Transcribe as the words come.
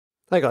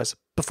Hey guys,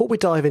 before we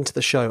dive into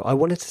the show, I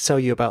wanted to tell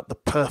you about the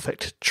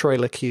perfect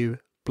trailer queue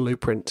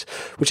blueprint,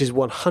 which is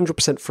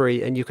 100%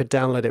 free, and you can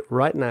download it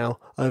right now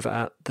over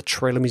at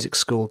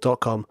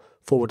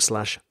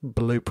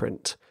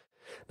thetrailermusicschool.com/blueprint.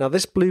 Now,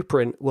 this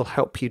blueprint will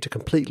help you to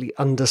completely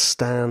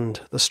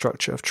understand the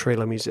structure of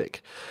trailer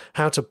music,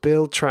 how to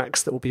build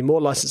tracks that will be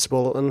more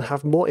licensable and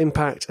have more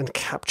impact and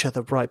capture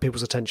the right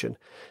people's attention.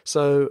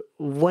 So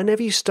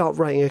whenever you start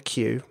writing a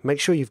cue, make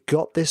sure you've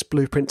got this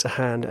blueprint to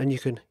hand and you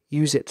can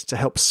use it to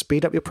help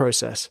speed up your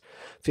process,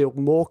 feel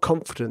more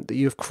confident that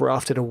you've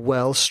crafted a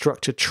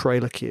well-structured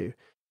trailer cue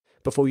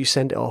before you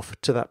send it off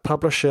to that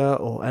publisher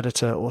or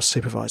editor or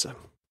supervisor.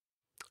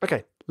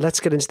 Okay, let's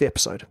get into the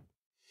episode.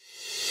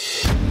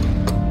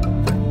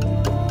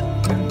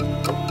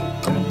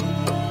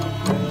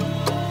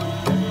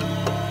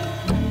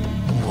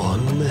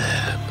 One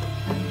man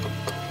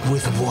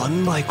with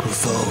one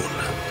microphone.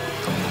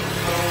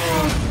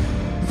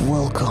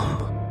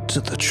 Welcome to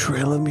the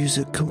Trailer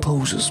Music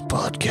Composers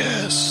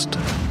Podcast.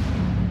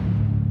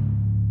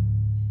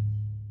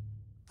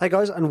 Hey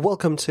guys, and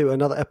welcome to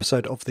another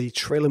episode of the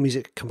Trailer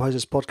Music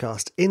Composers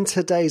Podcast. In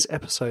today's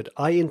episode,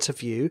 I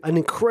interview an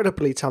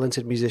incredibly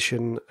talented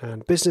musician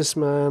and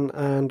businessman,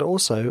 and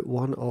also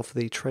one of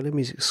the Trailer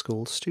Music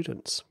School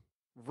students.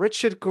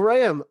 Richard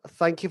Graham,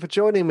 thank you for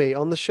joining me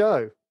on the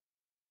show.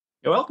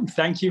 You're welcome.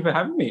 Thank you for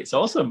having me. It's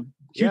awesome.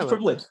 Huge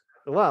privilege.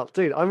 Well,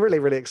 dude, I'm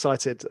really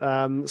excited.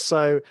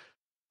 So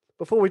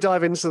before we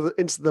dive into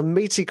the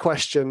meaty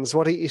questions,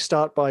 why don't you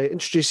start by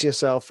introducing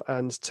yourself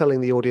and telling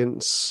the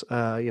audience,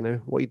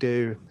 what you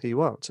do, who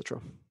you are,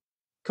 etc.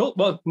 Cool.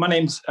 Well, my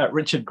name's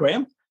Richard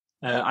Graham.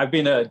 I've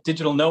been a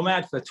digital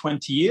nomad for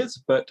 20 years,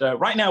 but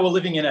right now we're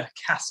living in a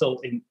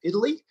castle in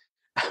Italy,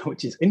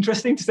 which is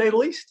interesting to say the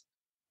least.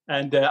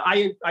 And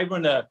I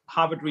run a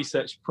Harvard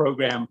research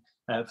program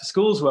for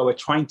schools where we're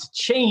trying to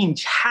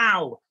change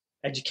how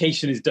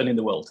education is done in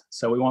the world.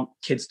 So we want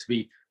kids to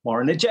be more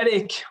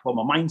energetic, more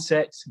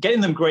mindset,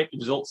 getting them great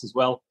results as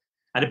well.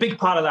 And a big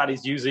part of that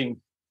is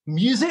using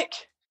music.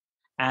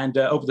 And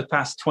over the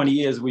past 20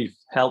 years, we've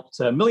helped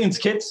millions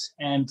of kids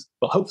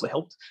hopefully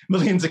helped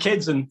millions of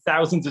kids and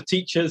thousands of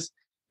teachers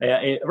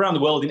around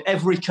the world in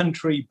every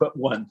country but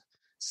one.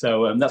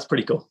 So that's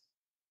pretty cool.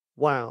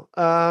 Wow.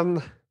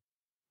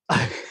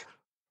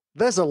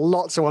 There's a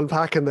lot to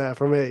unpack in there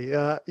for me.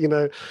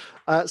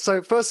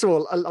 So first of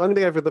all, I'm going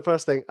to go for the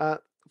first thing.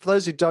 For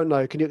those who don't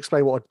know, can you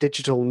explain what a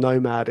digital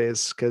nomad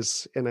is?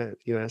 Because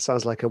it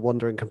sounds like a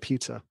wandering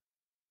computer.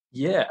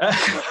 Yeah,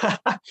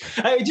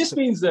 it just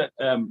means that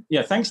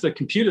thanks to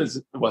computers,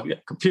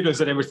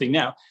 computers and everything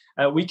now,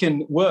 we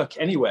can work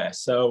anywhere.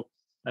 So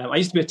I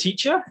used to be a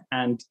teacher,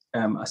 and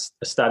I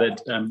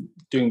started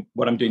doing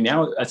what I'm doing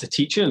now as a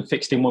teacher and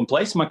fixed in one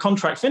place. My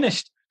contract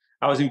finished.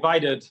 I was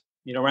invited,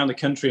 around the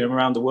country and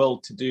around the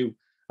world to do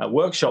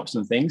workshops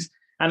and things.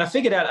 And I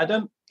figured out I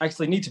don't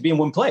actually need to be in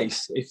one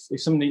place. If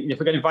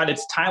I get invited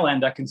to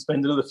Thailand, I can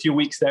spend another few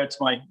weeks there to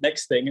my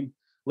next thing and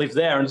live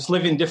there and just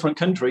live in different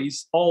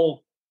countries.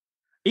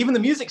 Even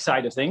the music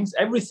side of things,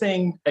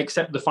 everything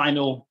except the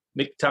final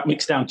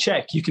mix down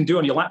check, you can do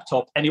on your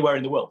laptop anywhere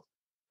in the world.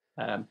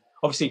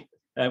 Obviously,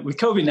 with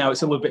COVID now,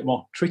 it's a little bit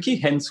more tricky.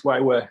 Hence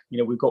why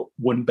we've got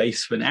one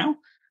base for now.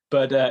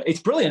 But it's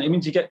brilliant. It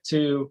means you get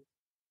to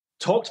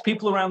talk to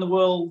people around the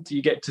world.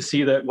 You get to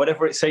see that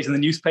whatever it says in the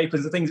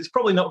newspapers and things, it's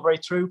probably not very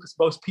true because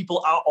most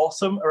people are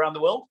awesome around the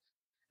world,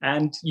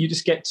 and you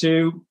just get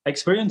to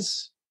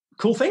experience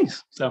cool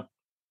things. So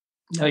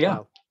there you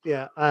go.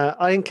 Yeah,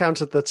 I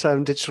encountered the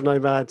term digital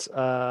nomad.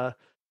 What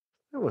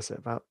was it,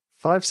 about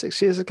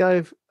 5-6 years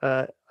ago?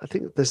 I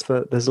think there's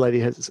a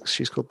lady.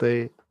 She's called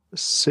the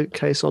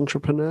suitcase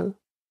entrepreneur.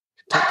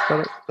 Talked about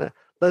it. Yeah.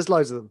 There's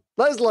loads of them.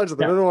 Yeah.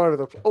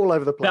 all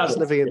over the place,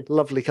 living in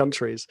lovely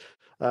countries.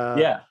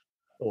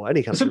 Or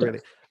any country, really.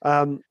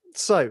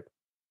 So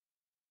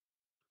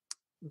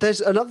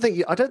there's another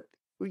thing.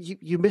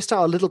 You missed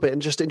out a little bit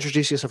and just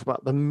introduce yourself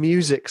about the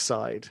music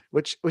side,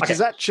 which is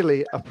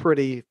actually a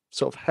pretty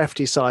sort of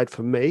hefty side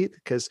for me,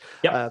 because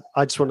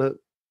I just want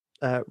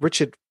to.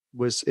 Richard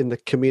was in the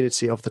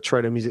community of the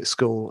Trailer Music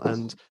School,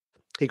 and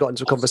he got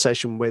into a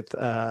conversation with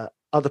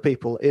other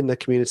people in the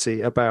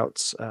community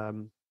about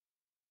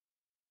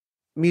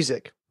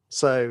music.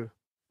 So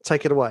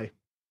take it away.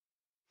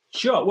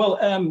 Sure. Well,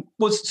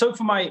 so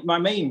for my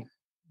main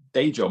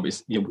day job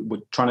is we're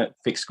trying to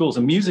fix schools,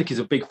 and music is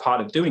a big part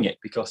of doing it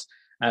because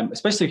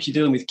especially if you're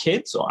dealing with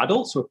kids or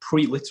adults who are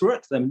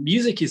pre-literate, then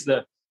music is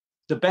the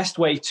best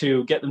way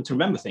to get them to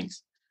remember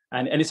things.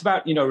 And it's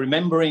about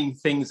remembering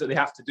things that they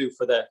have to do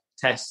for their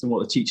tests and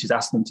what the teachers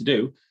ask them to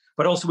do.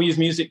 But also we use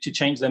music to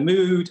change their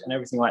mood and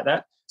everything like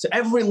that. So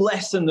every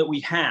lesson that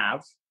we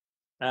have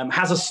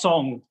has a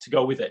song to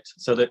go with it,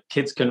 so that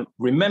kids can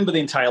remember the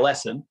entire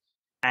lesson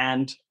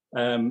and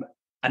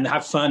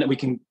have fun, and we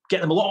can get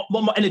them a lot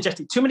more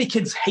energetic. Too many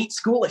kids hate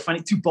school; they find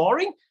it too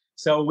boring.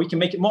 So we can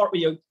make it more,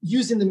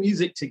 using the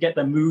music to get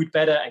their mood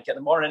better and get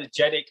them more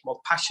energetic, more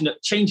passionate,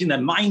 changing their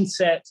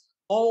mindset,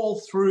 all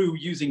through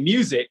using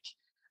music,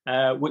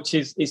 which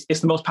is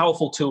the most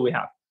powerful tool we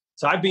have.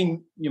 So I've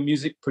been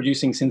music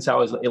producing since I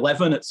was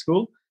 11 at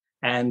school,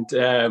 and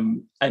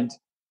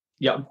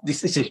yeah,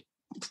 this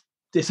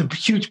is a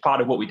huge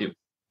part of what we do.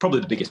 Probably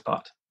the biggest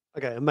part.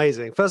 Okay,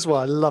 amazing. First of all,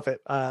 I love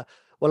it.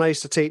 When I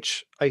used to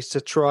teach, I used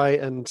to try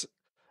and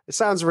it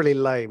sounds really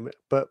lame,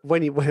 but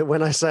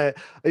when I say it,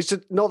 it's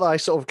just not that I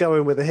sort of go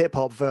in with a hip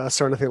hop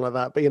verse or anything like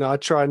that, but I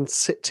try and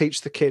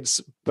teach the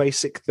kids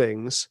basic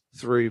things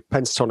through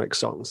pentatonic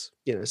songs,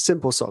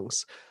 simple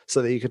songs,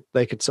 so that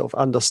they could sort of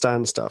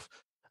understand stuff.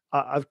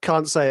 I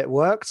can't say it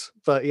worked,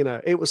 but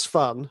it was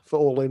fun for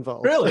all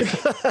involved. Really?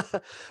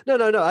 No.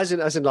 As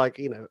in, like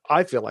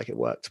I feel like it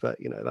worked, but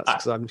that's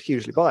because I'm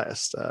hugely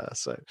biased.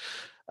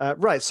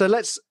 Right. So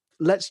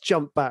let's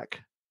jump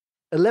back.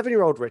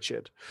 11-year-old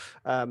Richard.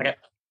 Okay.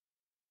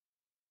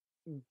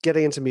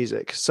 Getting into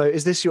music. So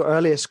is this your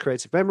earliest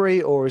creative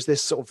memory, or is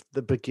this sort of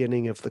the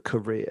beginning of the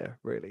career,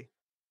 really?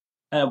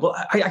 Well,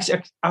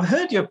 I've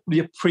heard your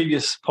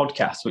previous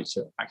podcast, which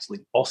are actually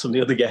awesome.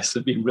 The other guests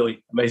have been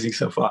really amazing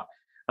so far.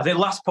 I think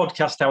the last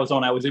podcast I was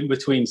on, I was in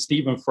between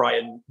Stephen Fry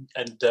and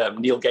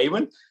Neil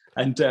Gaiman.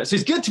 And so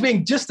it's good to be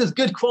in just as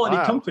good quality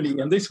company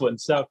in this one.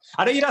 So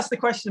I know you'd asked the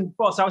question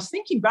before, so I was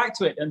thinking back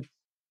to it. And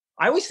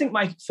I always think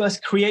my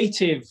first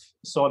creative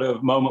sort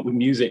of moment with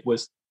music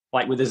was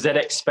like with a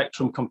ZX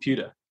Spectrum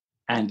computer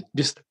and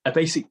just a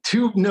basic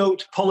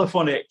 2-note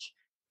polyphonic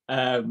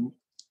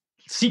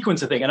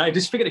sequencer thing. And I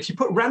just figured if you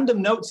put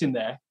random notes in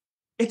there,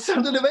 it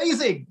sounded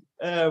amazing.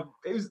 It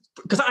was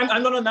because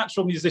I'm not a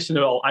natural musician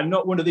at all. I'm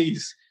not one of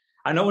these.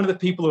 I'm not one of the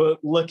people who are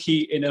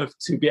lucky enough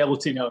to be able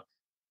to, there's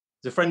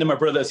a friend of my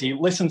brother's, he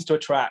listens to a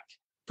track,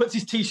 puts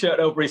his T-shirt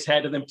over his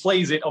head and then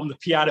plays it on the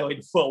piano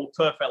in full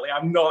perfectly.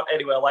 I'm not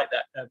anywhere like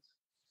that.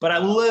 But I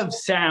love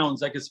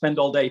sounds. I could spend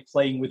all day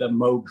playing with a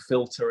Moog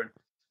filter.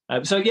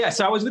 And so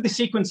I was with the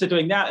sequencer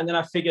doing that. And then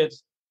I figured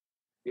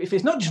if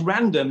it's not just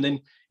random,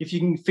 then if you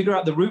can figure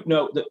out the root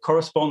note that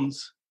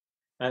corresponds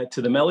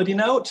to the melody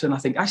note. And I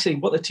think actually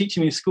what they're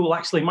teaching me in school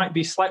actually might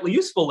be slightly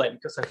useful then,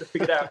 because I could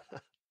figure it out.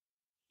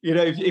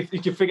 If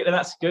you can figure it,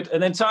 that's good.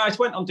 And then so I just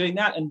went on doing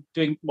that and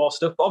doing more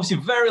stuff, but obviously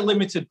very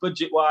limited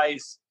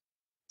budget-wise,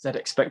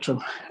 ZX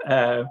Spectrum.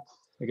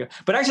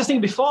 But actually, I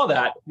think before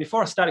I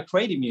started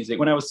creating music,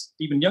 when I was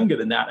even younger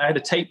than that, I had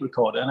a tape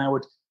recorder, and I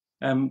would,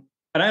 and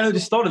I only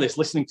just thought of this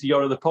listening to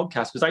your other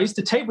podcast, because I used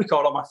to tape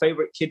record all my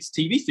favorite kids'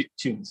 TV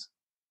tunes,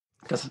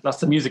 because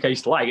that's the music I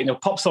used to like.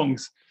 Pop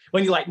songs.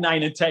 When you're like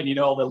 9 and 10,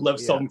 all the love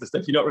songs and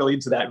stuff. You're not really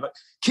into that, but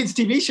kids'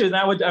 TV shows, and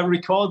I would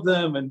record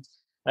them and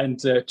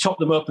chop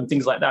them up and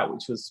things like that,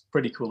 which was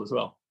pretty cool as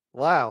well.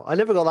 Wow, I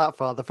never got that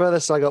far. The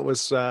furthest I got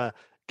was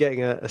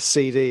getting a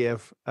CD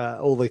of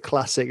all the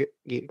classic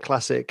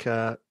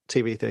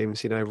TV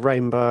themes,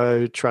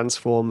 Rainbow,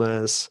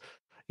 Transformers,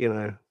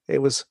 it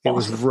was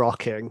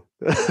rocking.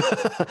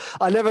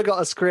 I never got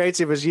as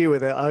creative as you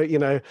with it.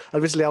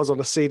 Obviously I was on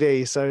a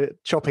CD, so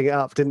chopping it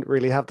up didn't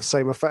really have the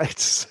same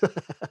effects.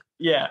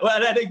 Yeah,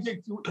 well, I think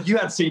you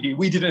had CD.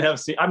 We didn't have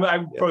CD. I'm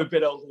probably a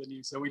bit older than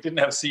you, so we didn't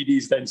have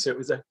CDs then. So it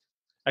was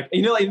like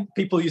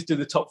people used to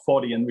do the top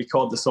 40 and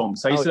record the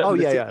songs. So I used to,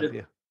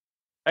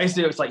 I used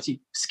to do it like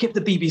skip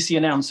the BBC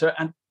announcer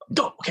and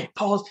go, okay,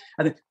 pause,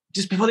 and then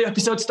just before the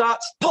episode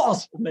starts,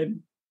 pause, and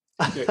then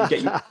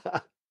get you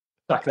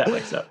back that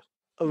way. So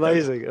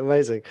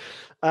amazing.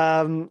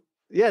 The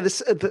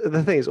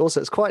thing is also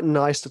it's quite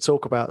nice to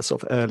talk about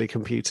sort of early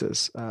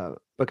computers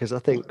because I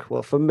think,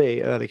 well, for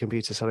me, early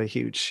computers had a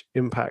huge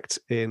impact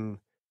in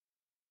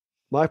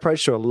my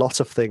approach to a lot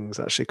of things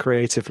actually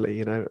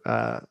creatively.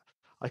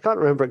 I can't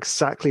remember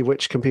exactly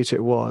which computer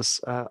it was.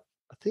 I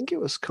think it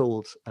was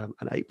called an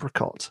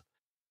Apricot.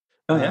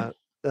 Oh, yeah.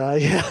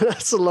 Yeah,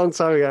 that's a long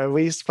time ago.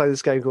 We used to play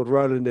this game called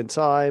Roland in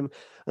Time,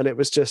 and it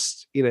was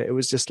just,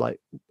 like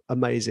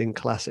amazing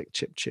classic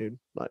chip tune.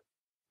 Like,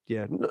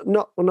 yeah,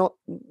 not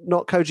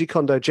Koji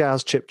Kondo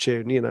jazz chip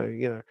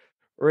tune.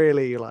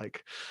 Really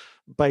like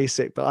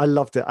basic, but I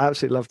loved it. I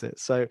absolutely loved it.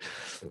 So,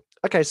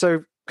 okay,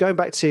 so going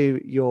back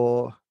to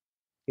your,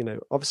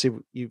 obviously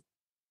you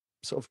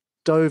sort of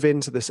dove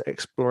into this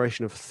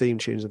exploration of theme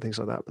tunes and things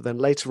like that, but then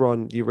later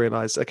on you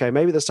realized, okay,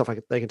 maybe the stuff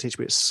they can teach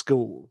me at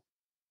school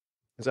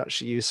is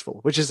actually useful,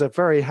 which is a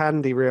very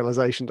handy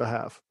realization to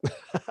have.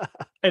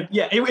 And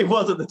yeah, it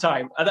was at the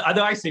time.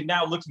 I think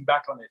now looking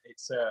back on it,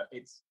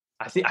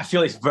 I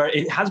feel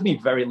it has been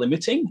very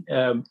limiting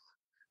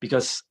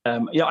because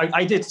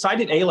I did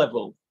A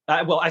level.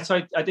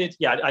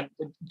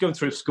 Going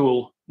through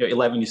school,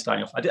 11, you're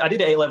starting off. I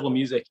did A level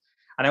music.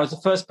 And I was the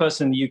first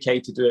person in the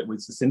UK to do it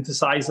with the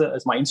synthesizer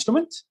as my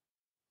instrument,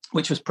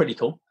 which was pretty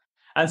cool.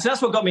 And so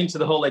that's what got me into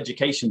the whole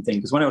education thing.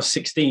 Because when I was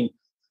 16,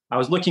 I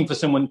was looking for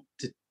someone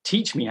to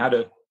teach me how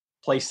to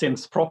play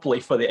synths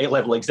properly for the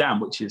A-level exam,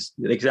 which is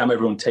the exam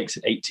everyone takes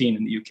at 18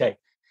 in the UK.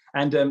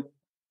 And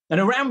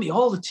around me,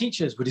 all the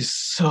teachers were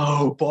just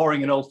so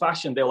boring and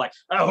old-fashioned. They were like,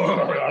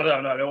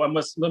 no, one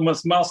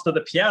must master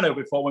the piano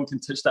before one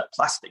can touch that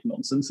plastic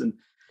nonsense. And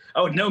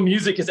no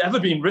music has ever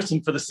been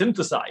written for the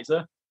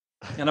synthesizer.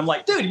 And I'm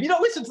like, dude, if you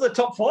don't listen to the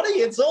top 40,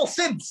 it's all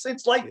synths.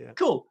 It's like,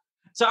 cool.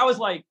 So I was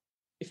like,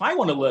 if I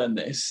want to learn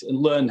this and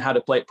learn how to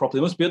play it properly,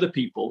 there must be other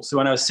people. So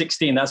when I was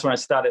 16, that's when I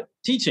started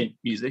teaching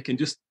music and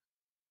just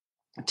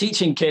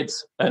teaching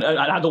kids and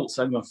adults.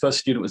 I mean, my first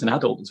student was an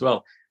adult as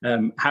well.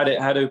 How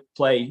to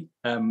play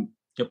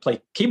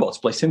play keyboards,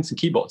 play synths and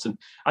keyboards. And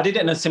I did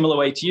it in a similar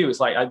way to you. It's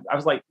like I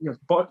was like,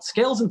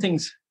 scales and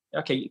things.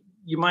 Okay,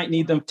 you might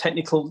need them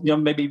technical.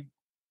 Maybe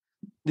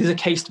there's a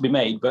case to be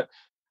made, but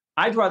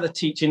I'd rather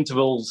teach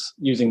intervals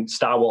using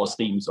Star Wars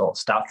themes or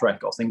Star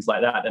Trek or things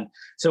like that. And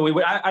so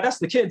I'd ask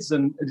the kids,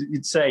 and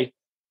you'd say,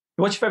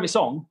 "What's your favorite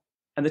song?"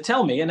 And they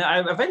tell me, and I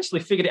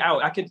eventually figured it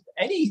out. I could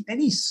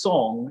any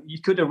song you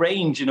could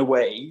arrange in a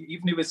way,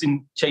 even if it was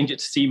change it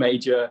to C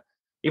major,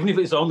 even if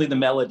it was only the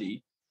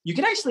melody. You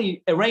can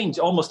actually arrange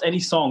almost any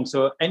song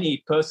so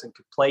any person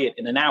could play it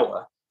in an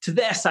hour to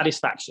their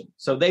satisfaction.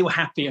 So they were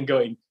happy and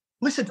going,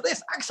 listen to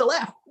this, Axel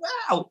F,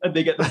 wow. And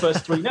they get the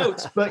first three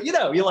notes. But,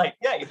 you're like,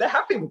 yeah, they're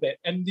happy with it.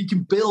 And you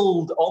can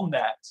build on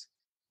that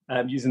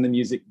using the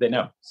music they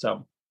know.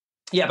 So,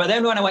 yeah, but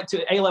then when I went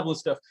to A-level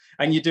stuff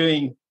and you're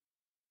doing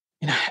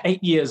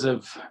 8 years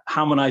of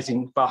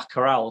harmonizing Bach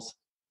chorales,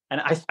 and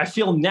I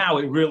feel now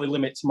it really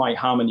limits my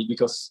harmony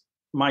because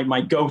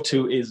my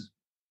go-to is,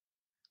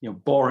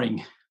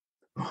 boring.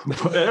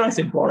 I don't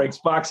say boring.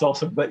 Spark's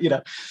awesome, but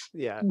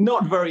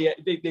not very.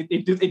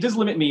 It does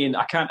limit me, and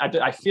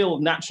I feel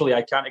naturally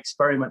I can't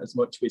experiment as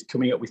much with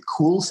coming up with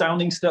cool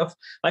sounding stuff.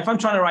 Like if I'm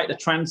trying to write a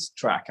trance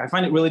track, I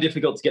find it really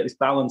difficult to get this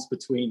balance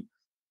between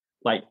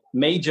like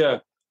major,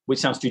 which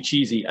sounds too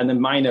cheesy, and then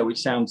minor, which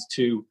sounds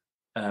too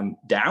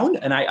down.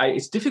 And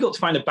it's difficult to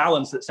find a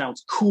balance that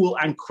sounds cool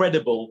and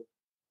credible,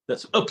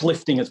 that's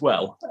uplifting as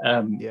well.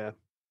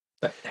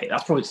 But hey,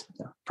 that's probably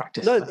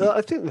practice. No,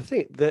 I think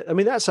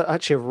that's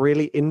actually a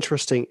really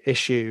interesting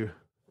issue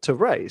to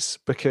raise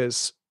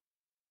because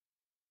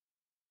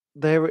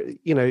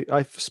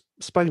I've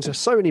spoken to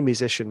so many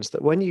musicians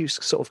that when you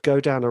sort of go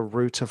down a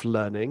route of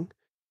learning,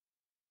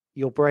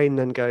 your brain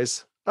then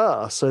goes,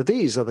 so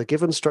these are the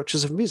given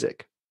structures of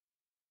music.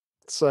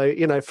 So,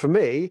 for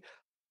me,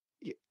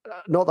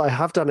 not that I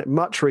have done it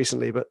much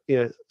recently, but,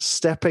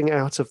 stepping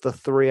out of the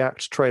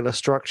 3-act trailer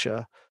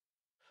structure,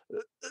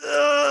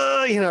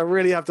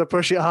 really have to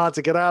push it hard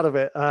to get out of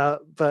it.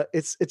 But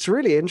it's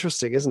really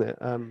interesting, isn't it?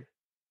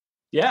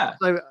 Yeah.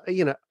 So,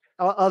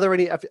 are there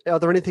any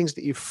things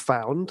that you've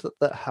found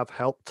that have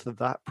helped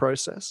that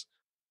process?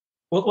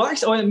 Well,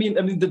 actually, I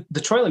mean,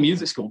 the trailer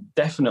music school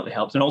definitely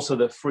helped, and also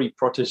the free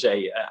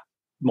protege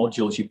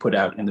modules you put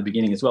out in the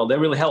beginning as well. They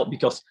really helped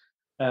because,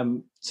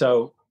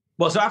 so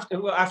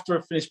after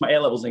I finished my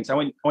A-levels things, I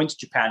went to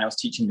Japan. I was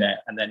teaching there,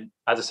 and then,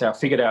 as I say, I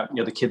figured out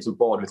the kids were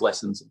bored with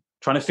lessons, and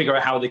trying to figure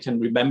out how they can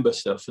remember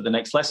stuff for the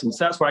next lesson.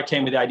 So that's where I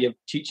came with the idea of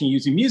teaching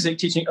using music,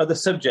 teaching other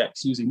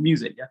subjects using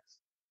music. Yeah.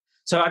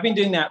 So I've been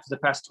doing that for the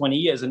past 20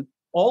 years, and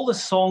all the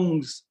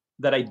songs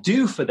that I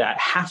do for that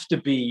have to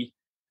be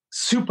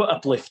super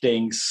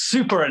uplifting,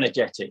 super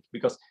energetic,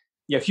 because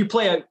if you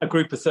play a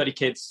group of 30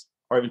 kids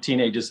or even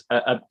teenagers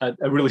a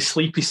really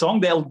sleepy song,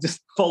 they'll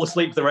just fall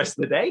asleep for the rest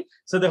of the day.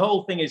 So the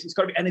whole thing is it's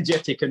got to be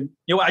energetic. And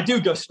I do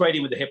go straight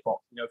in with the hip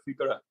hop. If we've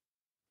got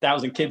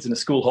 1,000 kids in a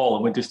school hall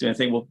and we're just doing a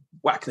thing, we'll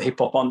whack the hip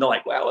hop on. They're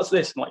like, wow, what's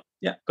this? I'm like,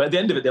 yeah. But at the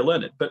end of it, they'll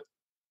learn it. But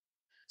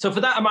so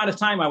for that amount of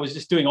time, I was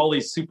just doing all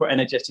these super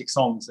energetic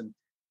songs. And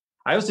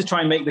I also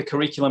try and make the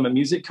curriculum a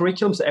music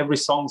curriculum. So every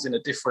song's in a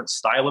different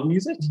style of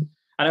music.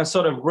 And I was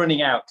sort of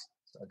running out.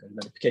 I got a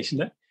notification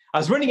there. I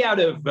was running out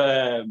of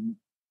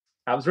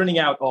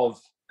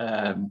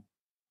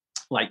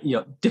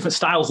different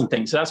styles and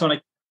things. So that's when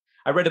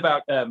I read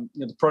about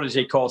the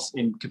Protégé course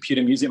in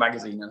Computer Music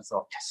Magazine, and I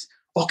thought, yes,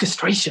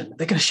 orchestration.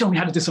 They're going to show me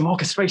how to do some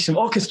orchestration,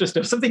 orchestra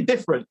stuff, something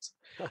different.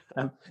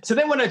 So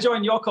then when I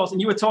joined your course, and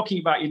you were talking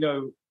about,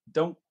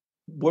 don't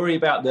worry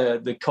about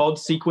the chord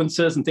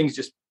sequences and things.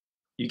 Just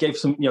you gave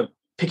some,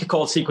 pick a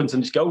chord sequence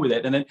and just go with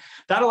it. And then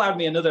that allowed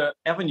me another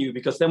avenue,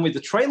 because then with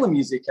the trailer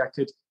music, I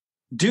could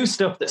do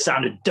stuff that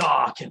sounded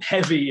dark and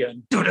heavy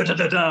and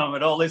da-da-da-da-dum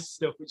and all this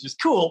stuff, which is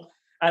cool.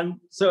 And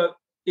so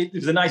it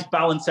was a nice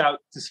balance out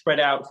to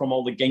spread out from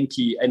all the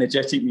Genki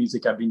energetic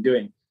music I've been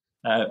doing.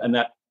 And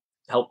that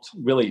helped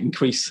really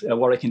increase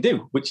what I can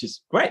do, which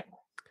is great.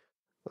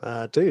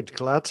 Dude,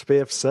 glad to be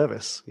of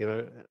service.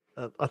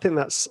 I think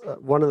that's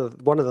one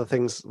of the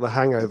things, the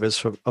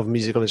hangovers of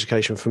musical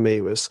education for me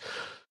was,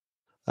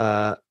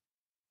 I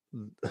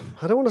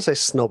don't want to say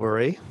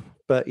snobbery,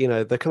 but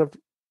the kind of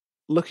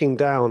looking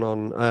down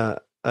on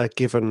a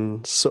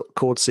given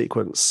chord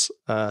sequence.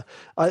 I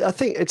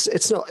think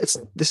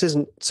this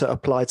isn't to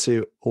apply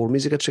to all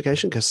music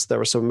education, because there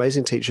are some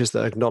amazing teachers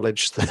that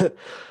acknowledge that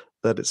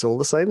it's all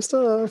the same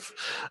stuff,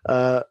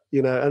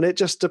 and it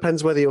just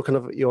depends whether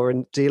you're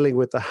dealing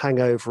with the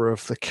hangover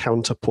of the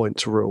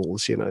counterpoint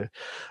rules,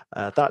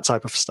 that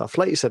type of stuff.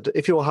 Like you said,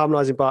 if you're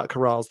harmonizing Bach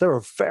chorales, there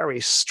are very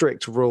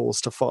strict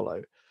rules to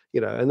follow,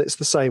 and it's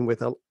the same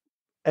with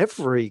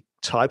every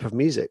type of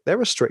music. There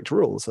are strict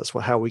rules. That's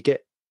how we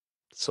get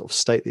sort of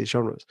state these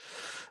genres.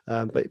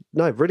 But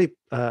no, really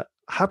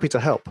happy to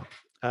help.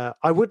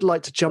 I would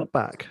like to jump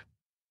back,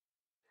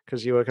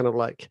 because you were kind of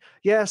like,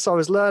 yes, I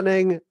was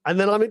learning, and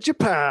then I'm in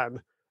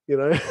Japan. you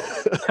know?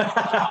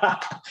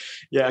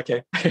 Yeah,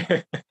 okay.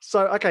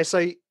 So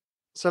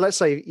let's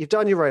say you've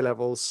done your A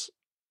levels.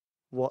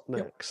 What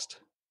next?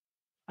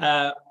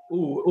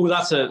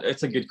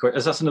 It's a good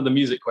question. That's another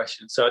music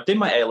question. So I did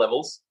my A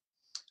levels,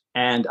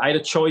 and I had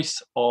a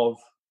choice of.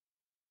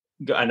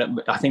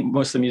 And I think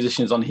most of the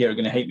musicians on here are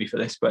going to hate me for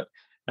this, but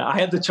I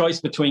had the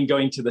choice between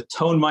going to the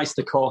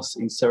Tonmeister course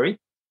in Surrey,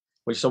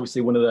 which is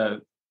obviously one of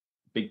the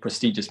big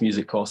prestigious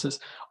music courses,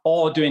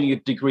 or doing a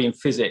degree in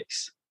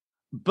physics,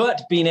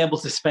 but being able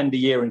to spend a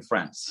year in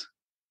France.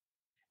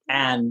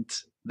 And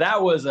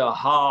that was a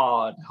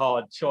hard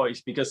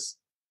choice because,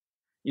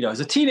 as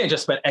a teenager, I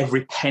spent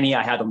every penny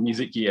I had on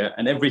music gear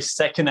and every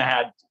second I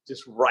had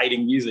just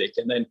writing music.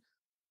 And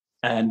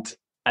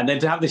then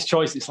to have this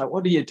choice, it's like,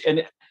 what do you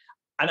do?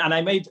 And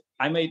I made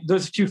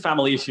there's a few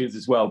family issues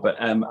as well, but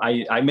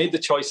I made the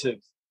choice of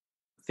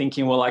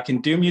thinking, well, I can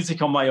do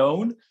music on my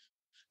own.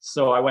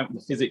 So I went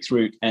with the physics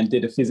route and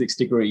did a physics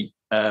degree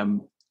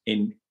and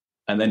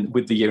then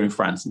with the year in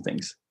France and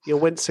things. You're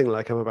wincing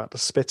like I'm about to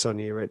spit on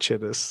you,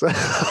 Richard.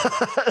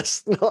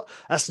 That's not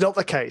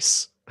the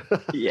case.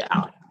 Yeah,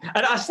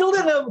 and I still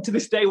don't know to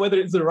this day whether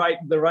it's the right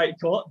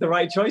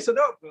choice or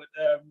not. But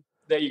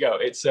there you go.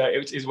 It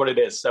is what it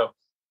is. So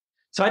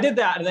I did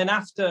that, and then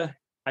after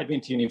I'd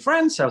been to uni in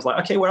France, I was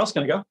like, okay, where else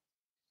can I go?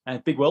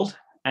 And big world.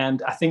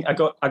 And I think I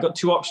got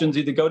two options: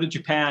 either go to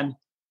Japan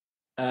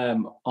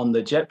on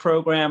the JET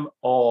program,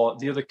 or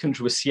the other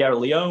country was Sierra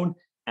Leone.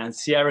 And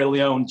Sierra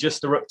Leone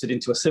just erupted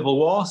into a civil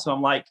war. So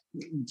I'm like,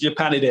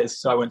 Japan it is.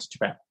 So I went to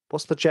Japan.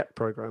 What's the JET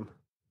program?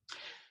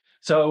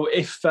 So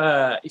if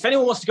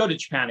anyone wants to go to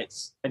Japan,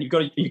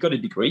 you've got a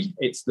degree,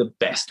 it's the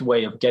best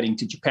way of getting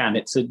to Japan.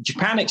 It's a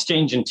Japan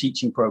exchange and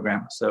teaching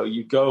program. So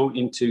you go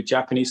into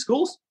Japanese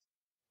schools,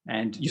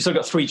 and you've still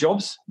got three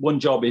jobs. One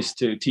job is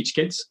to teach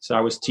kids. So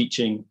I was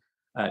teaching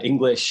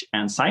English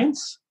and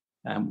science,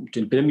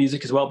 doing a bit of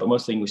music as well, but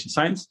mostly English and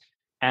science.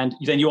 And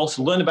then you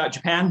also learn about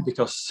Japan,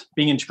 because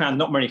being in Japan,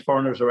 not many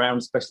foreigners around,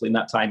 especially in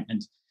that time.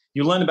 And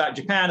you learn about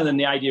Japan, and then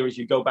the idea is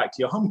you go back to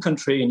your home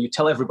country and you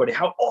tell everybody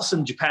how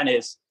awesome Japan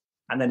is.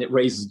 And then it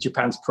raises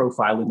Japan's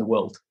profile in the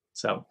world.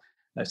 So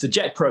it's a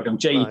JET program,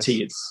 JET. Nice.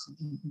 It's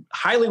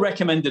highly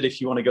recommended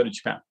if you want to go to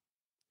Japan.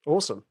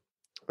 Awesome.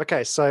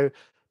 Okay, so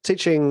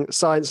teaching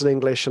science and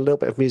English, a little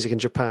bit of music in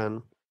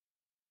Japan.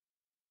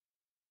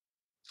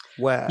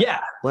 Where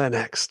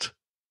next?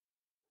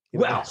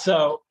 Well,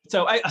 so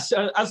I, as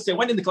I say,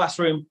 went in the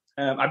classroom.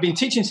 I've been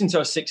teaching since I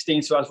was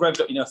 16, so I was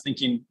revved up,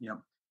 thinking,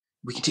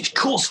 we can teach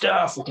cool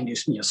stuff. We can do,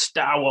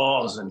 Star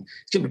Wars, and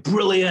it's going to be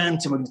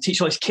brilliant. And we can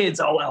teach all these kids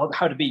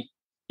how to be.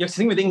 You have to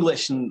think with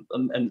English and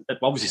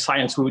obviously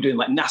science. We were doing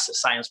like NASA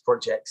science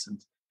projects,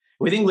 and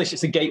with English,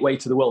 it's a gateway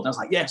to the world. And I was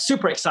like, yeah,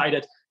 super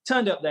excited.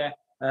 Turned up there.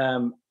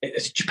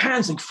 It's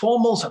Japan's like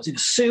formal, so I was in a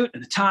suit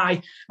and a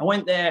tie. I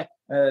went there.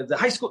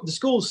 The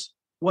schools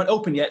weren't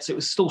open yet, so it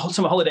was still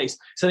summer holidays.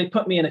 So they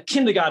put me in a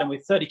kindergarten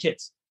with 30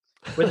 kids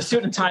with a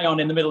suit and tie on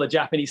in the middle of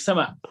Japanese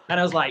summer. And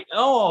I was like,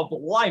 oh,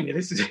 blimey,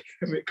 this is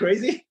a bit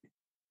crazy.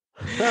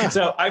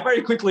 So I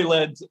very quickly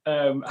learned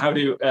how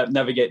to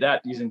navigate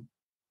that using,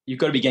 you've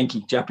got to be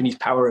Genki, Japanese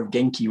power of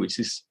Genki, which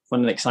is fun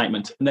and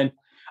excitement. And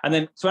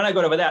then, so when I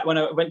got over that, when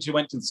I eventually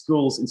went to the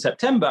schools in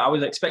September, I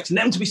was expecting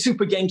them to be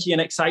super Genki and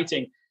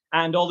exciting.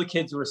 And all the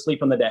kids were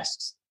asleep on the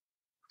desks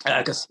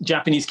because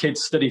Japanese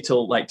kids study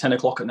till like 10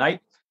 o'clock at night.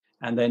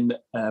 And then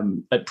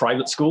at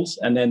private schools.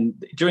 And then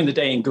during the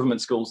day in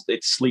government schools,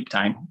 it's sleep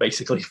time,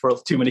 basically, for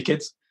too many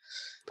kids.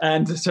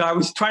 And so I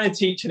was trying to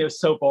teach, and it was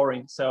so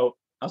boring. So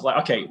I was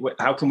like, okay,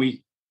 how can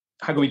we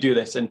do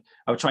this? And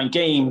I was trying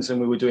games,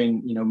 and we were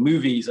doing,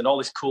 movies and all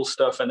this cool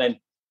stuff. And then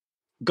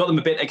got them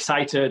a bit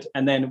excited.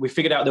 And then we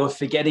figured out they were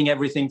forgetting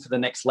everything for the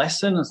next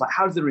lesson. I was like,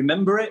 how do they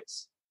remember it?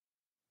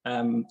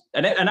 And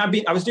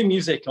I was doing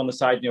music on the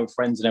side, with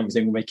friends and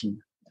everything. We're making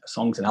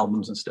songs and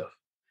albums and stuff.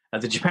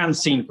 The Japan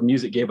scene for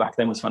music gear back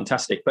then was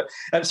fantastic. But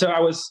so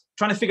I was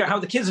trying to figure out how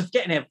the kids are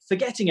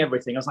forgetting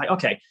everything. I was like,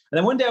 okay. And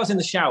then one day I was in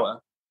the shower,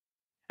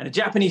 and a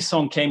Japanese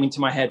song came into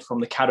my head from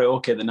the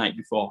karaoke the night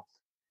before.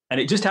 And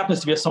it just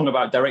happens to be a song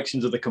about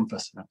directions of the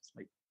compass. And I was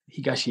like,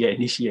 Higashiye,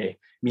 Nishie,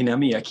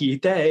 Minami,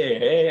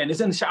 Akite. And it's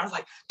in the shower. I was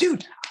like,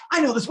 dude,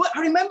 I know this word. I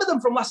remember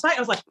them from last night.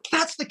 I was like,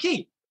 that's the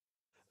key.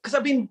 Because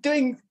I've been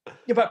doing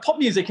about pop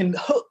music and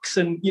hooks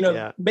and,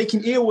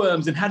 making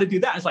earworms and how to do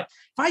that. It's like,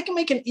 if I can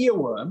make an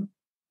earworm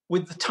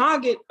with the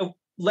target of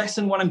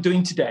lesson what I'm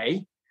doing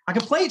today, I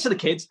can play it to the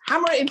kids,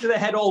 hammer it into their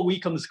head all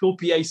week on the school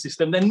PA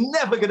system. They're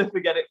never going to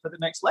forget it for the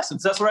next lesson.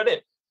 So that's what I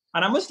did.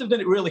 And I must have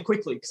done it really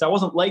quickly because I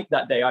wasn't late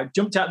that day. I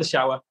jumped out of the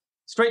shower,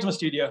 straight to my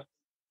studio,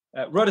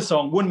 wrote a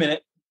song, 1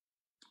 minute,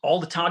 all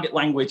the target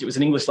language. It was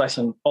an English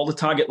lesson. All the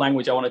target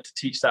language I wanted to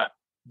teach that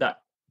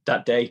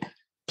day.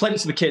 Played it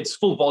to the kids,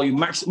 full volume,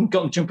 maximum,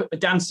 got them jump,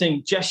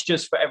 dancing,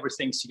 gestures for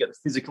everything. So you get the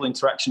physical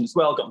interaction as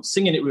well. Got them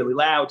singing it really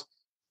loud.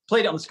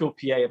 Played it on the school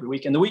PA every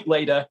week. And the week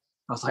later,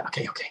 I was like,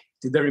 okay.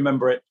 Did they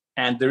remember it?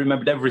 And they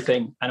remembered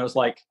everything. And I was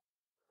like,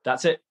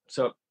 that's it.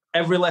 So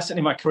every lesson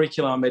in my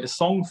curriculum I made a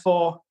song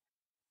for.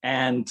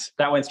 And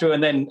that went through.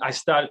 And then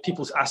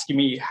people asking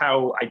me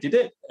how I did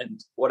it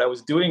and what I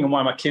was doing and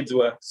why my kids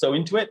were so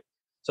into it.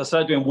 So I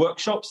started doing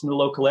workshops in the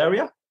local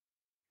area.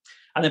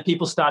 And then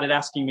people started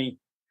asking me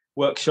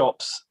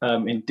workshops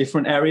in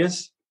different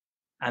areas.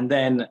 And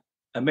then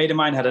a mate of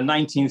mine had a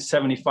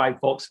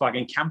 1975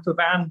 Volkswagen camper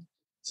van.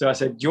 So I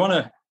said, do you want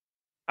to,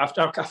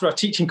 after our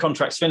teaching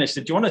contract's finished, I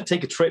said, do you want to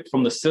take a trip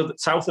from the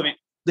south of it?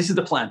 This is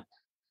the plan.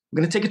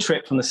 We're going to take a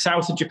trip from the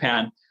south of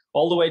Japan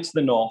all the way to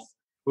the north.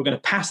 We're going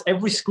to pass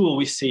every school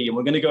we see, and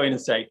we're going to go in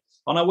and say,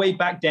 on our way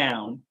back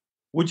down,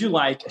 would you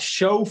like a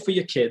show for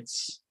your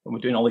kids? And we're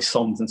doing all these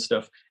songs and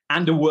stuff,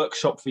 and a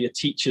workshop for your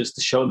teachers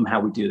to show them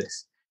how we do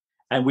this.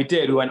 And we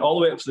did. We went all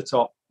the way up to the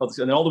top, and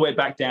then all the way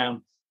back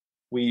down.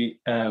 We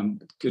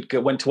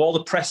went to all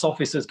the press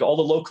offices, got all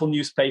the local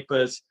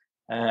newspapers,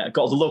 got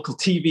all the local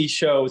TV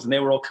shows, and they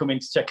were all coming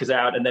to check us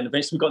out. And then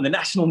eventually we got in the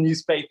national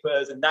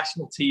newspapers and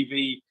national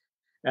TV.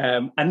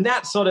 And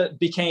that sort of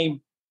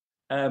became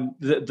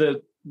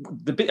the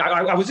big.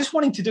 I was just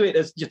wanting to do it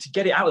as to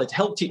get it out there,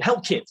 to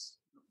help kids,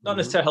 not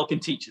necessarily helping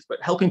teachers, but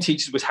helping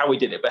teachers was how we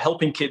did it. But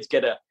helping kids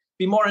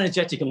be more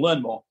energetic and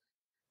learn more.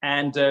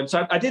 And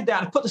so I did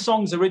that. I put the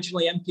songs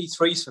originally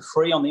MP3s for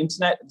free on the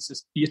internet. This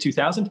is year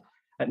 2000.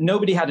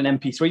 Nobody had an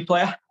MP3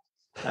 player.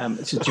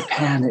 This was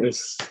Japan. It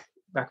was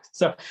back.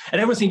 So,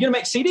 and everyone's saying, you're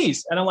going to make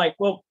CDs. And I'm like,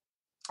 well,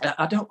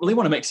 I don't really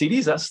want to make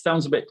CDs. That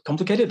sounds a bit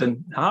complicated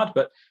and hard.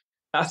 But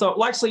I thought,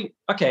 well, actually,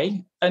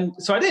 okay. And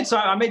so I did. So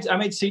I made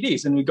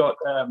CDs, and we got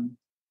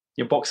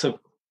your box of,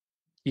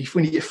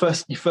 when you get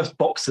your first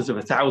boxes of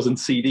 1,000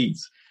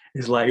 CDs.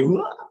 It's like,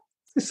 what?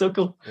 It's so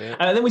cool. Yeah.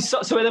 And then we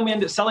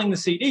ended up selling the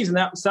CDs, and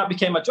that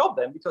became my job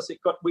then, because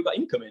we got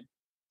income in.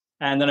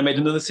 And then I made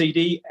another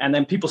CD, and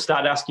then people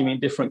started asking me in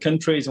different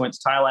countries. I went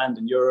to Thailand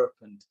and Europe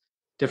and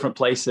different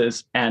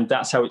places, and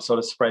that's how it sort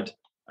of spread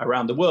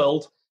around the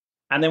world.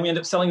 And then we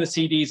ended up selling the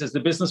CDs as the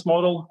business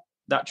model.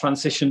 That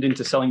transitioned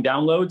into selling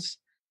downloads.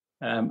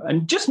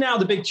 And just now,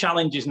 the big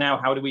challenge is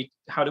now how do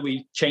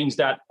we change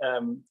that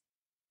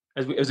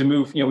as we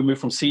move? We move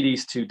from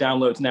CDs to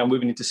downloads, now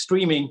moving into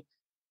streaming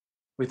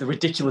with the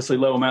ridiculously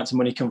low amounts of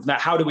money coming from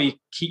that. How do we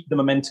keep the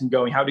momentum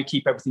going? How do we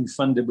keep everything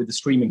funded with the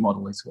streaming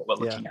model is what we're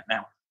looking at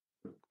now.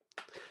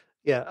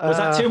 Yeah. Was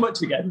that too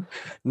much again?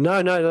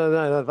 No.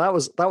 That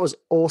was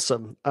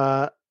awesome.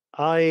 I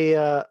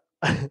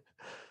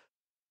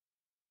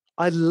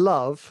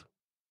love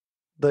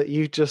that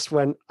you just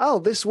went, oh,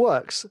 this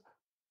works.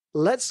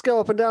 Let's go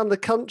up and down the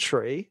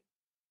country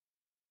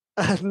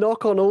and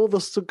knock on all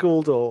the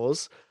school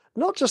doors.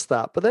 Not just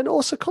that, but then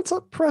also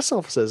contact press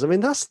officers. I mean,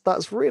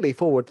 that's really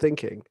forward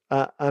thinking.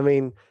 I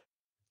mean,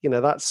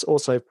 that's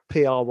also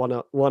PR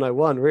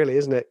 101, really,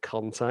 isn't it?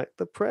 Contact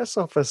the press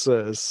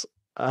officers.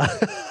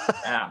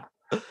 Yeah.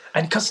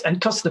 And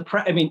because the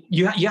press, I mean,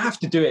 you have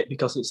to do it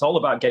because it's all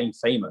about getting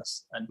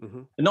famous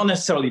and not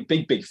necessarily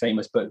big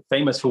famous, but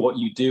famous for what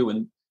you do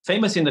and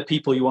famous in the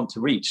people you want to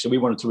reach. So we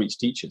wanted to reach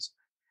teachers.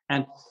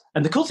 And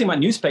the cool thing about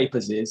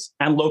newspapers is,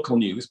 and local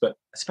news, but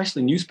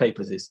especially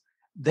newspapers, is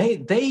they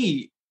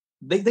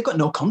got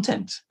no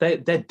content. They're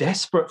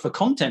desperate for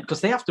content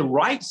because they have to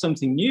write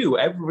something new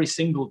every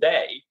single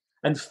day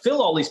and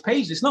fill all these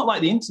pages. It's not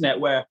like the internet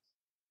where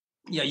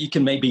you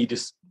can maybe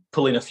just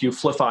pull in a few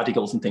fluff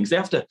articles and things. They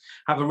have to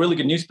have a really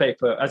good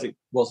newspaper, as it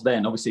was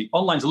then. Obviously,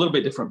 online's a little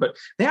bit different, but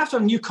they have to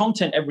have new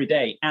content every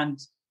day. And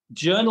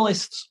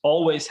journalists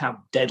always have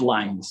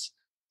deadlines.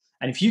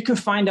 And if you can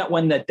find out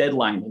when their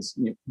deadline is,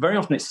 very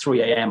often it's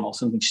 3 a.m. or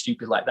something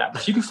stupid like that.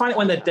 But if you can find out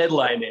when their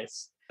deadline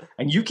is,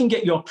 and you can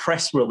get your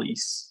press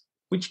release,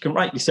 which you can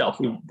write yourself.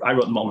 I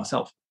wrote them all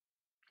myself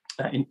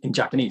in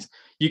Japanese.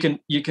 You get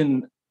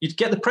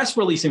the press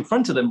release in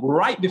front of them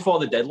right before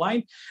the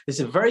deadline. There's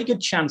a very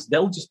good chance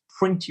they'll just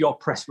print your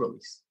press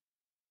release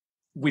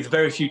with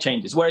very few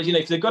changes. Whereas,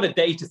 if they've got a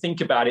day to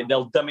think about it,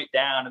 they'll dumb it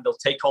down and they'll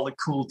take all the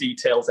cool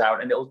details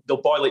out and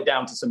they'll boil it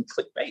down to some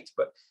clickbait.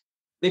 But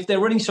if they're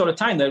running short of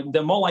time,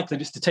 they're more likely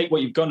just to take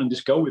what you've done and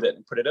just go with it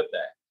and put it up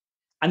there.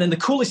 And then the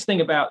coolest thing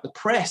about the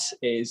press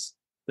is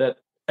that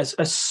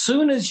as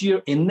soon as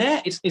you're in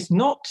there, it's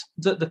not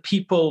that the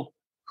people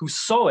who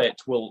saw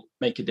it will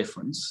make a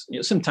difference.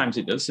 Sometimes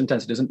it does,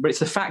 sometimes it doesn't. But it's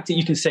the fact that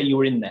you can say you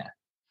were in there.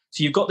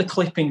 So you've got the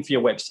clipping for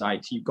your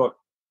website.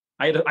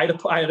 I had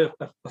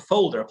a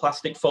folder, a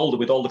plastic folder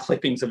with all the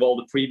clippings of all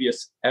the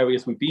previous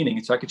areas we've been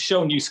in, so I could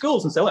show new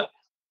schools and say, look,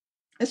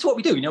 this is what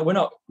we do. We're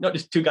not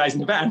just two guys in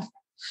the van.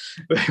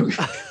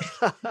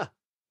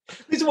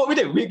 This is what we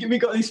do. We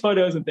got these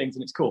photos and things,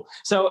 and it's cool.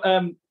 So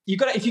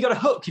if you got a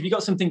hook, if you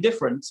got something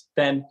different,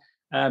 then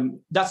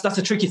that's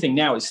a tricky thing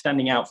now, is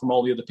standing out from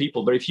all the other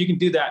people. But if you can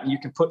do that and you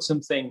can put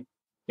something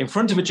in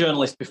front of a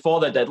journalist before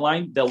their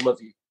deadline, they'll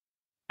love you,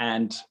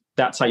 and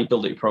that's how you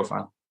build your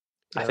profile.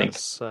 I think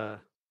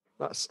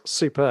that's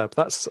superb.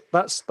 That's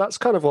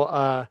kind of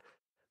what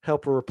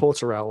Help a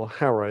Reporter or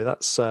Harrow.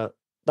 That's kind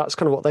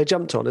of what they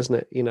jumped on, isn't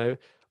it?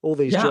 All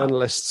these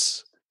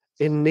journalists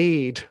in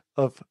need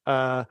of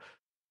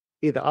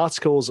either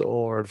articles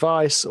or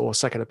advice or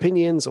second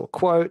opinions or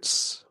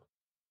quotes.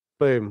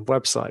 Boom,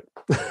 website.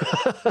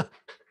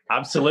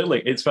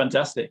 Absolutely. It's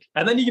fantastic.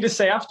 And then you can just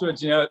say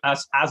afterwards,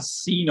 as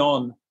seen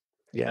on.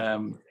 Yeah.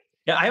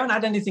 I haven't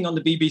had anything on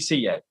the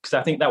BBC yet, because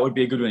I think that would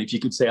be a good one if you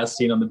could say as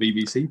seen on the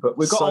BBC. But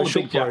we've got all the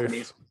big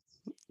Japanese.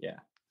 Yeah.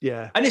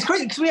 Yeah. And it's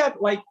great because we had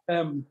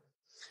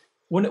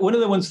one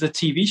of the ones, the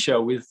TV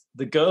show with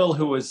the girl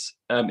who was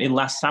in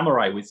Last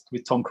Samurai with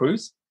Tom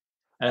Cruise.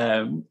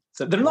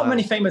 So there are not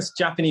many famous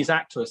Japanese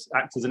actors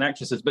and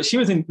actresses, but she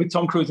was with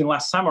Tom Cruise in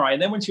Last Samurai.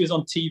 And then when she was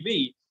on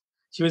TV,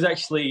 she was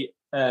actually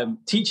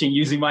teaching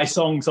using my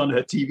songs on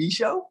her TV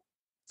show.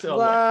 So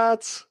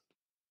what?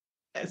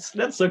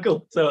 That's so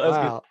cool. So that's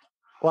good.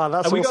 Wow,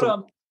 that's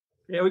awesome.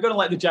 We got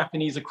like the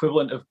Japanese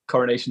equivalent of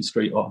Coronation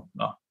Street, or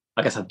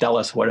I guess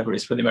Dallas, whatever it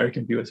is for the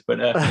American viewers, but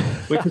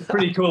which was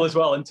pretty cool as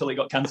well until it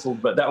got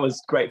cancelled. But that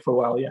was great for a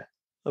while, yeah.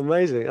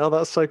 Amazing. Oh,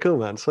 that's so cool,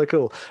 man. So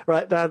cool.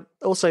 Right. Now,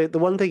 also, the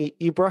one thing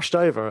you brushed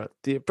over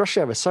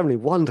so many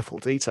wonderful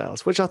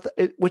details, which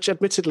which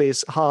admittedly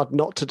is hard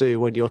not to do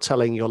when you're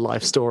telling your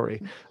life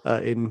story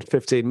in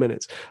 15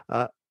 minutes.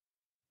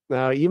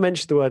 Now, you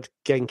mentioned the word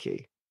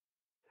Genki.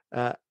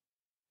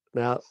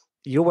 Now,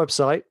 your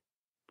website,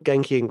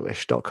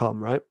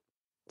 GenkiEnglish.com, right?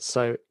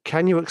 So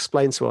can you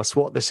explain to us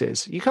what this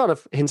is? You kind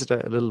of hinted at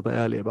it a little bit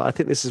earlier, but I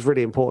think this is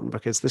really important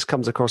because this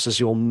comes across as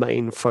your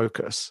main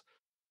focus.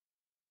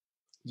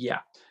 Yeah.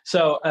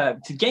 So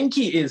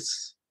Genki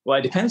is, well,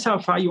 it depends how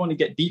far you want to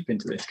get deep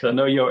into this, because I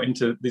know you're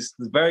into this.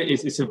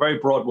 It's a very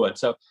broad word.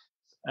 So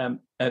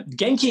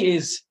Genki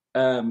is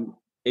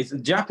it's a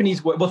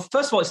Japanese word. Well,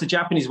 first of all, it's the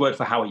Japanese word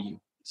for how are you?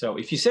 So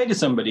if you say to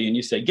somebody and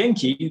you say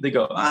Genki, they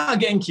go,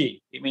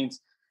 Genki.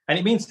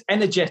 It means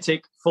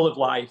energetic, full of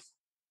life.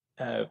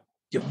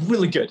 You're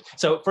really good.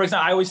 So, for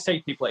example, I always say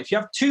to people, if you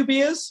have 2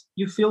 beers,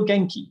 you feel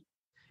Genki.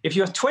 If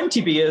you have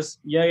 20 beers,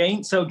 you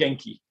ain't so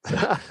Genki.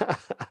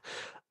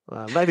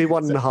 Well, maybe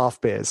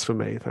 1.5 beers for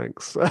me,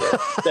 thanks.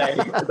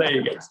 there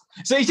you go.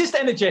 So it's just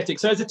energetic.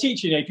 So as a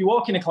teacher, if you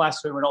walk in a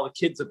classroom and all the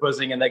kids are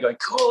buzzing and they're going,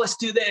 cool, let's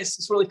do this,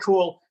 it's really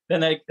cool, then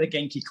they're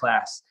Genki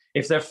class.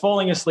 If they're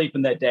falling asleep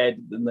and they're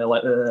dead, then they're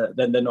like,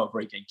 then they're not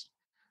very Genki.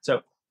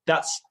 So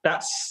that's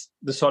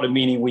the sort of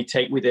meaning we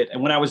take with it.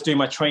 And when I was doing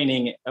my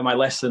training and my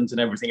lessons and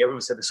everything,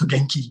 everyone said, so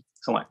Genki.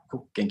 So I'm like,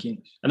 cool, Genki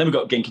English. And then we've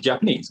got Genki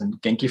Japanese and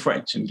Genki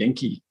French and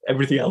Genki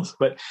everything else.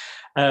 But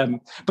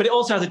it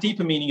also has a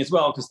deeper meaning as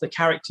well, because the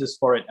characters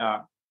for it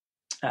are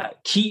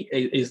Ki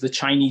is the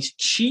Chinese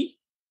Qi,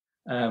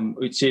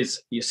 which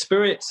is your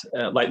spirit,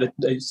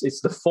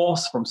 it's the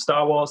Force from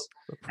Star Wars.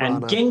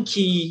 And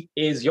Genki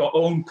is your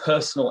own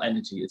personal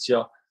energy.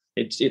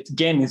 It's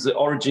again is the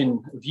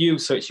origin of you,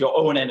 so it's your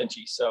own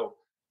energy. So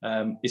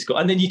it's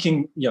got, and then you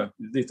can,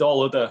 there's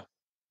all other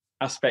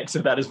aspects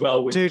of that as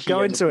well. Dude,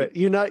 go into it.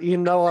 You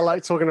know, I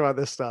like talking about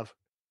this stuff.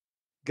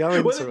 Go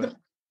into it.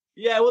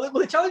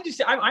 The challenge is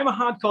I'm a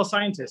hardcore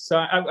scientist, so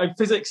I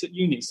physics at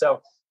uni.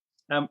 So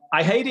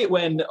I hate it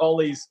when all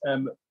these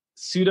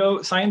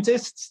pseudo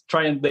scientists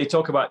they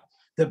talk about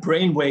the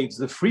brain waves,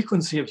 the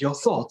frequency of your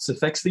thoughts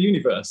affects the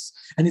universe,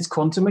 and it's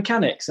quantum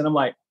mechanics, and I'm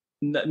like,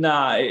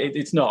 nah,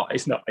 it's not.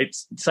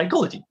 It's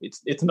psychology.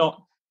 It's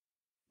not.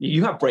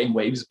 You have brain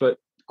waves, but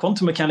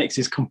quantum mechanics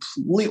is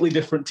completely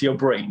different to your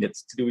brain.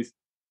 It's to do with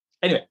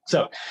anyway.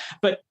 So,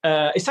 but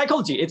it's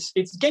psychology. It's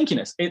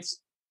Genkiness. It's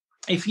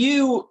if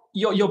your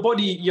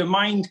body, your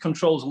mind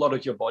controls a lot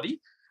of your body.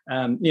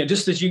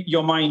 Just as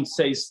your mind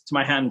says to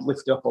my hand,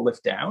 lift up or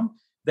lift down,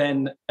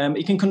 then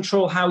it can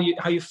control how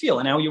you feel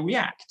and how you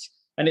react.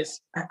 And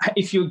it's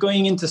if you're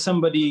going into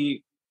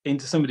somebody's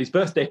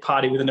birthday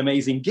party with an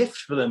amazing gift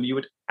for them, you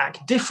would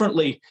act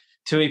differently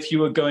to if you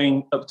were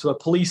going up to a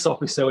police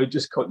officer who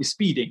just caught you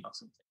speeding or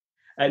something.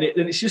 And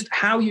it's just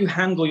how you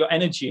handle your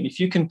energy. And if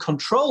you can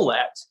control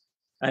that,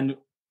 and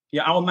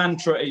our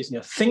mantra is,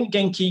 think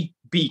Genki,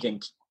 be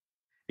Genki.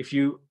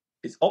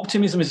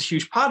 Optimism is a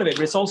huge part of it,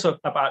 but it's also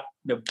about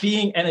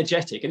being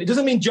energetic. And it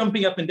doesn't mean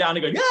jumping up and down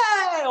and going,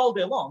 yeah, all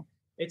day long.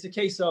 It's a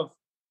case of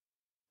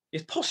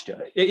it's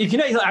posture. If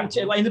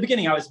like in the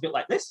beginning, I was a bit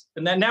like this,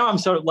 and then now I'm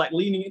sort of like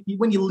leaning.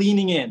 When you're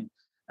leaning in,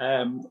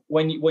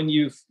 when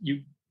you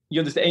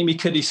understand Amy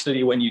Cuddy's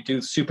study, when you do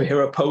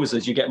superhero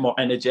poses, you get more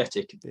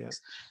energetic. Yes.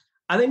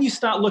 And then you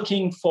start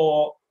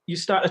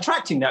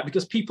attracting that,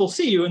 because people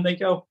see you and they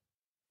go,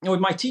 with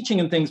my teaching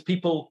and things,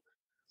 people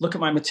look at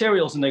my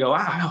materials and they go,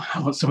 I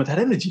want some of that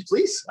energy,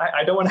 please.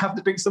 I don't want to have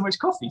to drink so much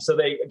coffee. So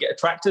they get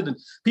attracted. And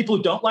people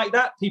who don't like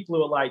that, people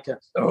who are like,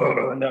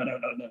 no.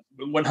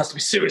 One has to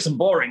be serious and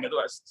boring.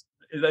 Otherwise,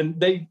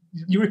 then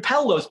you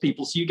repel those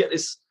people. So you get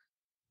this,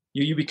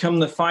 you become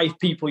the 5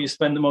 people you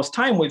spend the most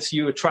time with. So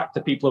you attract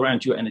the people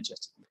around you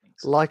energetic.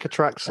 Like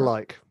attracts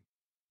like.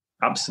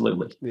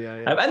 Absolutely. Yeah.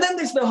 And then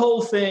there's the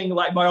whole thing,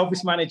 like my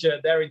office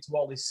manager, they're into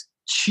all this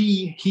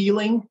chi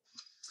healing,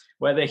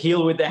 where they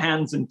heal with their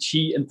hands and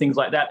chi and things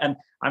like that. And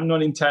I'm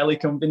not entirely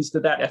convinced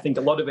of that. I think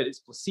a lot of it is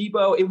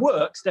placebo. It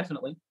works,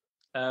 definitely.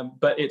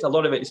 But a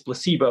lot of it is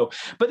placebo.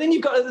 But then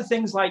you've got other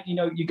things like,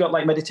 you've got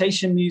like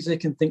meditation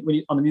music, and think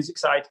on the music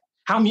side,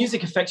 how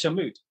music affects your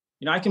mood.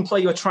 I can play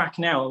you a track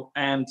now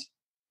and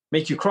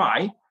make you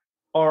cry,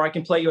 or I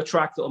can play you a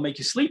track that will make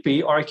you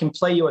sleepy, or I can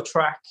play you a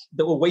track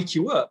that will wake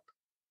you up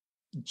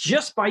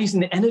just by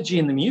using the energy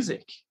in the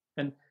music.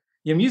 And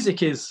your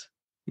music is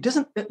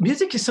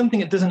something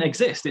that doesn't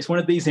exist. It's one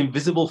of these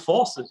invisible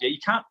forces. You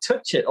can't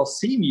touch it or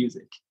see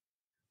music,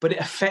 but it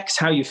affects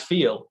how you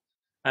feel.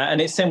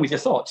 And it's same with your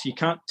thoughts. You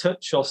can't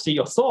touch or see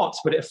your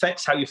thoughts, but it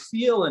affects how you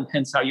feel and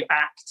hence how you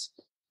act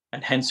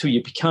and hence who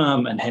you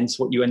become and hence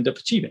what you end up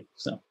achieving.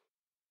 So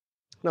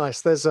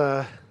nice. There's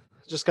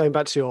just going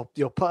back to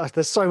your part.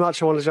 There's so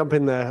much I want to jump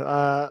in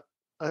there.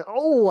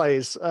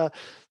 There's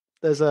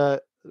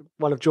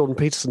one of Jordan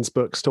Peterson's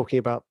books talking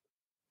about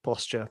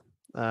posture.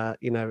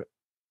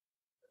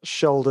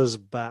 Shoulders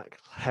back,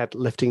 head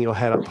lifting your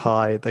head up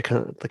high. They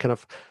kind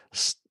of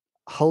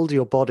hold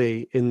your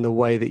body in the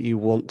way that you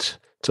want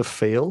to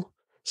feel.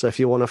 So if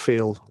you want to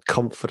feel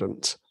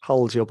confident,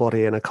 hold your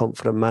body in a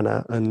confident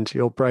manner, and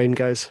your brain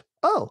goes,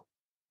 "Oh,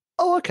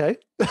 okay,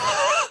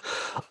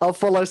 I'll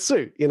follow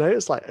suit."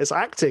 It's like it's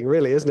acting,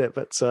 really, isn't it?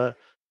 But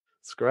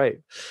it's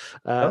great.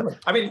 I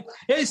mean,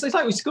 yeah, it's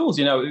like with schools.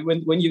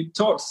 When you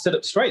taught to sit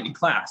up straight in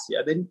class,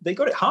 yeah, they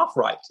got it half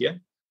right. Yeah,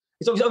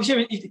 it's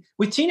obviously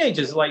with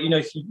teenagers, like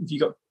if you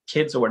got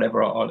kids or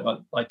whatever, or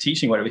like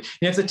teaching or whatever.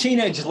 If the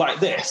teenagers like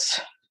this,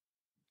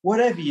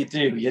 whatever you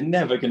do, you're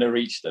never going to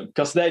reach them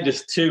because they're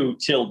just too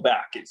chilled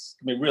back. It's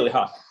going to be really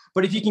hard.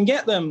 But if you can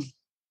get them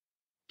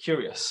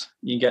curious,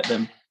 you can get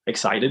them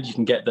excited, you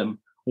can get them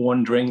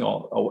wondering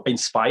or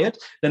inspired,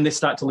 then they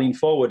start to lean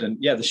forward. And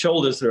yeah, the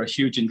shoulders are a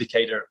huge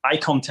indicator. Eye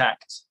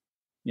contact,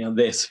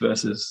 this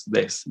versus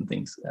this and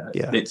things.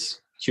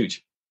 It's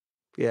huge.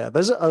 Yeah,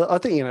 I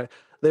think,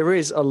 there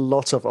is a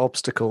lot of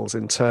obstacles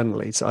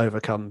internally to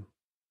overcome,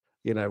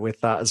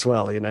 with that as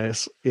well.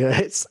 It's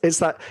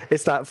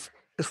that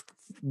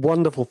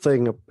wonderful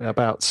thing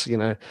about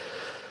your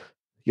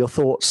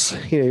thoughts.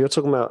 You're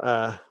talking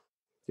about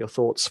your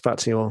thoughts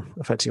affecting your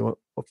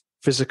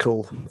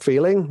physical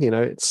feeling.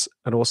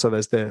 And also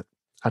there's the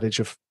adage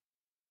of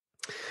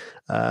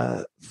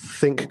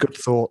think good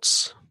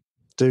thoughts,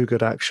 do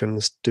good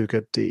actions, do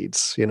good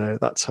deeds.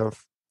 That's how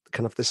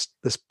kind of this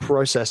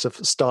process of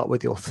start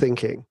with your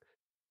thinking.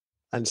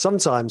 And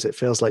sometimes it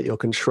feels like you're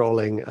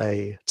controlling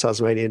a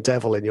Tasmanian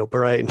devil in your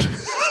brain.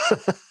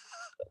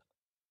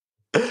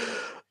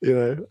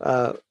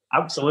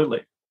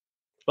 Absolutely.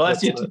 Well,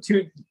 that's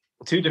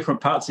two different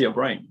parts of your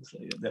brain.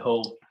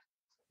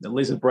 The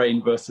lizard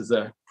brain versus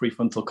the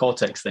prefrontal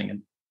cortex thing.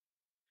 And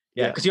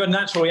because your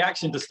natural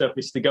reaction to stuff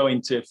is to go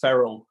into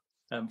feral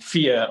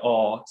fear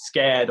or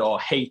scared or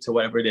hate or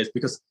whatever it is,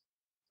 because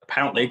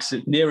apparently it's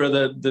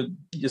nearer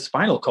your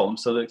spinal column,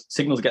 so the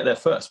signals get there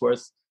first.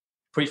 Whereas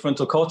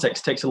prefrontal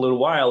cortex takes a little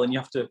while, and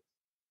you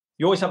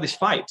always have this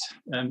fight.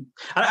 And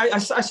I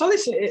saw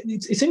this.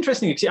 It's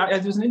interesting.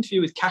 There was an interview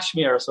with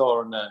Kashmir I saw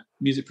on a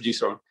music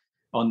producer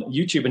on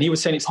YouTube, and he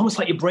was saying it's almost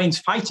like your brain's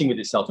fighting with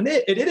itself, and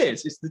it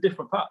is. It's the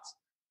different parts.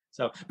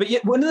 So, but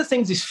yet one of the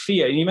things is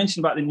fear. And you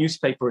mentioned about the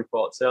newspaper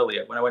reports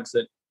earlier. When I went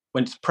to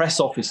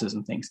press offices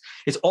and things,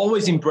 it's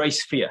always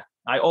embrace fear.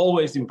 I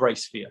always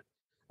embrace fear.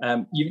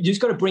 You just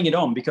got to bring it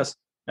on, because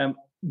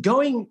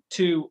going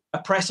to a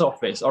press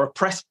office or a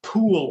press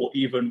pool,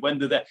 even when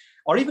they're there,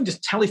 or even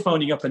just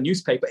telephoning up a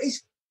newspaper,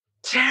 is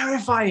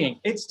terrifying.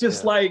 It's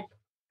just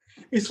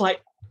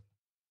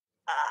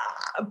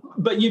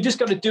but you just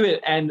got to do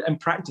it and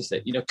practice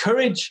it.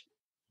 Courage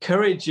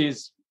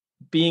is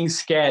being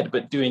scared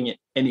but doing it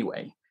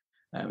anyway.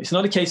 It's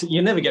not a case that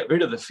you never get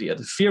rid of the fear.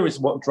 The fear is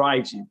what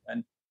drives you,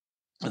 and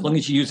as long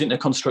as you use it in a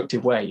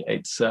constructive way,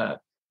 it's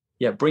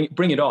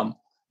bring it on.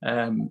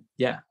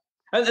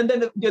 And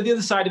then the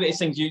other side of it is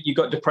things you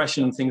got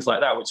depression and things like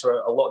that, which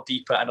are a lot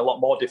deeper and a lot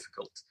more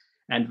difficult.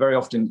 And very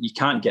often you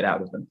can't get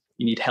out of them.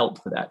 You need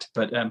help for that.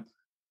 But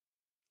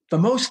for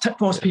most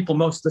people,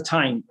 most of the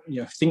time,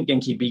 think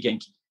Genki, be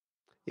Genki.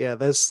 Yeah,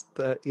 this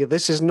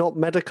is not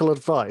medical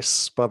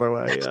advice, by the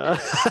way.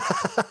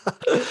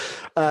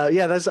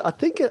 I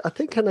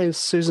think her name's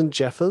Susan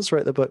Jeffers,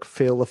 wrote the book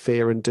Feel the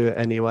Fear and Do It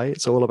Anyway.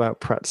 It's all about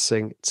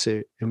practicing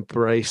to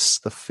embrace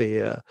the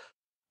fear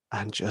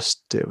and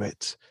just do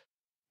it,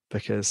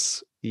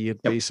 because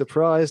you'd be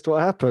surprised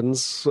what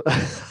happens.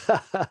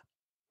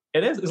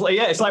 It is.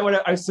 It's like when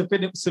I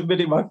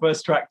submitted my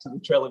first track to the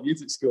Trailer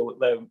Music School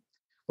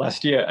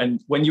last year,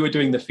 and when you were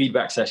doing the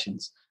feedback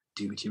sessions,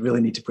 dude, you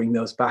really need to bring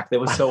those back. They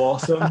were so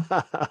awesome.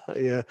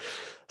 Yeah.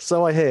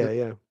 So I hear.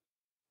 Yeah.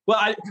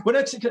 Well,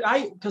 for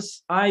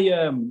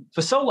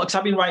so long, because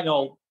I've been writing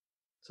all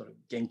sort of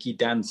Genki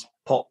dance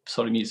pop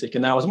sort of music,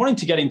 and I was wanting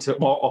to get into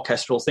more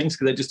orchestral things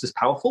because they're just as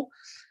powerful.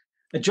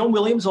 And John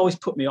Williams always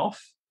put me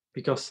off,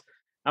 because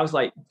I was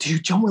like,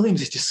 dude, John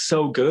Williams is just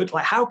so good.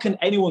 Like, how can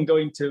anyone go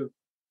into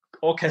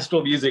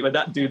orchestral music when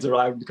that dude's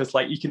around? Because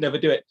you can never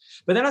do it.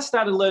 But then I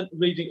started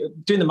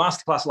doing the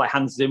masterclass like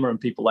Hans Zimmer and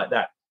people like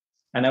that,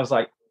 and I was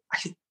like,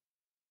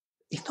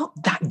 he's not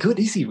that good,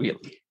 is he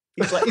really?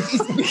 It's like,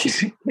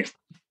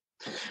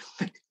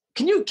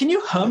 can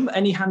you hum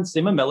any Hans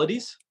Zimmer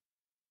melodies?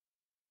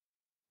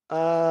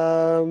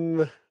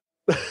 I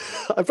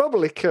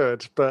probably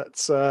could,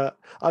 but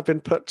I've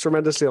been put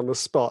tremendously on the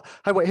spot.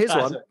 Hey, wait, here's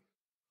one.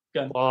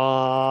 Go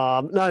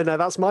on. No,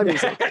 that's my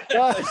music.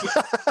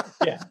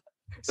 Yeah.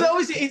 So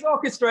obviously his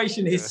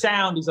orchestration, his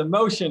sound, his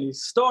emotion,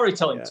 his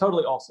storytelling,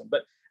 totally awesome.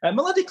 But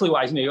melodically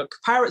wise, you got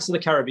Pirates of the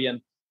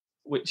Caribbean,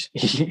 which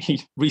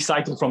he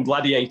recycled from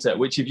Gladiator,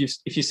 which if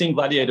you've seen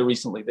Gladiator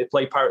recently, they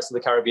play Pirates of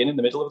the Caribbean in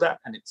the middle of that,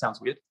 and it sounds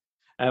weird.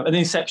 And then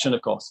Inception,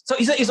 of course. So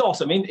he's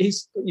awesome. I mean,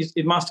 his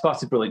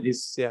masterclass is brilliant.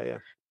 His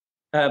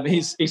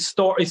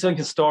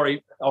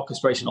story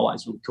orchestration, all that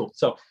is really cool.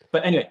 So,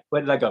 but anyway,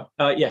 where did I go?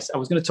 Yes, I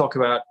was going to talk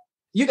about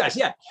you guys.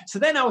 Yeah. So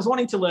then I was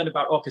wanting to learn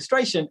about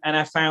orchestration, and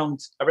I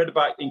read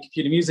about in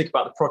computer music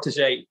about the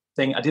Protégé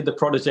thing. I did the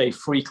Protégé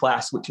free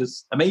class, which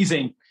was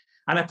amazing.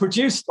 And I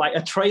produced like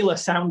a trailer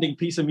sounding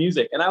piece of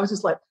music. And I was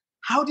just like,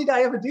 how did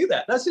I ever do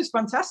that? That's just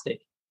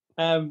fantastic.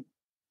 And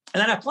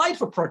then I applied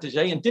for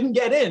Protégé and didn't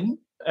get in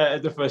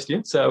the first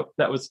year. So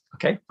that was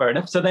okay, fair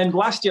enough. So then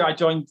last year I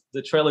joined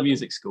the trailer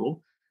music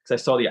school because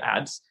I saw the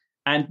ads.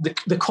 And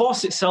the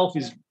course itself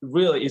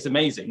is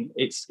amazing.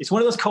 It's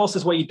one of those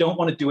courses where you don't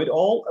want to do it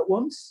all at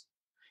once.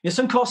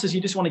 Some courses you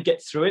just want to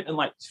get through it and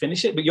like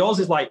finish it. But yours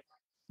is like,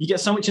 you get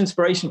so much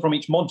inspiration from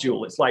each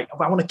module. It's like,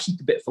 I want to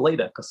keep a bit for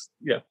later because,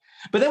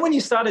 But then when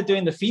you started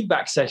doing the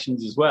feedback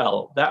sessions as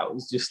well, that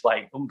was just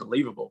like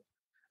unbelievable.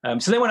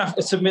 So then when I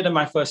submitted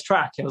my first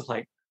track, I was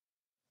like,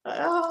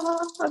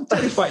 I'm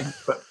terrified.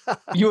 But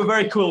you were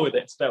very cool with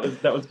it. So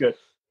that was good.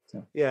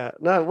 So. Yeah.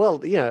 No.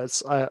 Well. Yeah.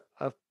 It's a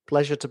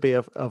pleasure to be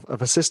of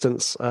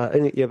assistance.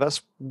 And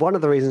that's one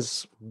of the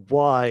reasons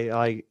why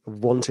I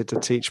wanted to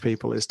teach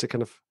people is to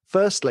kind of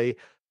firstly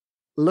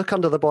look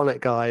under the bonnet,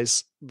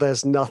 guys.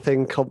 There's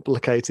nothing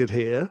complicated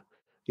here.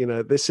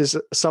 This is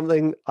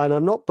something, and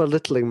I'm not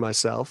belittling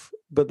myself,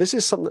 but this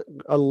is something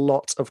a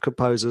lot of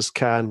composers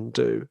can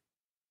do.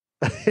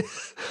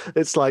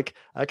 It's like,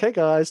 okay,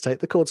 guys, take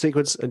the chord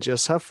sequence and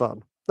just have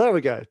fun. There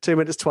we go. 2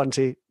 minutes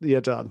 20,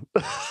 you're done.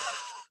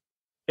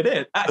 It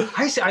is.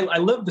 I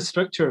love the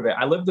structure of it.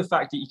 I love the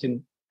fact that you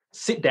can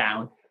sit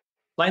down.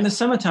 Like in the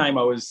summertime,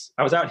 I was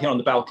out here on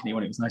the balcony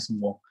when it was nice and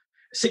warm.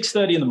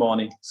 6:30 in the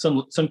morning,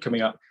 sun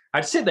coming up.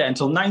 I'd sit there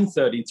until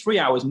 9:30, 3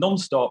 hours,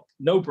 nonstop,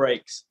 no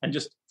breaks, and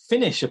just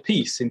finish a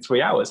piece in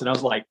 3 hours. And I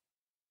was like,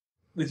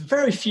 there's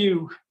very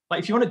few, like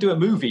if you want to do a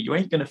movie, you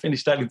ain't going to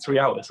finish that in 3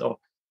 hours. Or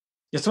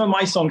some of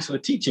my songs for the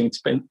teaching,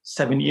 spent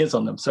 7 years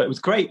on them. So it was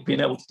great being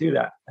able to do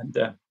that. And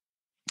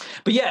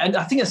but yeah, and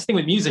I think that's the thing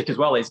with music as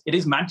well is it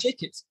is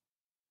magic.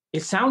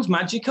 It sounds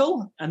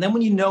magical. And then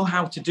when you know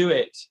how to do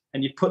it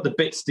and you put the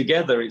bits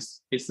together,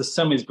 it's the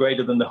sum is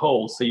greater than the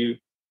whole. So you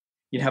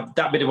have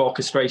that bit of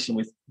orchestration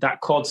with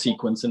that chord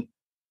sequence and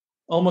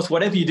almost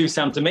whatever you do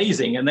sounds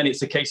amazing. And then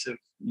it's a case of,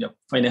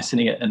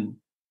 finessing it. And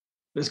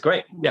it's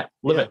great. Yeah.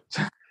 Love it.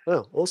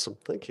 Oh, awesome.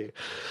 Thank you.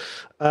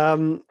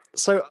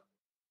 So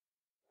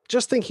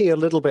just thinking a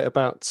little bit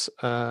about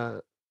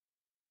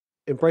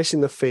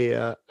embracing the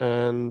fear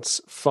and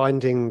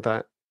finding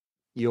that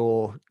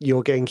your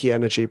Genki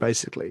energy,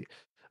 basically.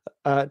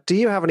 Do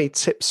you have any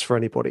tips for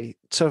anybody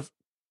to,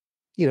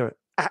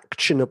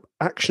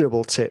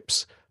 actionable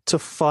tips to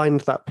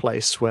find that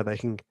place where they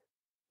can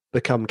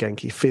become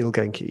Genki, feel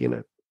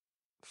Genki,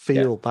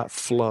 feel that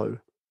flow?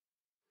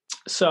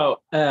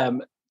 So,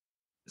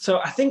 so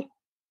I think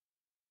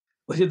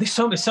there's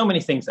so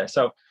many things there.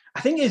 So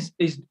I think is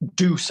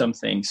do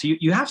something. So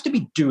you have to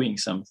be doing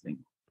something,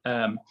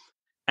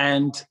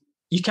 and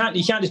you can't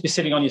just be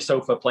sitting on your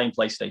sofa playing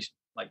PlayStation.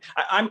 Like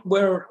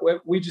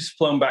we've just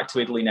flown back to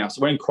Italy now,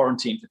 so we're in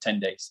quarantine for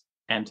 10 days,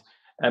 and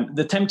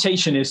the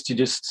temptation is to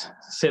just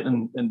sit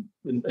and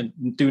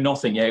do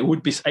nothing. Yeah, it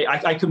would be.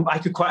 I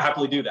could quite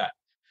happily do that,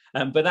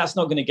 but that's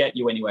not going to get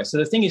you anywhere. So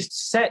the thing is,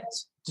 set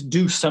to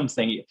do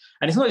something,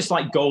 and it's not just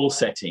like goal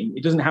setting.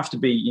 It doesn't have to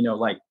be,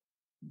 like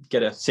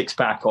get a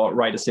 6-pack or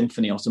write a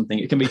symphony or something.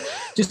 It can be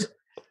just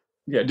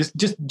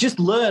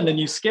learn a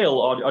new skill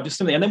or just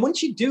something. And then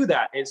once you do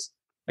that, it's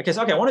okay.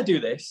 So, I want to do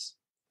this,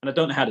 and I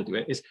don't know how to do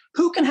it. Is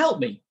who can help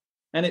me?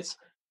 And it's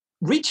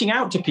reaching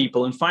out to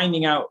people and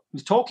finding out,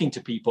 talking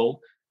to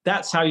people.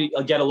 That's how you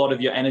get a lot of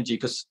your energy,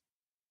 because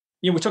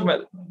we're talking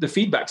about the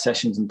feedback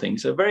sessions and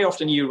things. So very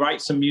often you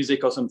write some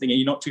music or something and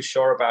you're not too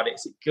sure about it.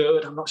 Is it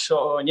good? I'm not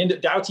sure. And you end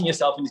up doubting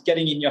yourself and it's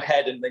getting in your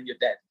head, and then you're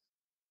dead.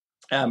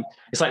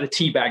 It's like the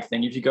tea bag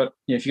thing. If you got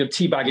a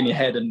tea bag in your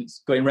head and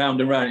it's going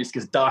round and round, it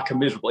gets dark and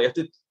miserable. You have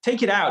to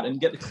take it out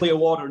and get the clear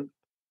water. And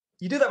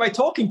you do that by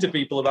talking to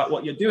people about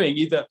what you're doing,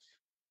 either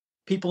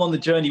people on the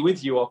journey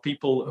with you or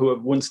people who are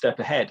one step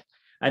ahead,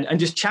 and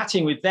just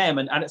chatting with them.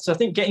 And so I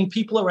think getting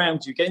people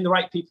around you, getting the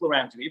right people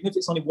around you, even if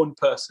it's only one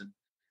person,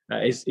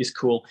 is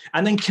cool.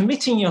 And then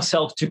committing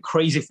yourself to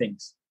crazy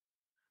things.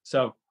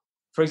 So,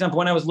 for example,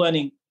 when I was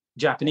learning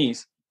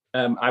Japanese,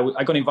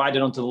 I got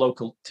invited onto the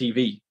local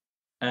TV.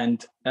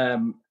 And I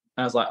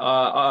was like,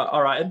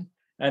 all right.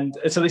 And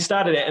so they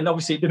started it, and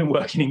obviously it didn't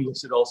work in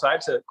English at all. So I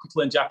had to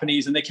quickly learn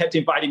Japanese, and they kept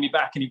inviting me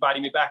back.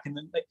 And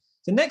then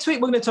so next week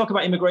we're going to talk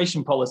about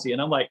immigration policy.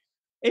 And I'm like,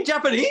 in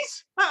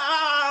Japanese?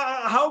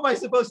 How am I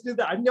supposed to do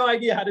that? I have no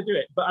idea how to do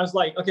it. But I was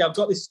like, okay, I've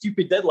got this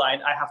stupid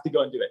deadline. I have to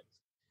go and do it.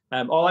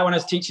 When I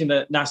was teaching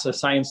the NASA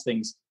science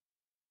things,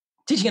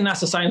 teaching a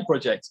NASA science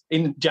project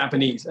in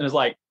Japanese. And it's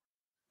like,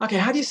 okay,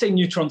 how do you say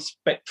neutron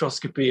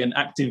spectroscopy and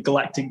active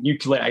galactic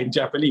nuclei in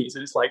Japanese?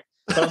 And it's like,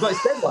 so I've got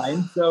this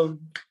deadline, so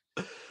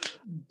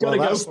gotta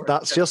go for it.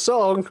 That's your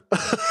song.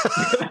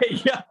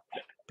 Yeah.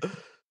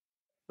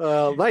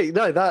 Mate,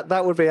 no,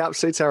 that would be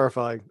absolutely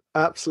terrifying.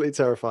 Absolutely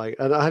terrifying.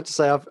 And I have to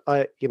say,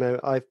 I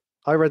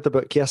read the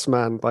book Yes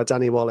Man by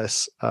Danny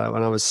Wallace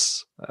when I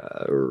was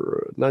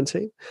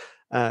 19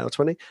 or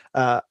 20.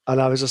 And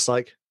I was just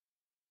like,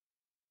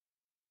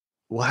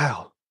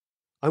 wow,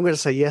 I'm going to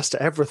say yes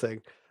to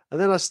everything. And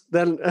then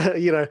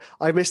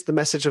I missed the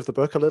message of the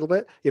book a little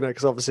bit,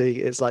 because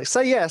obviously it's like,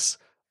 say yes,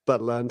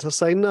 but learn to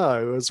say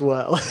no as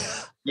well.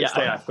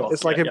 Of course.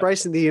 It's like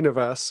embracing the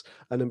universe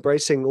and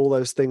embracing all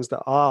those things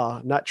that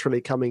are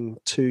naturally coming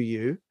to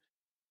you,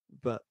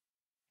 but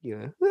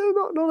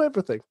not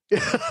everything.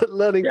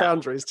 Learning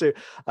boundaries too.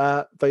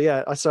 But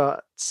yeah, I saw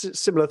a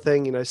similar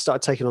thing.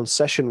 Started taking on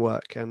session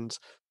work, and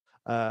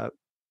I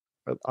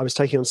was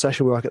taking on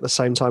session work at the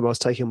same time I was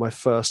taking my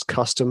first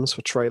customs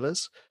for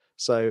trailers.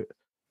 So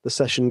the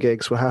session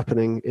gigs were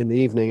happening in the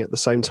evening at the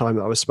same time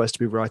that I was supposed to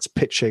be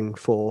pitching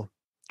for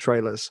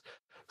trailers.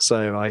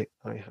 So I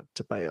had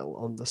to bail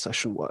on the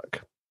session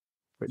work,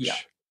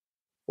 which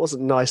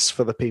wasn't nice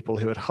for the people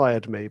who had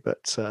hired me,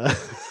 but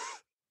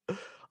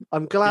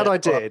I'm glad I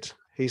did,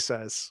 he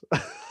says.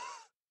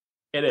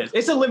 It is.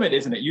 It's a limit,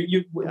 isn't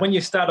it? When you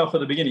start off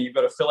at the beginning, you've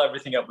got to fill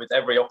everything up with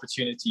every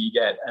opportunity you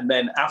get. And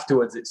then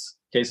afterwards, it's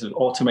a case of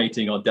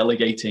automating or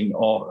delegating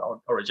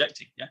or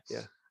rejecting.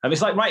 Yeah. And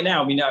it's like right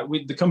now,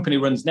 the company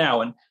runs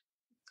now, and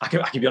I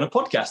could be on a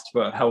podcast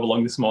for however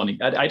long this morning.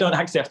 I don't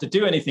actually have to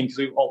do anything because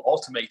we've all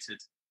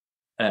automated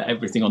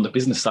everything on the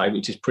business side,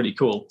 which is pretty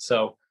cool.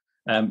 So,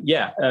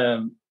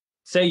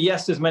 say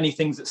yes to as many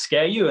things that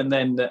scare you, and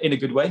then in a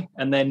good way,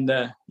 and then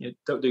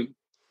don't do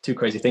too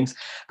crazy things.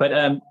 But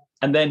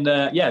and then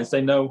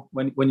say no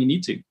when you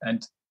need to,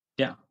 and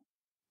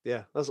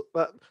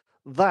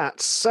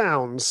that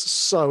sounds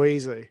so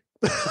easy.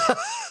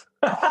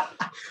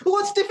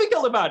 What's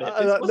difficult about it?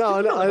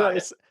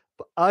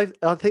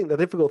 I think the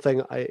difficult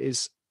thing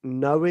is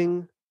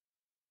knowing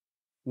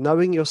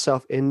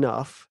yourself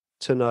enough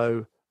to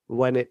know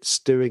when it's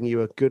doing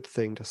you a good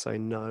thing to say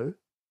no.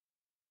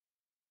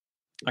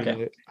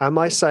 Okay. Am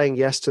I saying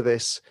yes to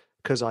this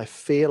because I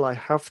feel I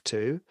have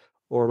to,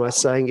 or am I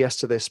saying yes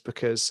to this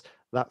because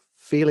that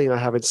feeling I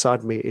have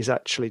inside me is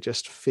actually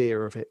just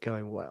fear of it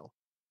going well?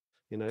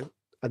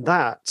 And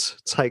that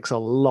takes a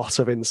lot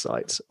of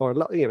insight, or a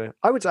lot,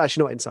 I would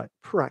actually not insight,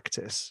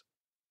 practice.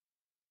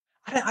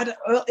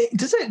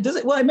 Does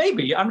it? Well,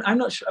 maybe. I'm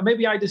not sure.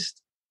 Maybe I've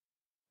just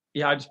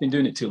been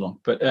doing it too long.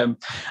 But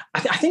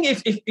I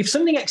think if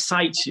something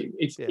excites you,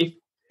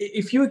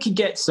 if you could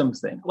get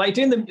something like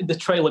doing the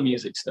trailer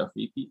music stuff,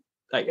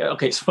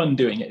 it's fun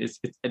doing it.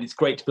 It's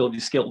great to build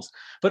your skills.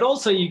 But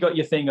also you got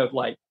your thing of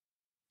like,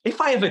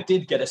 if I ever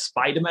did get a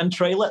Spider-Man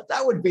trailer,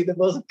 that would be the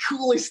most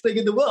coolest thing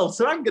in the world.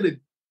 So I'm gonna.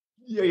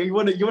 You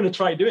want to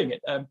try doing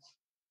it, and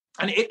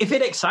if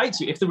it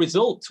excites you, if the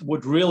result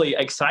would really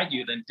excite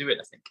you, then do it.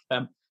 I think,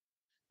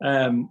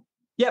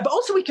 but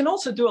also we can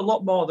also do a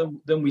lot more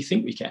than we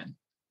think we can.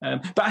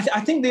 But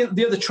I think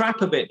the other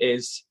trap of it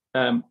is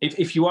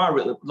if you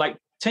are like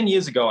 10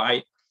 years ago,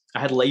 I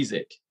had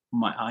LASIK on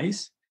my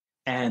eyes,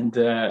 and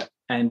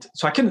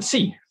so I couldn't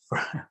see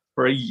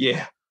for a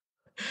year.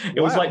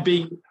 It was like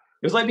being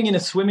in a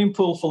swimming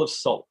pool full of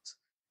salt.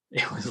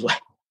 It was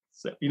like.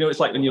 So, it's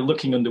like when you're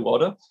looking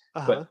underwater.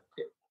 But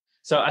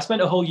so I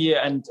spent a whole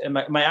year, and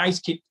my eyes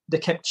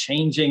kept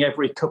changing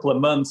every couple of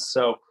months.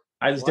 So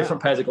I had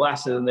different pairs of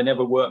glasses, and they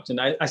never worked.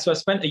 And I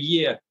spent a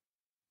year,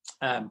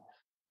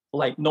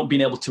 not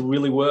being able to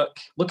really work.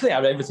 Luckily, I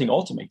had everything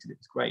automated. It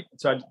was great.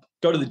 So I'd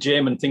go to the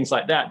gym and things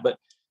like that. But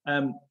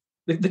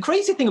the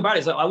crazy thing about it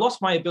is that I lost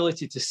my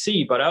ability to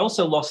see, but I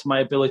also lost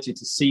my ability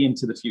to see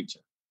into the future.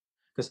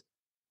 Because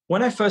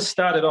when I first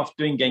started off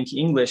doing Genki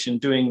English and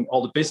doing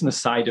all the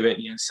business side of it,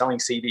 selling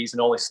CDs and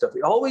all this stuff,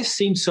 it always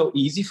seemed so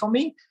easy for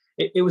me.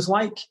 It was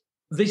like,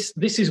 this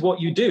is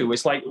what you do.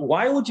 It's like,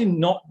 why would you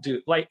not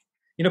do,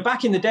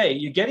 back in the day,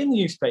 you get in the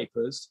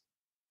newspapers,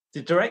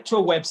 to direct to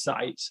a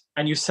website,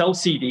 and you sell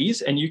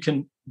CDs, and you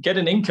can get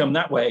an income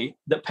that way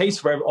that pays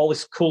for all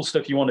this cool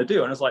stuff you want to do.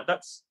 And I was like,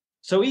 that's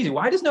so easy.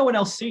 Why does no one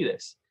else see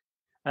this?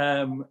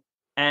 And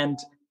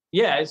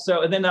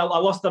then I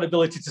lost that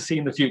ability to see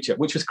in the future,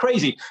 which was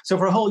crazy. So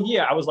for a whole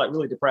year, I was like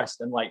really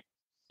depressed. And like,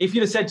 if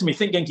you'd have said to me,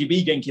 think Genki,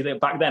 be Genki, then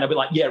back then I'd be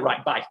like, yeah,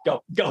 right, bye,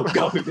 go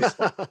with this.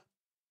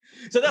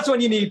 So that's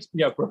when you need,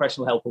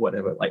 professional help or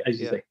whatever. Like, as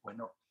you say,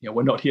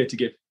 we're not here to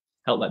give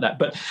help like that.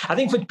 But I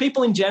think for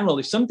people in general,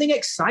 if something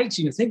excites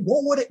you, think,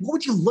 what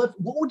would you love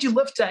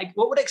to,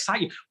 what would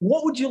excite you?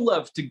 What would you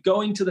love to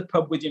go into the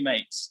pub with your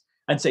mates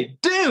and say,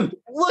 dude,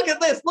 look at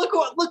this, look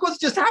what's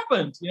just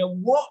happened.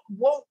 What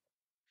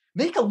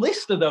make a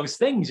list of those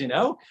things.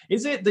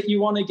 Is it that you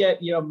want to get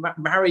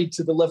married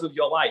to the love of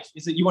your life?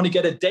 Is it you want to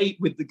get a date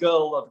with the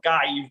girl or the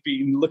guy you've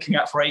been looking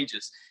at for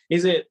ages?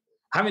 Is it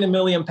having £1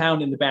 million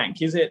in the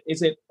bank? Is it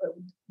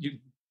you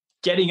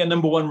getting a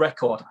number one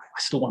record. I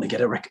still want to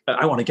get a record.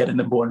 I want to get a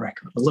number one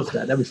record. I love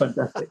that. That'd be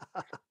fantastic.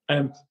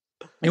 And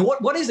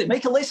what is it?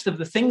 Make a list of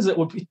the things that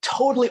would be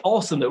totally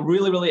awesome, that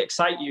really, really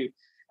excite you.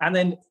 And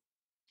then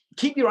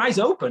keep your eyes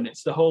open.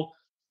 It's the whole,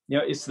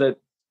 it's the,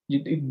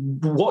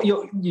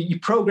 you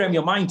program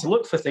your mind to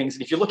look for things.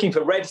 And if you're looking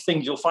for red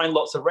things, you'll find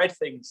lots of red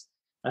things.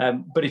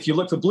 But if you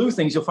look for blue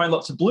things, you'll find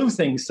lots of blue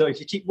things. So if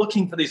you keep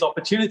looking for these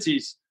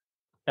opportunities,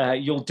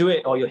 you'll do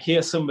it, or you'll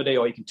hear somebody,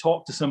 or you can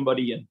talk to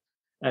somebody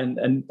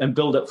and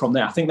build up from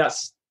there. I think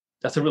that's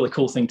a really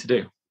cool thing to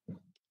do.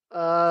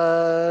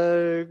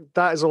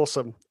 That is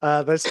awesome.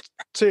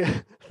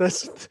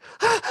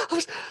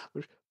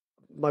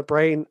 My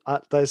brain,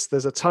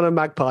 there's a ton of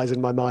magpies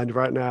in my mind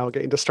right now,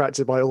 getting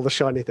distracted by all the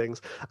shiny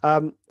things.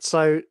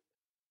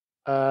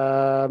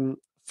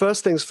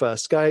 First things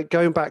first,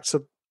 going back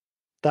to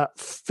that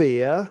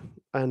fear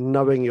and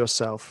knowing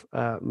yourself.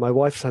 My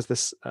wife has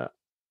this, I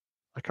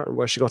can't remember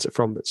where she got it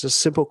from, but it's a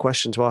simple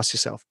question to ask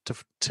yourself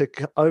to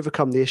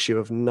overcome the issue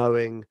of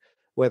knowing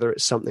whether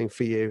it's something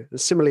for you. And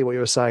similarly, what you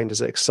were saying,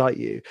 does it excite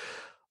you?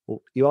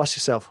 Well, you ask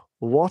yourself,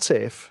 what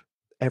if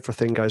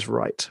everything goes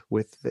right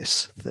with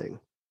this thing?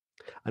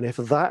 And if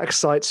that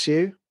excites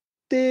you,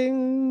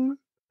 ding.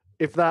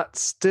 If that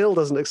still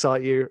doesn't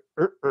excite you,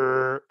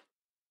 and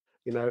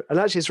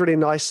actually it's really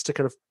nice to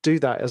kind of do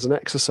that as an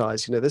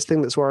exercise. This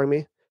thing that's worrying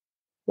me,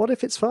 what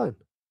if it's fine?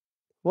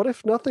 What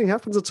if nothing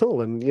happens at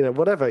all? And,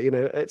 whatever,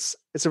 it's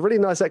a really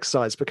nice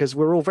exercise, because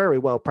we're all very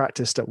well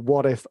practiced at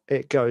what if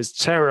it goes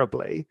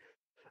terribly.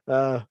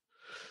 But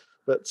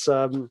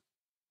the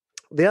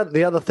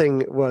other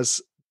thing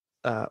was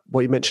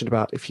what you mentioned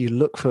about, if you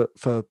look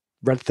for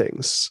red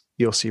things,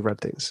 you'll see red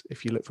things.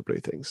 If you look for blue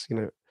things,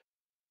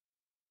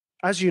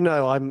 as you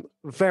know, I'm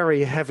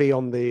very heavy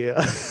on the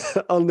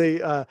on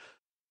the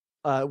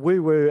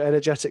woo-woo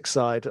energetic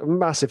side, a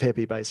massive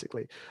hippie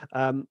basically.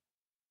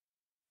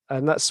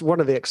 And that's one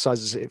of the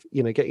exercises,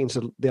 getting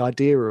into the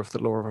idea of the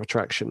law of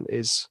attraction,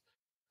 is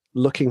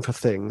looking for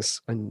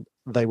things and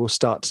they will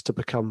start to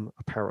become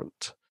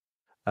apparent.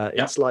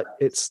 It's like,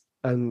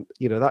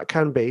 that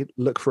can be,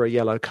 look for a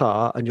yellow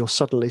car and you'll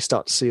suddenly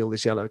start to see all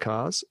these yellow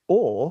cars,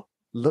 or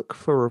look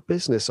for a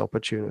business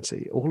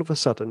opportunity. All of a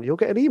sudden you'll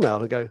get an email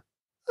and go,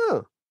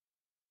 oh,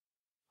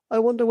 I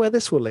wonder where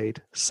this will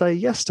lead. Say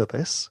yes to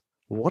this.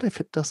 What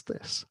if it does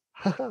this?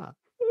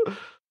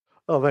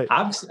 Oh, mate.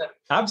 Absolutely.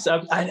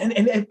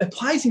 And it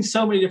applies in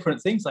so many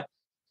different things. Like,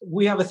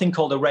 we have a thing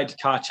called a red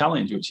car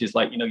challenge, which is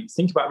like, you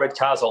think about red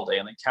cars all day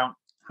and then count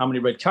how many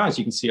red cars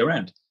you can see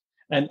around.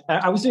 And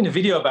I was doing a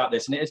video about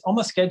this, and it's on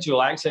my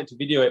schedule. I actually had to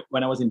video it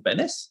when I was in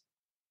Venice.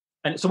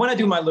 And so when I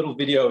do my little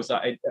videos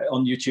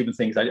on YouTube and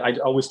things, I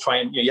always try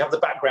and, you have the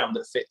background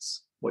that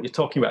fits what you're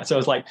talking about. So I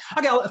was like,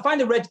 okay, I'll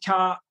find a red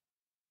car.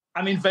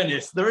 I'm in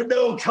Venice. There are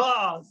no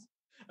cars.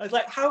 I was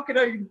like, how can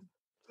I?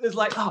 It's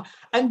like,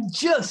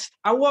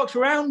 I walked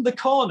around the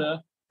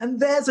corner and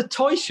there's a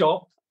toy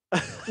shop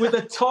with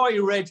a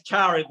toy red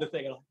car in the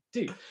thing. I'm like,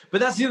 dude. But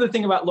that's the other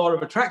thing about law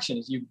of attraction,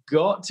 is you've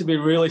got to be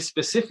really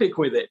specific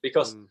with it,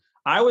 because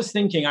I was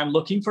thinking I'm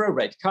looking for a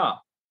red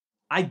car.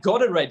 I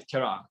got a red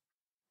car,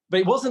 but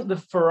it wasn't the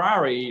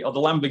Ferrari or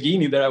the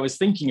Lamborghini that I was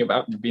thinking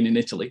about, being in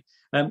Italy.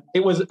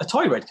 It was a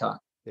toy red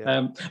car.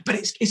 Yeah. But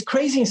it's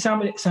crazy in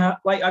some,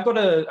 like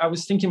I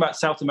was thinking about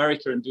South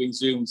America and doing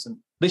Zooms, and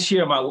this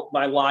year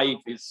my live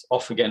is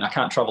off again. I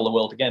can't travel the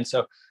world again. So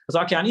I was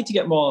like, okay, I need to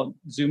get more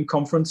Zoom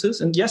conferences.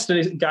 And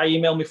yesterday a guy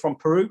emailed me from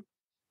Peru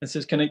and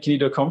says, can you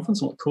do a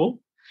conference? I'm like, cool.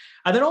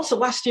 And then also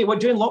last year,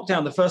 during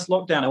lockdown, the first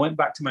lockdown, I went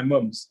back to my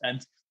mum's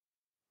and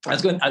I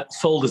was going at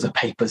folders of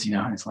papers,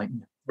 and it's like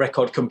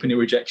record company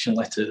rejection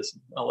letters.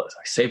 I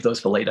saved those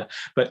for later.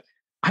 But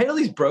I had all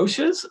these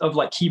brochures of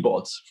like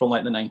keyboards from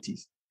like the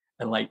 90s.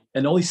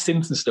 And all these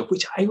synths and stuff,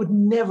 which I would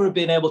never have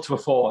been able to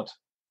afford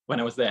when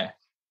I was there.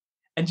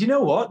 And you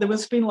know what? There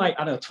must have been like,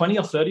 I don't know, 20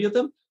 or 30 of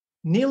them.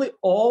 Nearly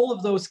all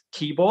of those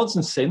keyboards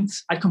and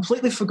synths, I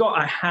completely forgot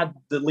I had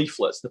the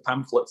leaflets, the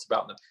pamphlets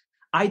about them.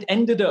 I'd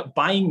ended up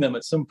buying them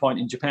at some point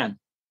in Japan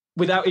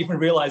without even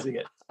realizing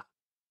it.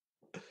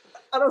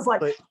 And I was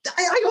like,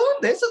 I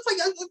own this. It's like,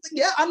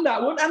 yeah, and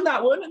that one, and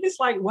that one. And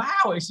it's like, wow,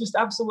 it's just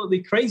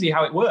absolutely crazy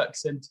how it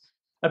works.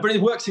 But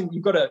it works, and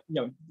you've got to,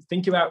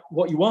 think about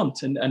what you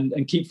want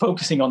and keep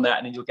focusing on that,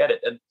 and then you'll get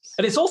it. And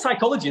it's all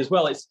psychology as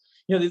well. It's,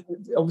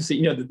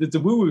 obviously, the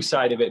woo-woo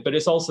side of it, but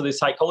it's also the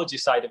psychology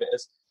side of it.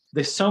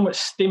 There's so much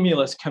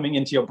stimulus coming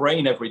into your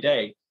brain every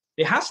day.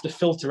 It has to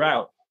filter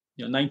out,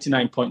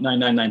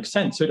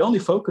 99.999%. So it only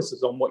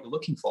focuses on what you're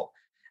looking for.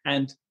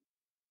 And,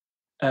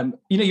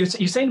 you're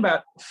saying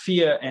about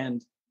fear,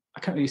 and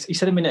you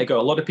said a minute ago,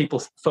 a lot of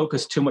people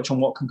focus too much on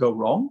what can go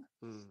wrong.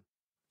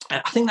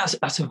 I think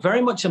that's a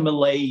very much a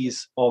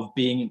malaise of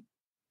being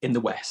in the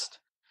West.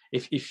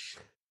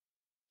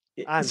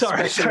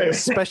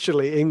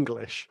 Especially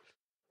English.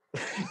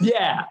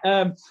 Yeah.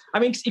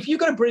 If you've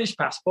got a British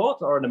passport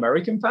or an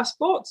American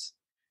passport,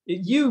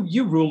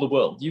 you rule the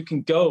world. You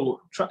can go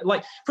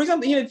like, for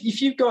example,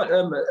 if you've got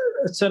a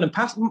certain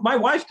passport, my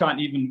wife can't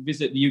even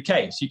visit the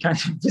UK. She can't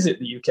visit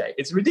the UK.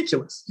 It's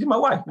ridiculous. She's my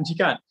wife and she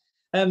can't.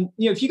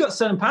 if you got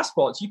certain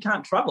passports, you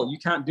can't travel. You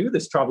can't do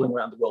this traveling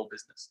around the world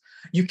business.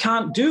 You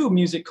can't do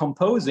music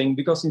composing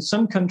because in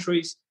some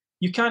countries,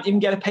 you can't even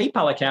get a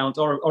PayPal account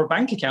or a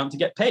bank account to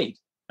get paid.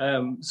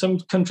 Some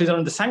countries are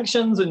under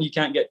sanctions and you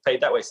can't get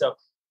paid that way. So,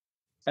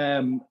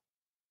 there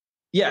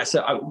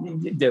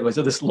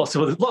was lots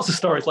of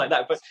stories like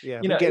that. But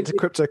we get into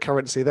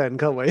cryptocurrency then,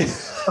 can't we?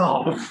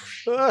 I'm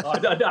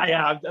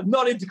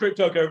not into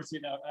cryptocurrency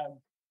now.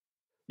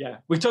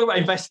 We talk about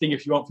investing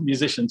if you want for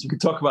musicians. You can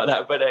talk about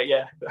that, but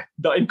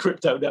not in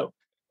crypto, no.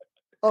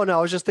 Oh, no,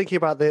 I was just thinking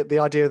about the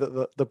idea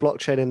that the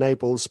blockchain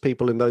enables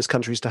people in those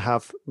countries to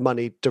have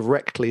money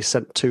directly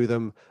sent to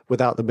them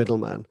without the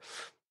middleman.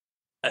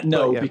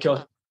 No,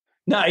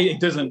 it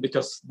doesn't,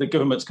 because the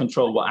governments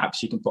control what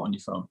apps you can put on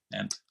your phone.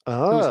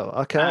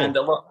 Okay. And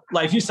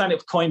if you sign up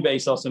for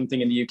Coinbase or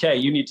something in the UK,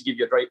 you need to give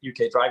your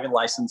UK driving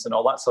license and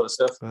all that sort of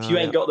stuff. If you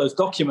ain't got those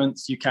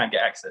documents, you can't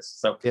get access.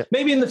 So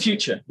maybe in the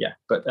future,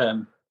 but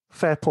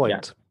fair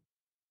point.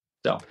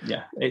 So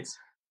it's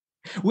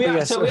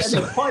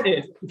the point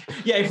is,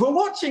 if we're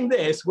watching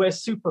this, we're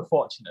super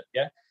fortunate.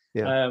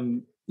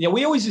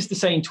 We always used to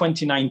say in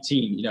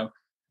 2019,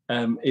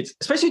 it's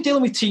especially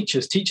dealing with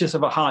teachers. Teachers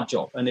have a hard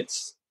job, and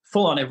it's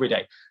full on every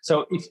day.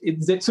 So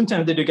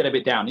sometimes they do get a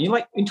bit down. And you're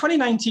like, in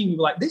 2019, you're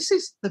like, this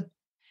is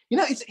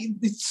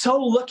it's so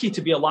lucky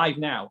to be alive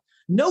now.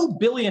 No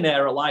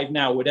billionaire alive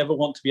now would ever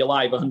want to be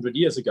alive 100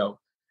 years ago.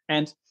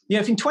 And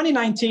if in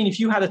 2019, if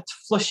you had a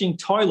flushing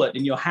toilet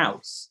in your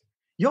house,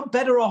 you're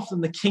better off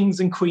than the kings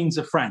and queens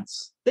of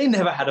France. They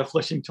never had a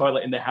flushing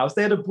toilet in their house.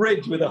 They had a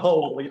bridge with a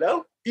hole,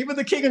 even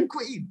the king and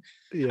queen.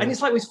 Yeah. And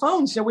it's like with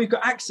phones, we've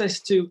got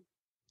access to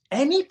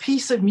any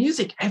piece of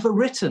music ever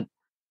written.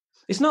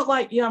 It's not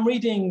like, I'm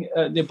reading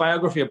the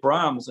biography of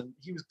Brahms, and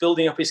he was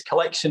building up his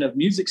collection of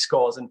music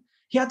scores, and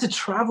he had to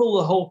travel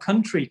the whole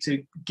country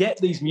to get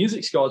these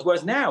music scores.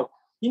 Whereas now,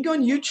 you can go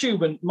on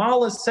YouTube and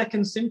Mahler's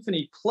Second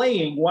Symphony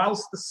playing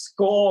whilst the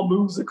score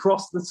moves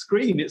across the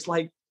screen. It's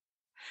like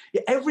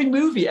every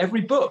movie,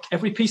 every book,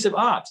 every piece of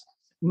art,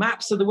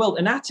 maps of the world,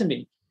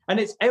 anatomy. And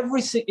it's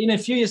in a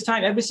few years'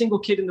 time, every single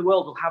kid in the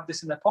world will have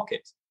this in their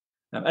pocket.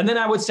 And then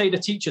I would say to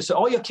teachers, so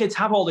all your kids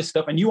have all this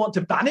stuff and you want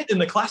to ban it in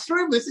the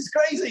classroom? This is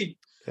crazy.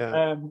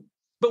 Yeah.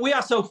 But we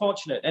are so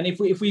fortunate. And if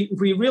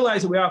we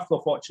realize that we are so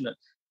fortunate,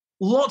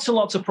 lots and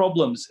lots of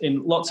problems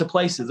in lots of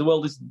places. The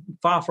world is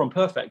far from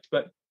perfect,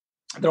 but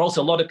there are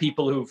also a lot of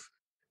people who've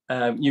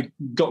you've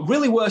got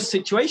really worse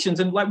situations.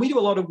 And like we do a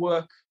lot of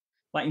work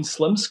like in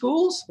slum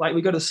schools. Like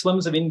we go to the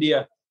slums of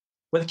India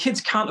where the kids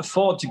can't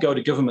afford to go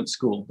to government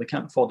school. They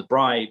can't afford the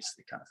bribes.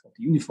 They can't afford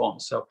the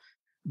uniforms. So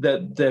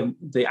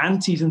the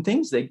aunties and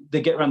things, they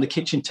get around the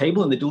kitchen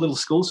table and they do little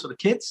schools for the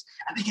kids,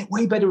 and they get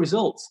way better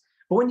results.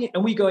 But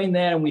we go in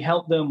there and we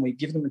help them, we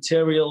give them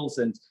materials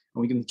and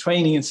we give them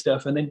training and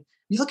stuff. And then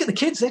you look at the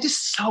kids, they're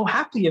just so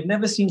happy. I've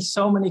never seen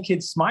so many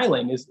kids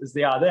smiling as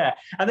they are there.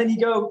 And then you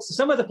go to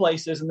some other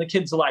places and the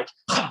kids are like,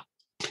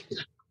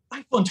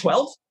 iPhone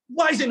 12?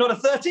 Why is it not a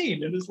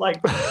 13? And it's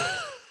like,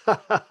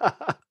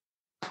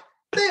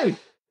 dude.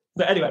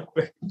 But anyway,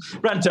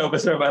 rant over.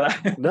 Sorry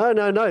about that.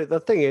 No.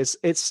 The thing is,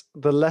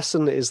 the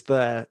lesson is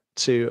there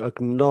to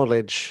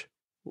acknowledge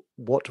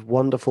what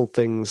wonderful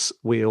things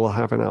we all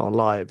have in our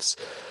lives.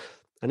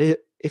 And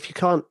if you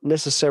can't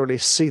necessarily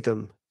see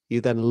them, you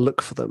then look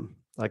for them.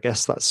 I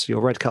guess that's your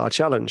red card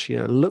challenge.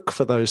 Look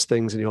for those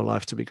things in your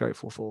life to be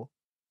grateful for.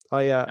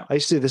 I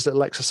used to do this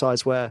little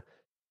exercise where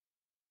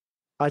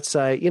I'd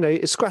say,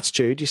 it's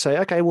gratitude. You say,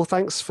 okay, well,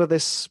 thanks for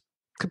this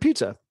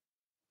computer.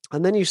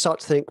 And then you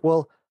start to think,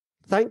 well,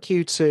 thank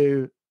you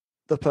to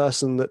the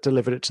person that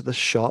delivered it to the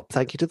shop.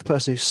 Thank you to the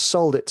person who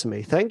sold it to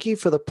me. Thank you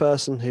for the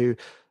person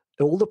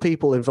all the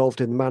people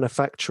involved in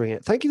manufacturing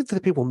it. Thank you to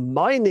the people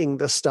mining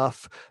the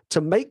stuff to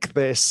make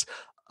this.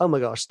 Oh my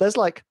gosh, there's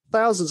like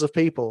thousands of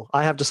people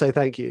I have to say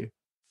thank you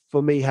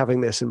for me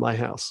having this in my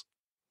house.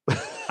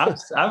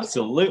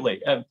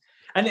 Absolutely. And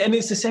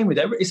it's the same with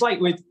it's like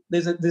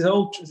there's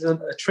a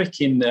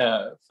trick in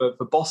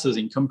for bosses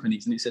in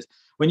companies, and it says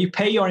when you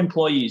pay your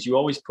employees, you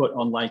always put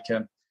on like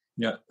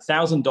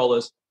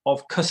 $1,000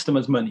 of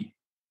customers' money,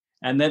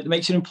 and that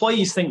makes your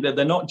employees think that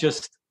they're not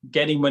just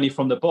getting money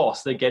from the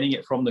boss, they're getting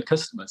it from the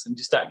customers, and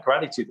just that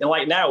gratitude. And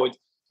like now,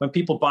 when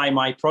people buy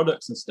my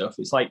products and stuff,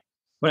 it's like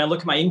when I look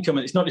at my income,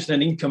 and it's not just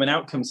an income and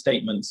outcome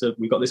statement, so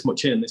we've got this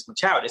much in and this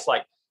much out. It's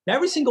like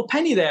every single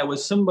penny there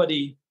was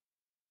somebody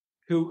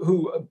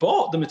who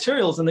bought the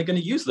materials and they're going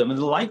to use them and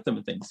they like them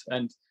and things.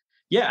 And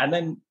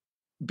then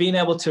being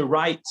able to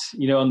write,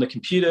 on the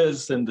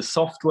computers and the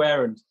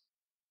software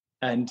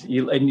and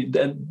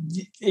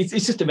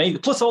it's just amazing.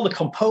 Plus all the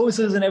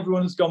composers and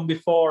everyone who's gone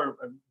before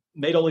and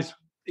made all this.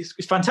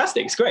 It's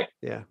fantastic. It's great.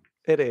 Yeah,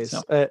 it is.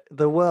 So,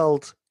 the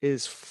world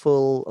is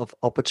full of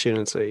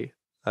opportunity.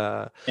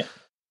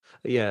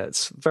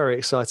 It's very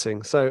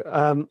exciting.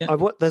 So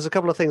there's a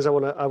couple of things I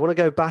want to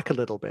go back a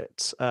little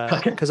bit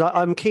because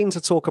I'm keen to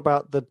talk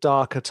about the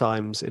darker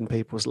times in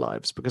people's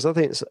lives, because I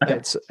think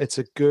it's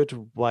a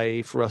good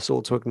way for us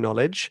all to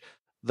acknowledge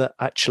that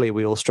actually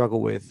we all struggle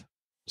with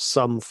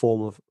some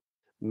form of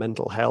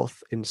mental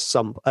health at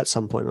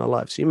some point in our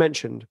lives. So you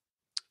mentioned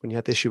when you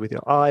had the issue with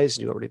your eyes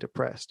and you got really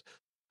depressed.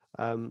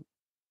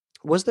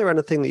 Was there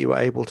anything that you were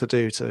able to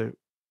do to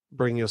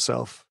bring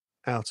yourself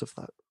out of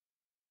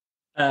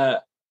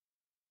that?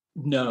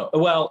 No.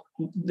 Well,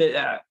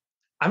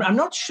 I'm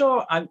not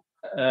sure. I'm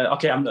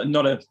not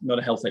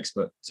a health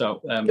expert,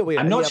 so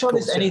I'm not sure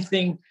there's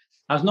anything.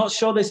 I'm not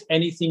sure there's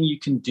anything you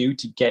can do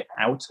to get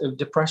out of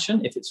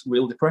depression if it's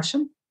real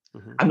depression.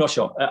 Mm-hmm. I'm not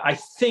sure. I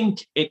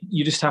think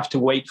you just have to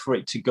wait for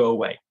it to go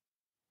away.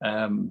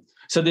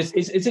 So is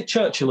it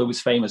Churchill who was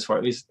famous for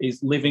it? Is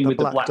living with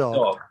the black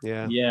dog?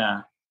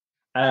 Yeah.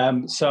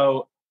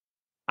 So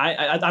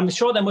I'm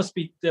sure there must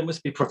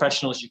be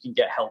professionals you can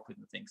get help with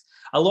the things.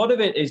 A lot of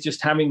it is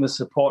just having the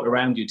support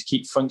around you to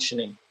keep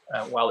functioning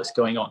while it's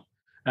going on.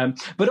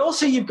 But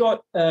also you've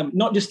got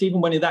not just even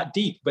when you're that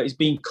deep, but it's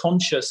being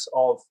conscious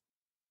of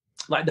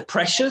like the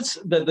pressures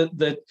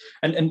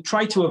and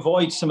try to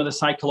avoid some of the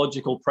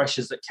psychological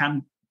pressures that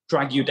can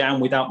drag you down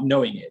without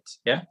knowing it.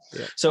 Yeah.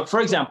 So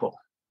for example,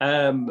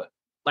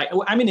 like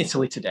I'm in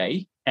Italy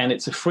today and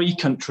it's a free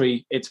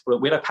country.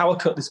 We had a power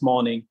cut this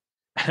morning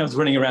and I was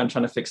running around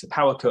trying to fix the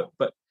power cut,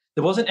 but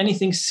there wasn't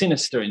anything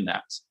sinister in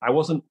that. It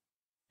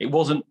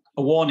wasn't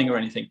a warning or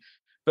anything.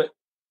 But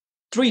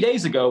 3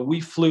 days ago,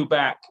 we flew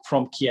back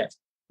from Kiev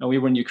and we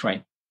were in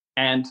Ukraine.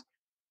 And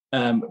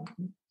I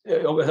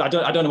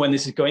don't know when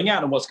this is going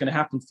out and what's going to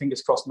happen.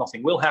 Fingers crossed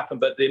nothing will happen.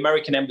 But the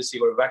American embassy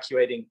were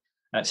evacuating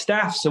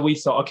staff. So we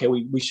thought, okay,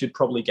 we should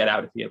probably get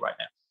out of here right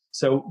now.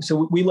 So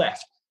we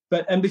left.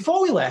 And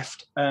before we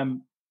left,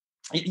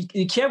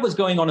 Kiev was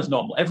going on as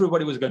normal.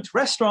 Everybody was going to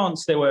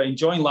restaurants. They were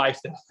enjoying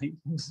life. They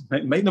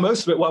made the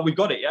most of it while we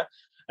got it. Yeah.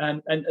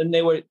 And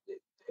they were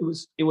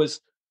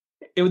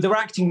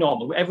acting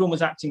normal. Everyone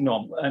was acting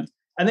normal.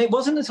 And it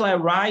wasn't until I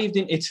arrived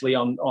in Italy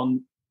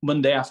on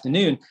Monday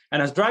afternoon,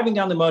 and I was driving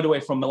down the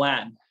motorway from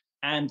Milan,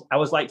 and I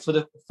was like, for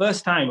the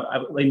first time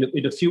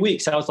in a few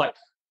weeks, I was like,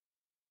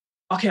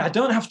 okay, I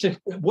don't have to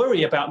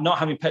worry about not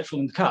having petrol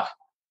in the car.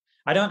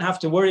 I don't have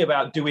to worry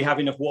about, do we have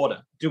enough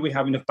water? Do we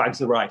have enough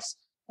bags of rice?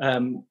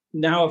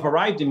 Now I've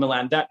arrived in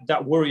Milan,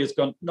 that worry has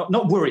gone,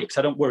 not worry, because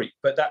I don't worry,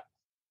 but that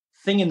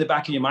thing in the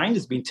back of your mind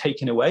has been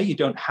taken away. You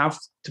don't have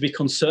to be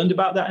concerned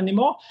about that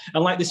anymore.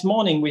 And like this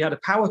morning, we had a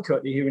power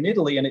cut here in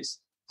Italy, and it's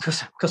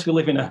because we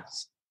live in a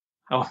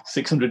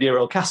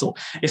 600-year-old castle.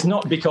 It's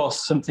not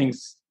because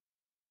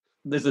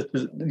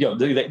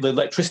the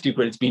electricity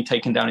grid is being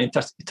taken down in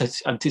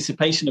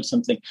anticipation of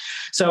something.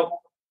 So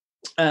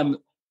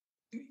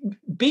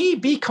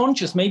be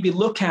conscious. Maybe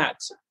look at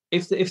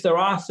if there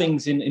are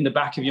things in the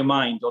back of your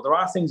mind, or there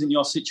are things in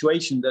your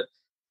situation that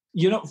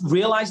you don't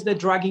realize they're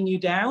dragging you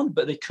down,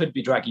 but they could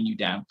be dragging you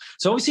down.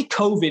 So obviously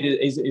COVID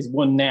is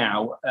one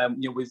now,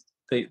 with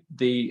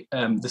the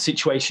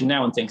situation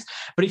now and things.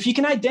 But if you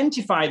can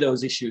identify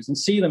those issues and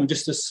see them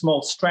just as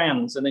small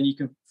strands, and then you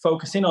can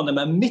focus in on them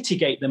and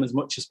mitigate them as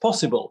much as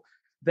possible,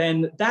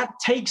 then that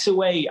takes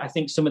away, I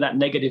think, some of that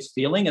negative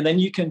feeling. And then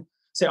you can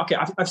say, okay,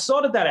 I've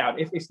sorted that out.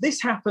 If this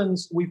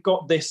happens, we've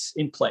got this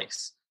in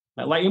place.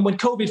 Like when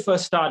COVID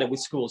first started with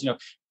schools,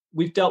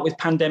 we've dealt with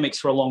pandemics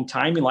for a long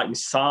time, like with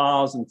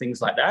SARS and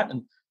things like that,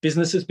 and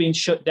businesses being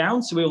shut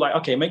down. So we were like,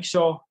 okay, make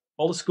sure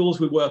all the schools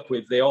we work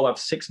with, they all have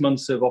 6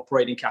 months of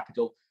operating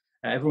capital.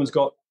 Everyone's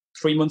got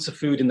 3 months of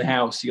food in the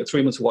house. You got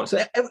 3 months of water.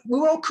 So we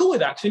were all cool with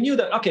that, because we knew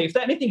that, okay, if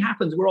anything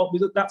happens,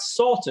 that's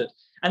sorted.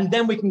 And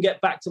then we can get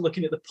back to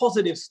looking at the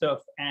positive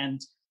stuff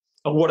and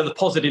what are the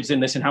positives in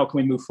this and how can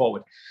we move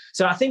forward.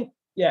 So I think,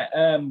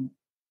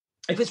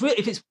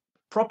 if it's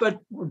proper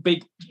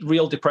big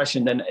real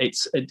depression, then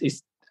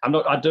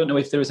I don't know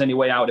if there is any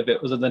way out of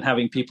it other than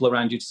having people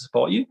around you to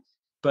support you.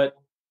 But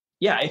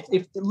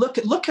if look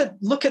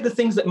at the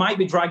things that might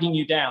be dragging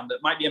you down, that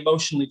might be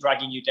emotionally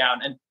dragging you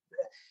down, and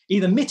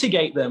either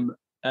mitigate them,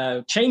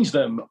 change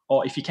them,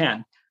 or if you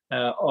can,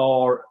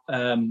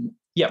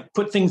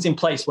 put things in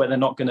place where they're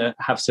not going to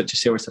have such a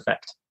serious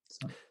effect.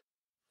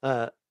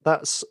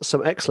 That's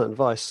some excellent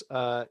advice.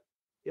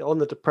 On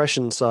the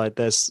depression side,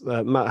 there's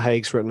Matt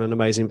Haig's written an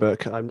amazing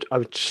book. I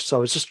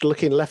was just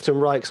looking left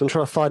and right because I'm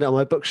trying to find it on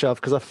my bookshelf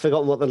because I've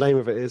forgotten what the name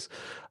of it is.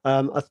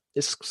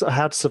 It's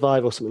How to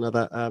Survive or something like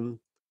that.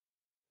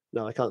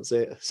 No, I can't see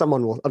it.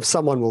 Someone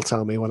will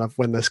tell me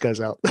when this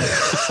goes out.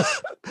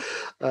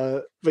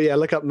 But yeah,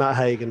 look up Matt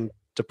Haig and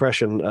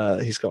depression.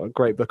 He's got a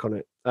great book on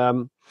it.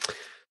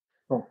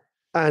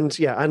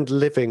 And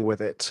living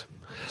with it.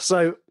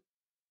 So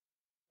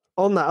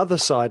on that other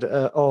side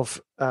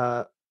of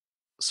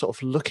sort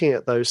of looking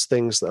at those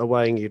things that are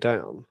weighing you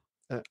down,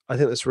 I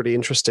think that's really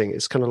interesting.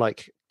 It's kind of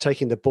like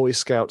taking the Boy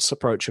Scouts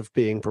approach of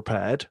being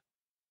prepared.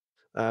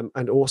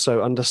 And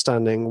also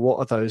understanding what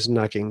are those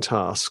nagging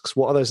tasks,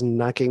 what are those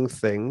nagging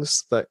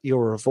things that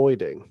you're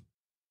avoiding,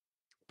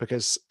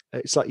 because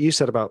it's like you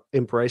said about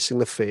embracing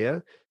the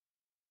fear.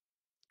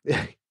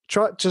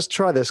 Try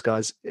this,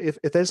 guys. If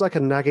there's like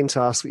a nagging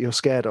task that you're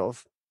scared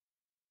of,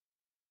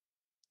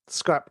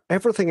 scrap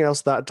everything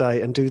else that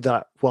day and do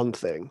that one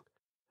thing,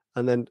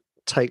 and then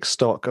take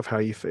stock of how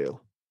you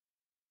feel.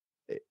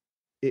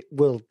 It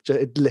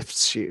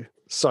lifts you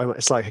so much.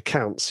 It's like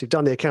accounts. You've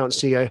done the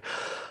accounts, and you go,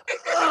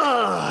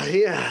 "Ah,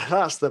 yeah,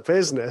 that's the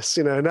business."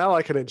 Now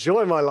I can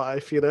enjoy my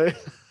life.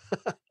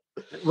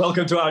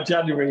 Welcome to our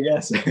January.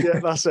 Yes. Yeah,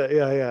 that's it.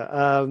 Yeah,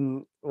 yeah.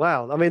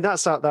 Wow. I mean,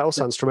 that all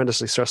sounds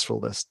tremendously stressful.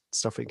 This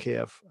stuff in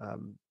Kiev.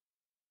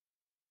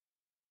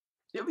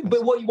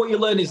 But what you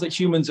learn is that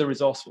humans are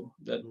resourceful.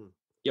 That,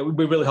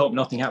 we really hope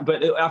nothing happens.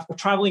 But after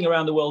traveling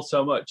around the world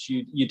so much,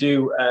 you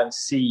do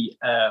see.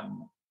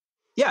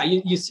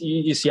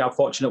 You see how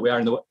fortunate we are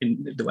in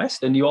the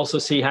West, and you also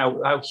see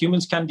how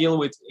humans can deal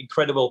with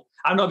incredible.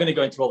 I'm not going to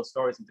go into all the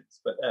stories and things,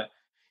 but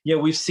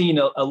we've seen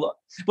a lot.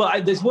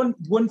 Well, there's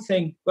one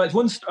thing. Well, it's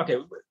one. Okay,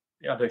 I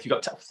don't know if you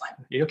got time.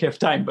 You're okay for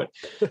time, but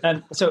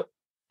so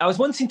I was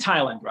once in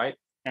Thailand, right?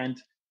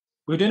 And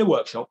we were doing a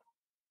workshop,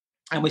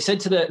 and we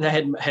said to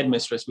the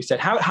headmistress, we said,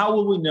 how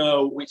will we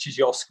know which is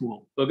your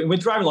school? We're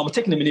driving along, we're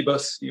taking a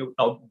minibus,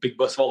 a big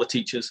bus of all the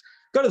teachers,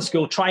 go to the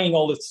school, trying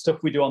all the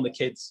stuff we do on the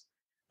kids.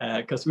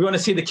 Because we want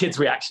to see the kids'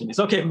 reaction. It's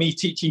okay for me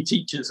teaching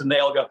teachers and they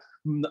all go,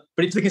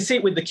 but if they can see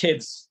it with the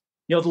kids,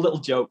 the little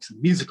jokes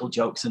and musical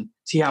jokes and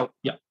see how,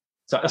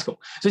 so that's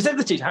cool. So he said to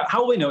the teacher,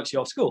 how will we know it's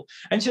your school?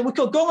 And she said,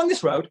 well, go along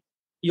this road.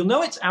 You'll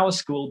know it's our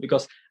school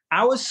because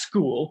our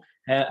school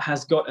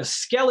has got a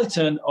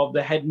skeleton of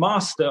the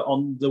headmaster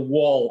on the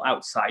wall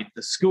outside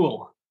the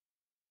school.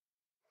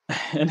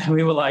 And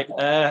we were like,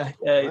 wow.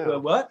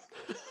 What?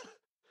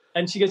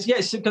 And she goes,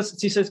 yes, because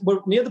she says, we're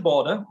near the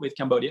border with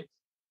Cambodia.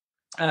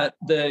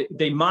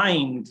 They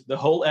mined the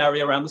whole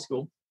area around the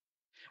school.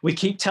 We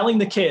keep telling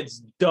the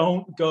kids,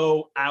 don't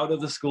go out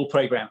of the school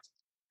playground.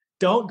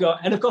 Don't go.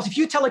 And of course, if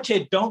you tell a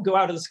kid, don't go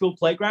out of the school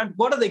playground,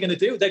 what are they going to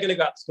do? They're going to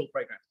go out the school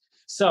playground.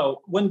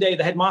 So one day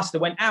the headmaster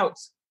went out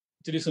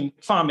to do some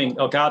farming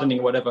or gardening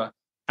or whatever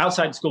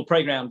outside the school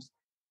playground,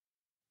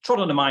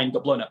 trod on a mine,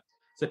 got blown up.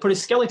 So they put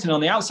his skeleton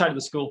on the outside of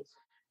the school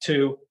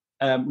to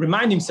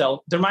remind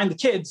the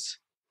kids,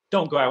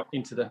 don't go out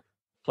into the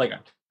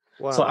playground.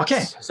 Wow. So,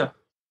 okay.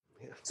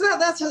 So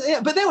that's yeah,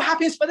 but they were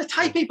happy. But the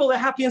Thai people, they're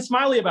happy and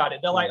smiley about it.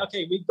 They're like,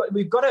 okay,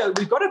 you've got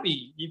to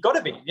be,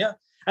 yeah.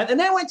 And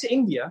then I went to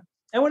India,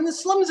 and we're in the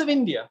slums of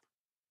India,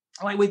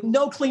 like with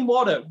no clean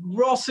water,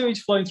 raw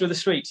sewage flowing through the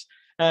streets,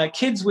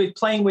 kids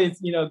playing with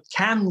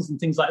cans and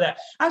things like that.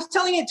 I was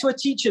telling it to a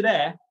teacher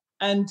there,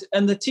 and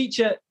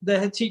the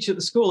head teacher at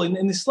the school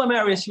in the slum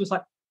area, she was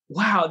like,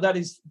 wow, that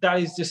is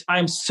just, I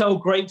am so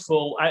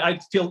grateful. I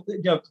feel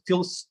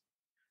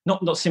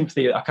not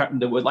sympathy, I can't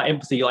remember the word, like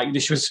empathy. Like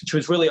she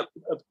was really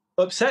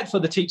upset for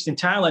the teachers in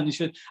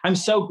Thailand. I'm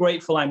so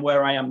grateful I'm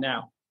where I am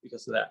now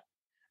because of that.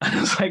 And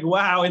I was like,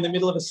 wow, in the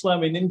middle of a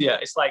slum in India.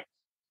 It's like,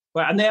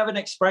 well, and they have an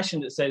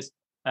expression that says,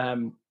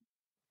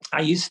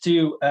 I used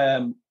to,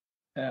 I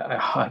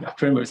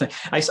can't remember what it's saying.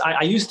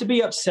 I used to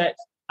be upset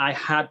I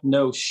had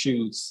no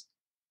shoes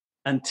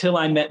until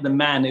I met the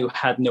man who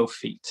had no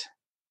feet.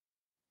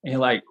 And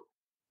you're like,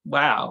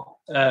 wow.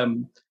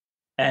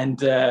 When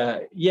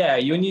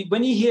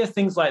you hear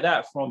things like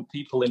that from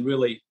people in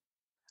really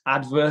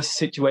adverse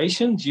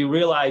situations, you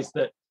realize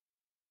that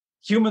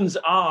humans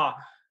are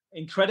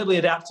incredibly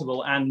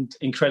adaptable and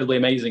incredibly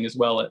amazing as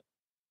well at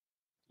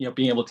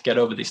being able to get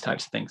over these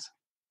types of things.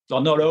 Or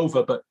not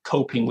over, but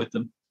coping with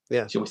them.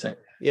 Yeah. Shall we say?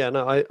 Yeah,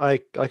 no, I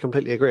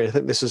completely agree. I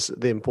think this is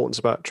the importance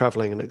about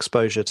traveling and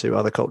exposure to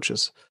other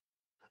cultures.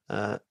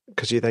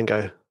 Because you then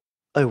go,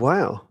 oh,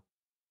 wow.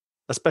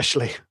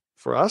 Especially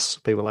for us,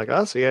 people like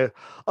us, you go,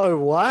 oh,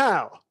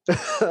 wow.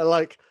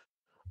 like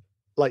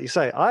you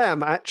say, I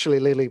am actually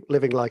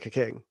living like a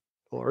king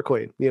or a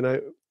queen,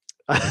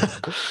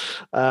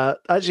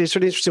 Actually, it's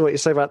really interesting what you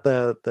say about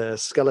the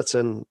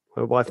skeleton.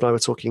 My wife and I were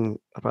talking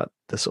about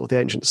the sort of the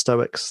ancient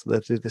Stoics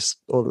that do this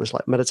almost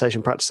like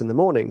meditation practice in the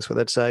mornings, where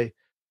they'd say,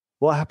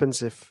 "What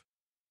happens if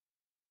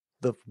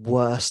the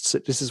worst?"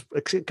 This is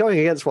going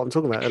against what I'm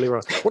talking about earlier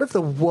on. What if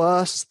the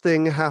worst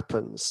thing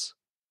happens?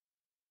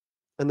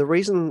 And the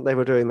reason they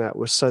were doing that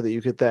was so that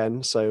you could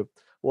then. So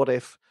what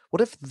if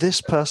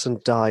this person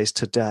dies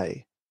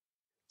today?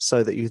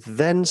 So that you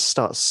then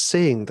start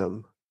seeing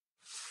them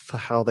for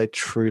how they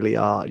truly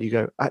are. You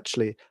go,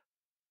 actually,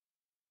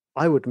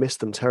 I would miss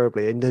them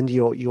terribly, and then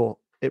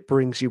it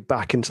brings you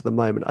back into the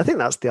moment. I think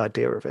that's the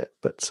idea of it.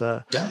 But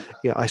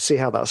I see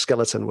how that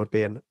skeleton would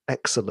be an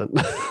excellent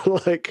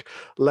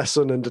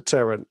lesson and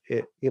deterrent.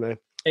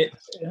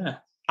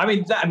 I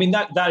mean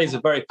that is a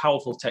very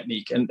powerful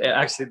technique, and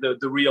actually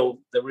the real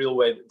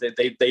way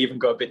they even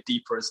go a bit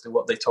deeper as to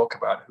what they talk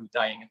about, who's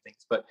dying and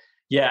things. But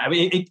yeah, I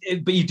mean,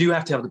 but you do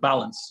have to have the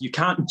balance. You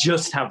can't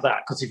just have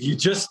that, because if you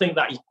just think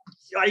that,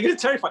 you're going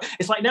to terrify.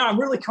 It's like now I'm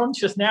really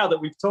conscious now that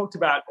we've talked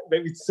about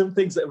maybe some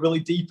things that are really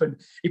deep, and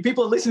if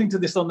people are listening to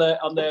this on their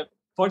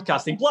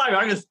podcasting, blimey,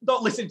 I'm going to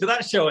not listen to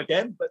that show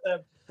again. But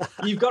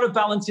you've got to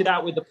balance it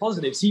out with the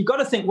positives. So you've got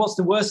to think, what's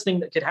the worst thing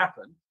that could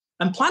happen,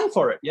 and plan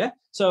for it. Yeah.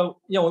 So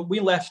when we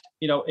left,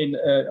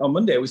 on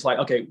Monday, it was like,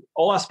 okay,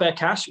 all our spare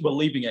cash, we're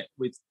leaving it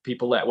with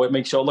people there. We'll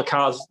make sure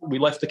we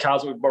left the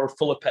cars were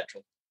full of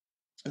petrol.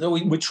 So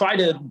we try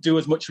to do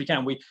as much as we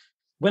can.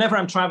 Whenever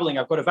I'm traveling,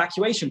 I've got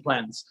evacuation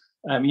plans.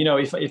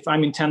 If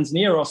I'm in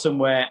Tanzania or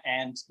somewhere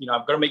and,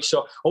 I've got to make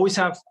sure, always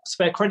have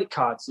spare credit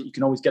cards that you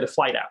can always get a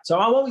flight out. So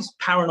I'm always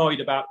paranoid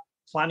about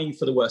planning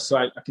for the worst so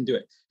I can do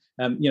it.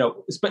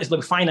 Especially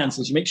with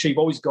finances, you make sure you've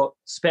always got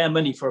spare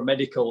money for a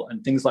medical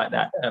and things like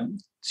that.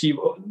 So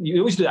you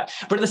always do that.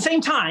 But at the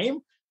same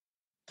time,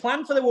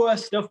 plan for the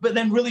worst stuff, but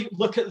then really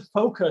look at the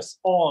focus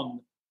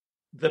on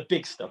the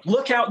big stuff.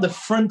 Look out the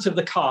front of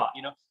the car,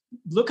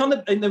 look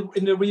in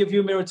the rear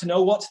view mirror to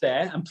know what's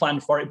there and plan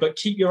for it, but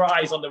keep your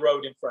eyes on the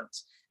road in front,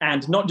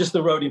 and not just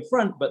the road in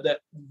front, but the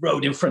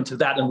road in front of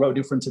that and road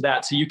in front of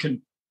that. So you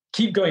can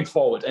keep going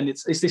forward. And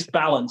it's this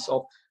balance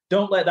of,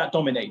 don't let that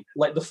dominate.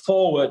 Let the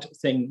forward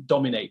thing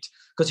dominate.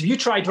 Because if you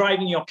try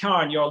driving your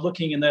car and you're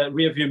looking in the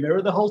rear view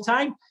mirror the whole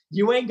time,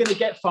 you ain't going to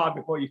get far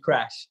before you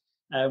crash.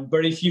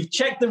 But if you've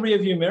checked the rear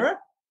view mirror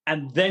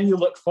and then you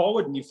look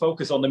forward and you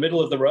focus on the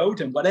middle of the road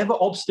and whatever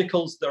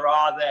obstacles there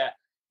are there,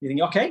 you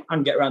think, okay, I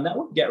can get around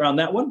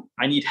that one.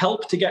 I need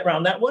help to get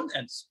around that one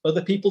and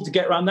other people to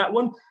get around that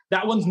one.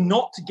 That one's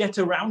not get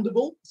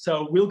aroundable.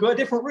 So we'll go a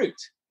different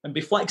route and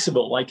be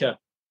flexible, like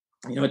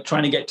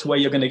trying to get to where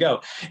you're going to go.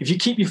 If you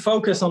keep your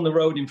focus on the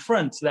road in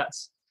front,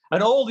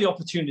 and all the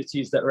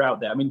opportunities that are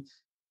out there. I mean,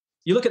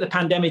 you look at the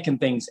pandemic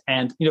and things,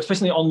 and,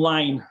 especially in the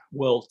online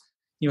world,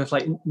 it's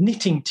like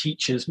knitting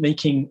teachers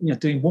doing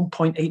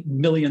 $1.8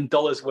 million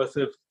worth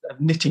of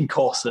knitting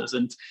courses.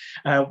 And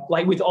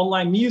like with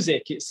online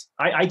music,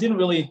 I didn't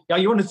really,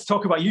 you wanted to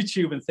talk about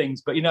YouTube and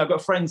things, but, I've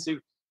got friends who,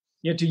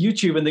 do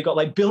YouTube and they got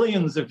like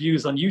billions of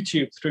views on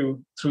YouTube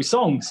through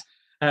songs,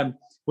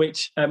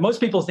 which most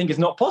people think is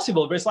not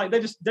possible, but it's like, they're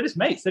just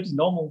mates. They're just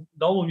normal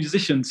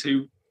musicians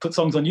who put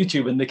songs on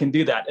YouTube and they can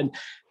do that. And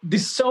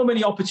there's so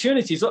many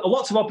opportunities.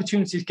 Lots of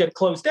opportunities get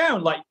closed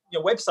down. Like,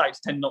 websites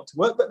tend not to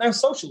work, but now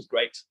social's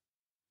great.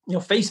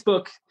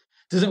 Facebook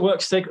doesn't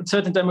work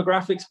certain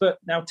demographics, but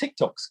now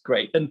TikTok's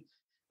great. And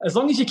as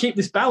long as you keep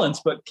this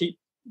balance, but keep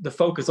the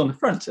focus on the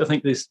front, I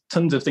think there's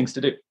tons of things to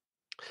do.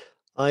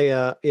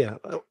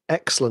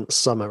 Excellent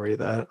summary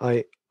there.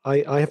 I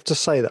have to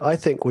say that I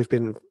think we've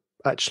been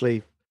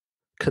actually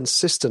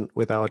consistent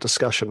with our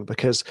discussion,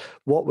 because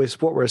what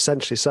we're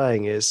essentially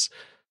saying is,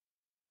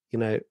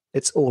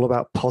 it's all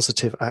about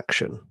positive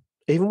action.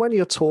 Even when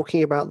you're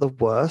talking about the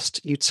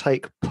worst, you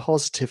take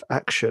positive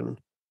action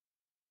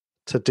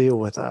to deal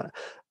with that,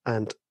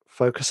 and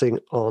focusing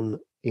on,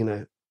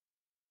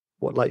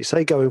 what, like you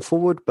say, going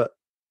forward, but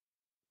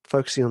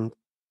focusing on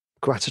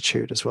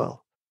gratitude as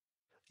well.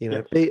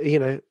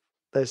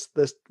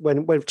 There's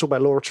when we talk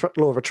about law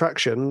of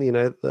attraction,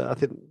 I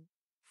think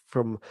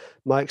from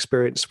my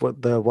experience, one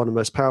of the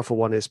most powerful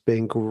one is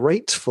being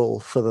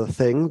grateful for the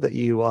thing that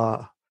you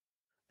are,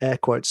 air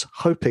quotes,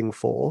 hoping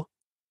for,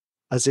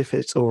 as if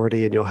it's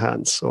already in your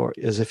hands or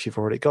as if you've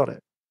already got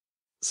it.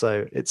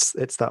 So it's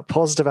that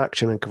positive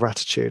action and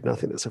gratitude, and I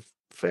think that's a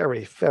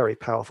very, very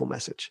powerful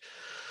message.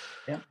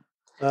 Yeah,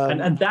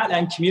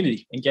 and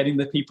community, and getting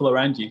the people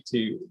around you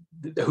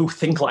who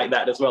think like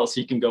that as well,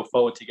 so you can go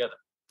forward together.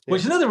 Yeah.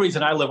 Which is another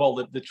reason I love all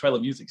the trailer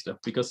music stuff,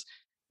 because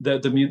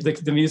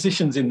the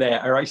musicians in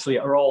there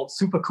are all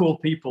super cool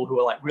people who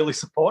are like really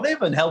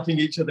supportive and helping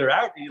each other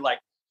out. And you're like,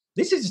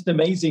 this is just an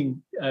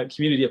amazing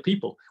community of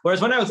people.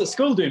 Whereas when I was at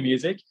school doing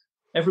music,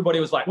 everybody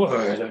was like,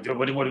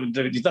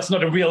 that's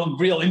not a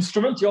real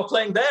instrument you're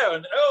playing there.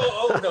 And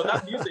no,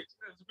 that music,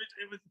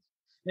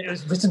 it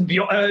was written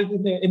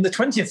in the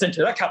 20th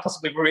century. That can't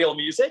possibly be real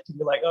music. And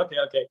you're like,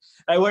 okay.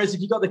 Whereas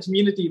if you've got the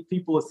community of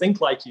people who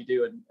think like you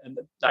do, and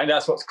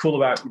that's what's cool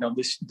about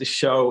this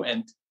show,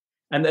 and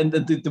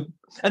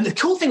the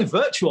cool thing with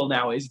virtual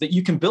now is that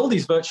you can build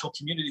these virtual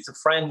communities of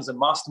friends and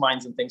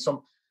masterminds and things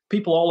from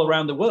people all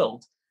around the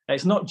world.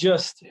 It's not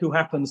just who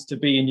happens to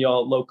be in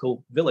your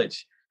local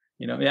village.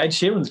 Ed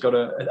Sheeran's got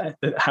a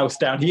house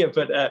down here,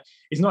 but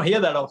he's not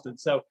here that often.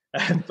 So,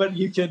 but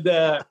you can,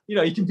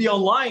 you can be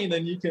online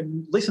and you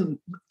can listen,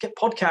 get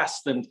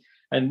podcasts and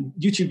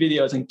YouTube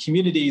videos and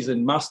communities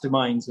and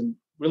masterminds, and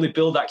really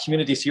build that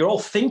community. So you're all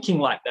thinking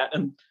like that.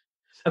 And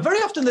very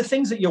often the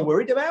things that you're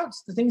worried about,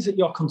 the things that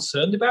you're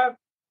concerned about,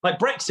 like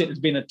Brexit has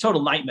been a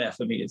total nightmare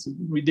for me. It's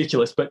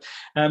ridiculous. But,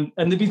 and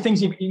there've been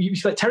things you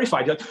feel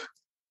terrified. You're like,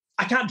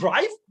 I can't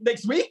drive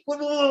next week. What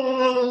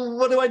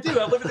do I do?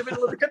 I live in the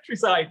middle of the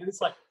countryside. And it's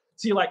like,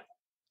 so you're like,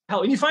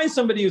 hell, and you find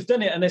somebody who's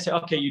done it and they say,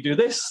 okay, you do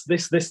this, and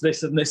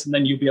this, and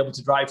then you'll be able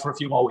to drive for a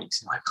few more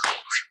weeks. And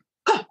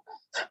you're like,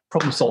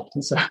 problem solved.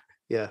 And so,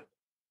 yeah,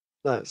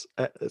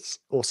 it's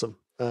awesome.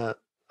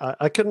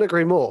 I couldn't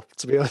agree more,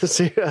 to be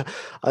honest with you.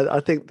 I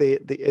think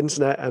the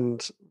internet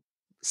and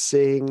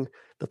seeing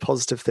the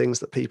positive things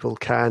that people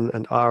can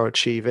and are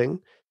achieving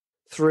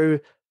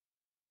through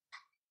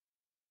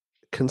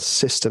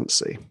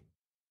consistency.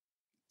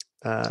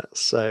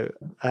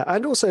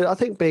 And also I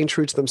think being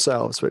true to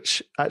themselves,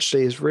 which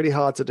actually is really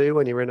hard to do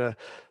when you're in a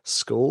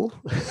school.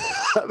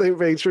 I think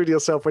being true to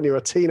yourself when you're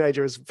a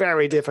teenager is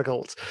very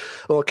difficult,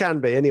 or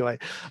can be anyway.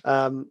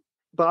 But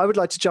I would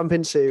like to jump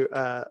into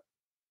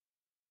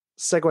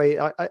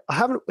segue.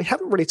 We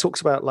haven't really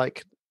talked about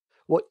like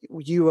what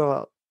you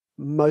are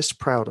most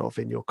proud of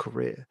in your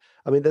career?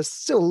 I mean, there's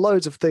still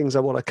loads of things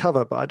I want to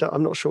cover, but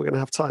I'm not sure we're going to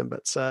have time.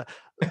 But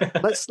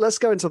let's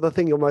go into the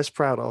thing you're most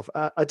proud of.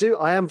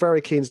 I am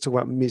very keen to talk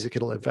about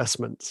musical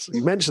investments.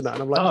 You mentioned that,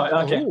 and I'm like,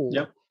 okay,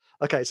 yep.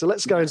 Okay, so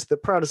let's go into the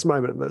proudest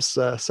moment in this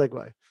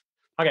segue.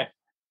 Okay.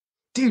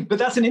 Dude, but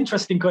that's an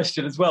interesting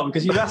question as well,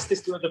 because you asked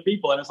this to other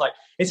people, and it's like,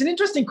 it's an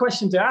interesting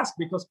question to ask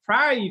because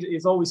pride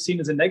is always seen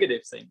as a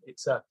negative thing.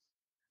 It's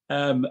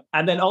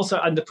and then also,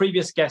 and the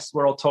previous guests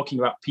were all talking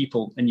about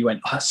people, and you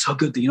went, "Oh, that's so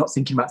good that you're not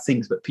thinking about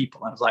things but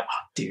people." And I was like,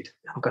 "Oh, dude,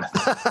 I've got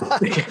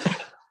to."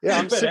 Yeah,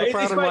 I'm super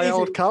proud of my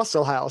old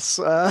castle house.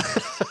 No,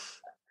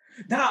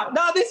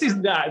 this is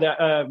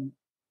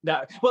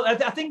no. Well,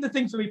 I think the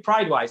thing for me,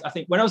 pride-wise, I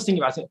think when I was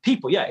thinking about it,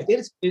 people, yeah,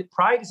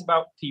 pride is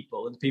about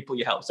people and the people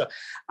you help. So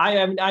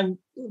I'm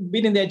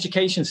been in the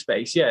education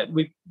space. Yeah,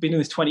 we've been in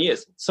this 20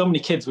 years. So many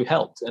kids we've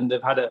helped, and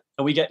and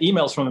we get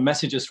emails from them,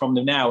 messages from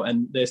them now,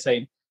 and they're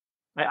saying,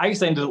 I used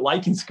to ended up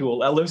liking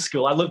school. I love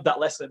school. I loved that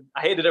lesson.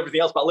 I hated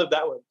everything else, but I loved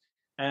that one.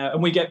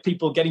 And we get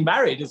people getting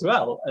married as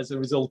well as a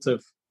result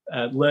of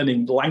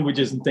learning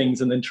languages and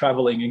things, and then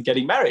traveling and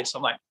getting married. So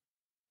I'm like,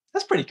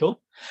 that's pretty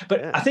cool.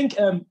 But yeah. I think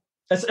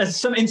as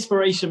some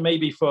inspiration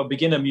maybe for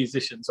beginner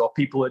musicians or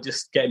people who are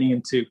just getting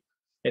into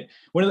it,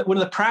 one of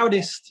the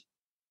proudest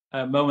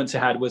moments I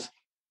had was,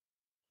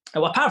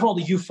 well, apart from all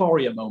the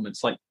euphoria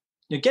moments, like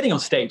getting on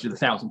stage with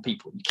 1,000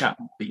 people, you can't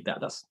beat that.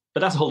 But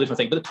that's a whole different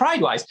thing. But the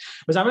pride-wise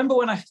was, I remember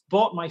when I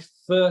bought my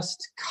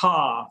first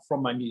car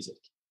from my music,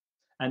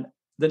 and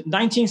the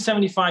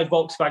 1975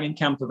 Volkswagen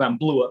camper van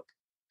blew up.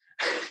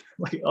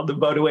 Like on the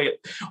motorway.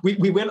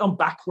 We went on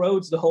back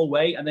roads the whole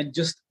way, and then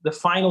just the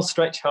final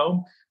stretch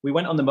home, we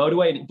went on the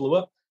motorway and it blew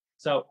up.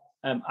 So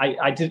I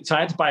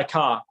had to buy a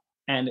car,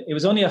 and it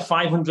was only a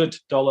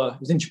 $500. It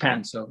was in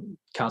Japan, so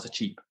cars are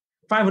cheap.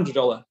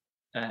 $500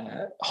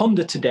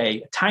 Honda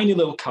Today, a tiny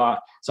little car,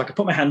 so I could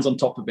put my hands on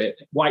top of it.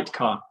 White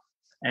car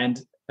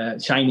and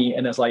shiny,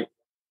 and I was like,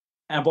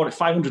 I bought it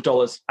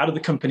 $500 out of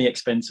the company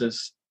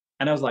expenses,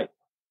 and I was like,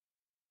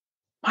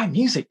 my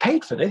music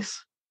paid for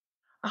this.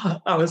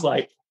 I was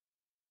like,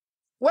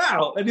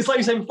 wow. And it's like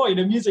you said before,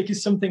 music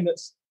is something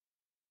that's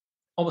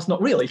almost not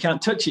real. You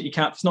can't touch it.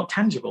 It's not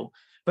tangible.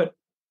 But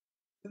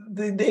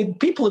the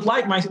people had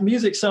liked my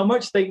music so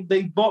much, they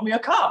bought me a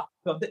car.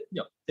 Well,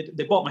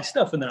 they bought my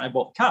stuff, and then I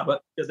bought the car.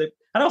 And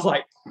I was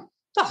like,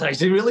 that's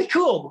actually really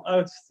cool.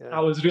 I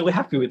was really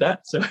happy with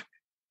that. So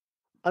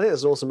I think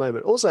that's an awesome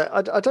moment. Also,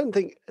 I don't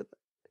think,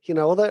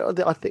 although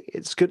I think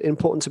it's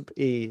important to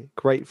be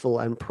grateful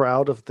and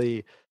proud of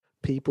the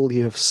people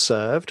you have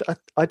served.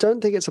 I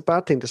don't think it's a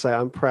bad thing to say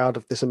I'm proud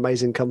of this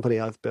amazing company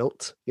I've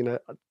built.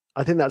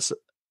 I think that's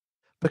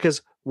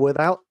because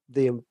without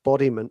the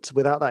embodiment,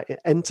 without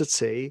that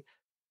entity,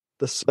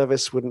 the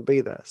service wouldn't be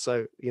there.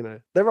 So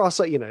there are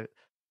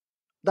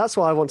that's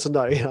why I want to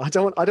know. I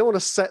don't want to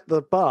set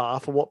the bar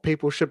for what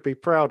people should be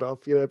proud of.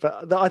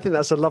 But I think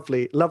that's a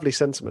lovely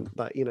sentiment.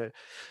 That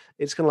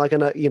it's kind of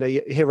like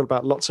you hear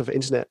about lots of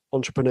internet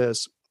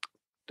entrepreneurs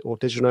or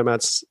digital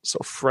nomads sort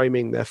of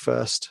framing their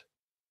first,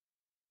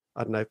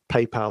 I don't know,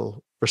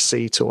 PayPal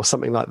receipt or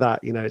something like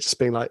that, just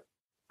being like,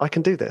 I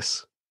can do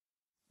this.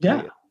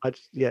 Yeah.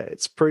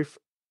 It's proof.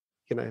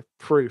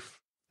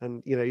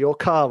 And, your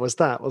car was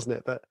that, wasn't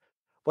it? That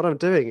what I'm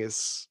doing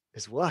is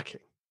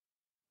working.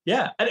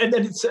 Yeah. And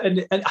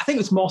I think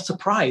it's more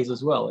surprise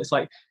as well. It's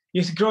like,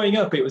 growing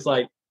up, it was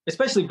like,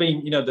 especially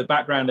being, the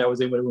background I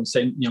was in, where everyone's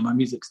saying, my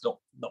music's not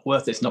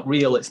worth it. It's not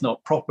real. It's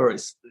not proper.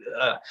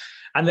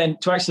 And then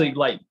to actually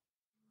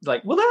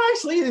well, that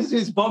actually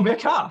is bought me a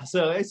car,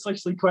 so it's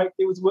actually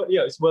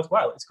it's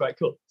worthwhile. It's quite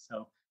cool.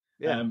 So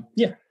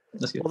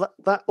that's good. Well,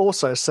 that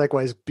also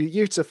segues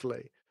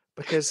beautifully,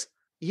 because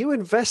you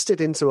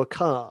invested into a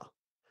car.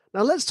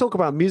 Now let's talk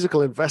about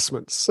musical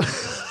investments.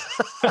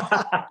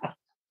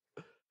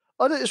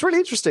 It's really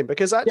interesting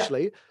because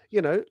actually,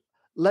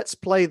 let's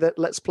play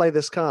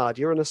this card.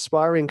 You're an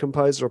aspiring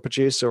composer or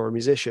producer or a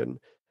musician,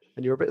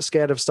 and you're a bit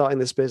scared of starting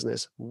this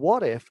business.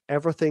 What if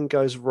everything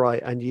goes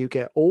right and you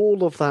get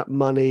all of that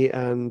money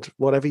and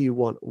whatever you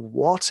want?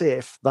 What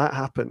if that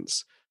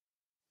happens?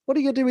 What are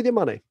you going to do with your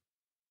money?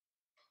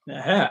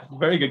 Yeah,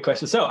 very good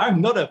question. So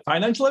I'm not a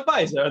financial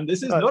advisor, and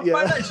this is not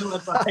financial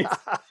advice.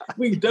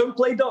 We don't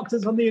play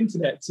doctors on the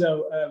internet.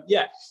 So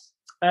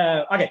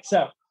okay.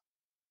 So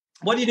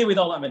what do you do with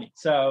all that money?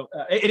 So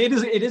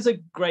it is a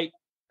great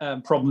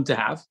problem to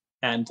have.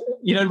 And,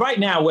 right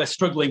now we're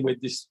struggling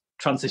with this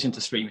transition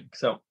to streaming.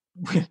 So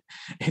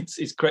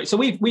it's great. So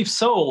we've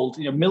sold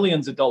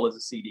millions of dollars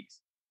of CDs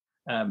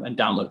and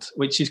downloads,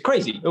 which is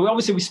crazy.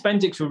 Obviously, we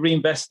spent it, we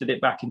reinvested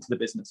it back into the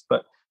business.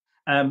 But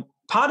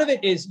part of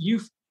it is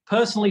you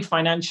personally,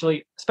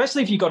 financially,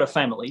 especially if you've got a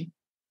family,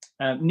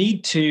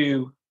 need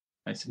to,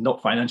 it's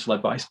not financial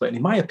advice, but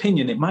in my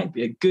opinion, it might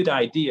be a good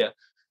idea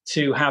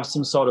to have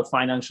some sort of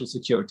financial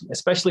security,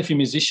 especially if you're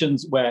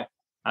musicians where,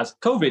 as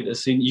COVID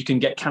has seen, you can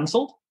get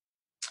cancelled.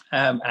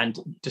 and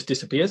just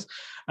disappears.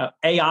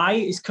 AI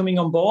is coming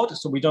on board,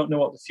 so we don't know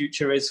what the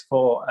future is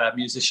for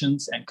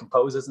musicians and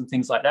composers and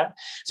things like that.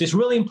 So it's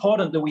really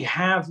important that we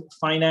have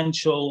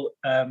financial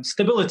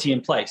stability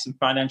in place and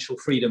financial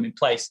freedom in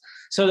place,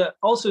 so that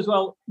also as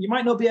well, you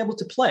might not be able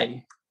to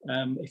play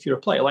if you're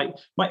a player. Like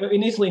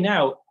in Italy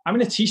now, I'm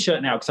in a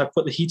t-shirt now because I've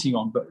put the heating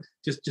on, but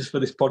just for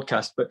this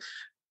podcast. But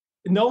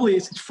normally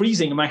it's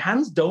freezing and my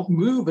hands don't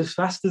move as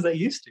fast as they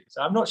used to.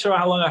 So I'm not sure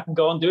how long I can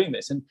go on doing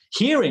this, and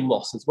hearing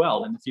loss as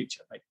well in the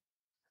future. Like,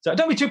 so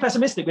don't be too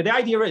pessimistic, but the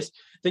idea is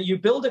that you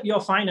build up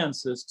your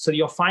finances so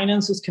your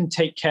finances can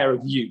take care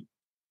of you.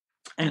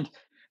 And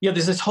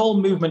there's this whole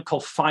movement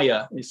called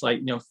FIRE. It's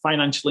like,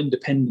 financial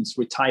independence,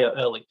 retire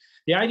early.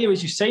 The idea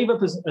is you save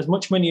up as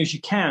much money as you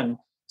can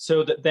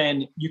so that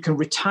then you can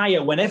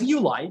retire whenever you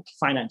like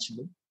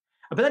financially.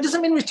 But that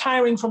doesn't mean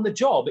retiring from the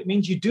job. It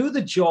means you do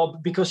the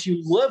job because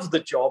you love the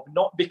job,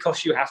 not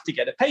because you have to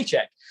get a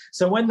paycheck.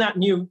 So when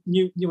that you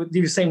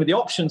were saying with the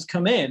options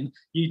come in,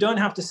 you don't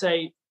have to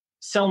say,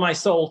 sell my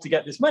soul to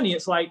get this money.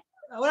 It's like,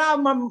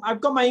 well,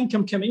 I've got my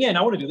income coming in.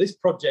 I want to do this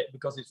project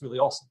because it's really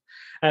awesome.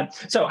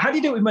 So how do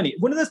you do it with money?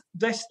 One of the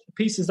best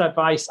pieces of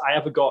advice I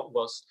ever got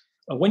was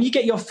when you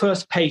get your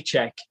first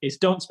paycheck is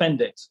don't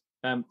spend it.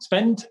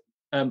 Spend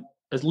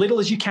as little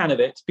as you can of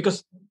it,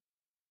 because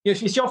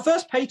if it's your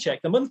first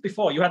paycheck, the month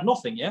before you had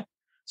nothing, yeah?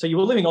 So you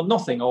were living on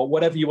nothing or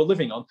whatever you were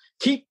living on.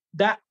 Keep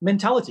that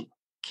mentality.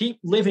 Keep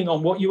living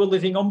on what you were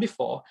living on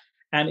before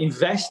and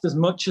invest as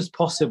much as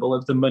possible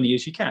of the money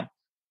as you can.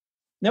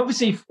 Now,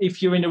 obviously,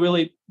 if you're in a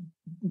really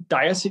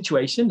dire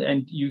situation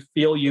and you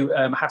feel you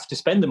have to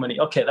spend the money,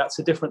 okay, that's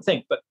a different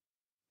thing. But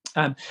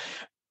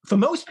for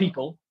most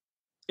people,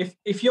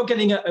 if you're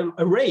getting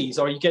a raise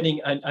or you're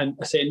getting,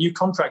 say, a new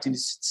contract, and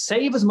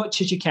save as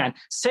much as you can,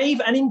 save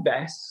and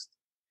invest,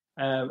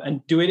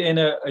 and do it in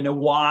a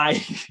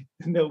why.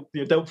 No,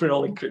 don't put it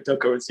all in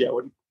cryptocurrency. I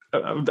wouldn't.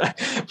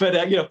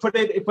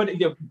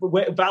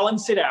 But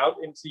balance it out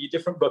into your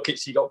different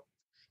buckets. You got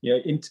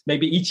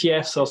maybe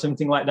ETFs or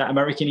something like that,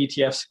 American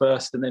ETFs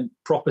first, and then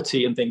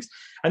property and things.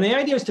 And the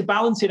idea is to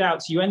balance it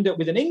out so you end up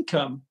with an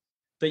income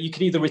that you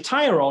could either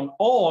retire on,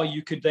 or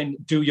you could then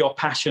do your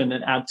passion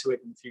and add to it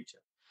in the future.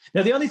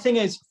 Now, the only thing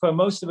is, for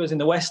most of us in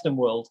the Western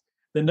world,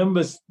 the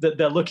numbers that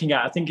they're looking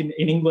at, I think in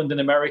England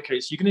and America,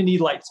 is you're going to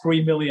need like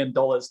 $3 million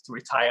to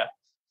retire.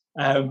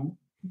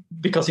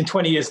 Because in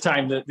 20 years'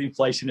 time, the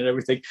inflation and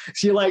everything.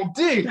 So you're like,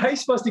 dude, how are you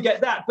supposed to get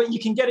that? But you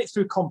can get it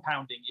through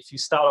compounding if you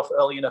start off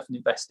early enough and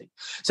investing.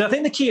 So I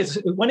think the key is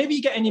whenever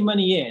you get any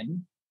money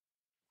in,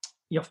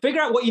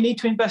 figure out what you need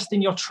to invest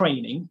in your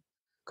training,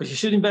 because you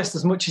should invest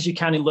as much as you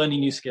can in learning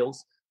new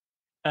skills.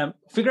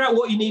 Figure out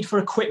what you need for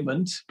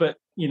equipment, but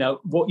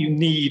what you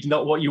need,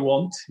 not what you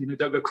want.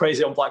 Don't go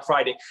crazy on Black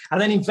Friday. And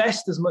then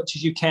invest as much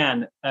as you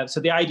can. So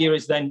the idea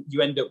is then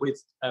you end up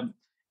with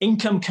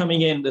income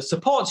coming in that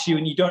supports you,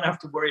 and you don't have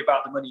to worry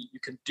about the money. You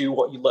can do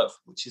what you love,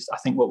 which is, I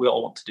think, what we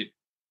all want to do.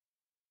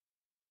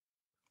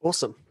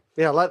 Awesome.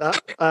 Yeah, I like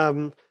that.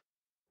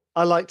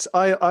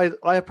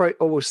 I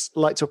always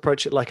like to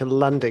approach it like a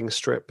landing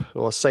strip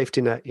or a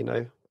safety net.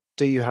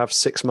 Do you have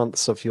 6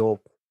 months of your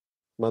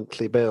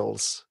monthly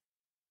bills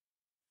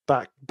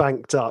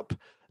banked up,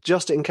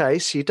 just in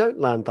case you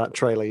don't land that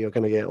trailer you're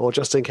going to get, or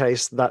just in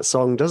case that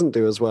song doesn't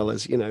do as well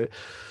as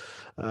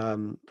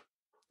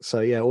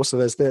So yeah, also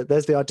there's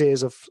the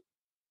ideas of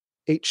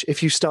each.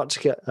 If you start to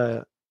get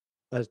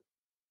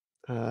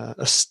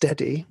a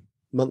steady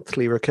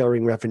monthly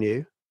recurring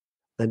revenue,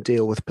 then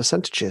deal with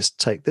percentages.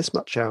 Take this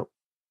much out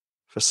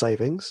for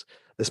savings,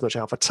 this much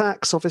out for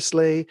tax,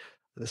 obviously,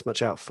 this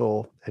much out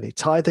for any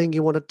tithing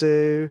you want to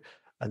do,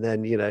 and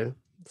then et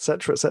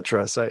cetera, et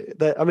cetera. So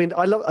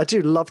I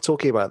do love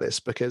talking about this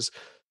because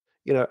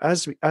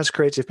as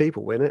creative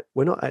people, we're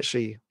not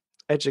actually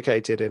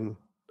educated in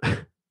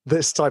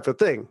this type of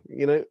thing,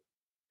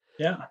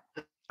 Yeah,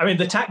 I mean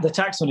the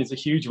tax one is a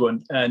huge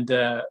one, and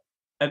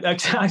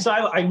so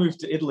I moved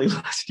to Italy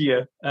last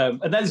year,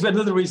 and that's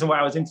another reason why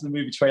I was into the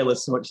movie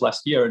trailers so much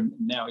last year, and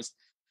now is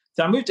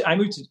so I moved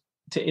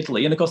to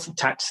Italy, and of course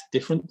the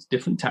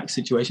different tax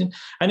situation,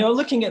 and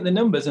looking at the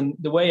numbers and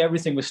the way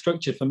everything was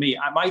structured for me,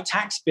 my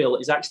tax bill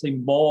is actually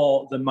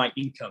more than my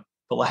income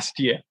for last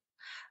year.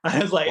 I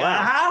was like,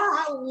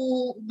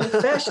 wow.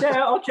 Fair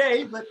share,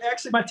 okay, but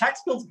actually my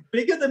tax bill's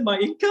bigger than my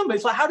income.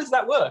 It's like, how does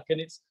that work?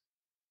 And it's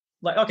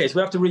like, okay, so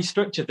we have to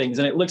restructure things,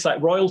 and it looks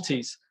like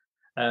royalties,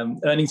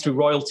 earning through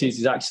royalties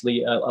is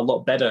actually a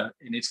lot better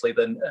in Italy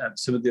than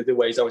some of the other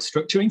ways I was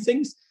structuring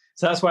things.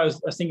 So that's why I was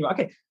thinking about,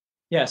 okay,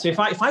 yeah, so if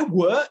I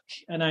work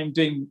and I'm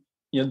doing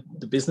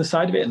the business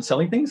side of it and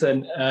selling things,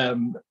 then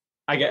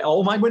I get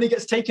all my money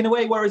gets taken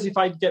away. Whereas if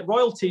I get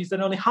royalties,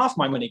 then only half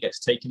my money gets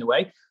taken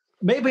away.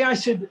 Maybe I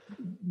should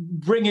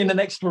bring in an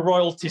extra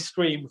royalty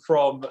stream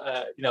from,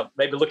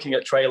 maybe looking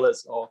at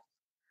trailers, or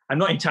I'm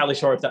not entirely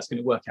sure if that's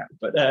going to work out,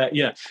 but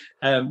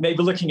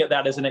maybe looking at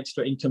that as an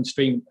extra income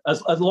stream,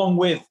 along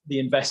with the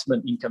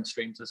investment income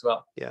streams as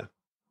well. Yeah.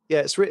 Yeah,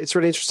 it's really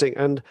interesting,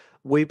 and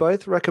we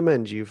both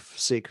recommend you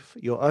seek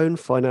your own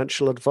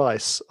financial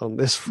advice on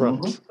this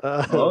Mm-hmm. front.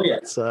 Oh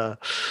yeah,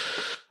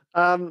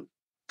 Um,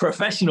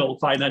 professional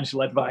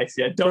financial advice.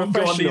 Yeah, don't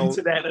go on the professional.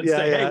 internet and Yeah,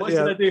 say, "Hey, yeah, what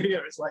should yeah, I do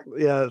here?" It's like,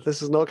 yeah.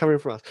 This is not coming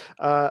from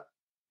us.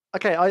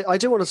 Okay, I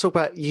do want to talk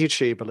about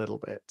YouTube a little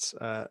bit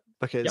yep,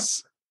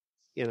 because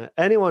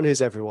anyone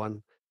who's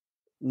everyone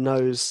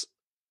knows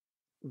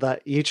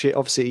that YouTube,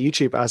 obviously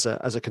YouTube as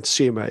a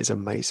consumer is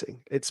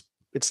amazing.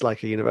 It's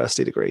like a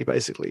university degree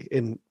basically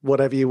in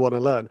whatever you want to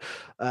learn.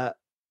 But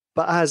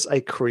as a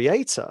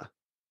creator,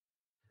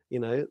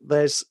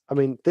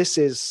 this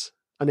is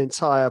an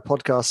entire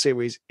podcast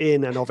series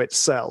in and of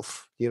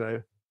itself.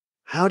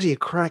 How do you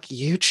crack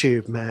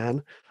YouTube,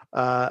 man?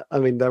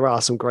 There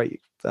are some great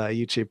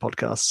YouTube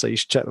podcasts, so you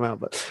should check them out.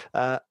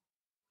 But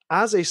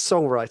as a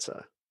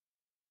songwriter,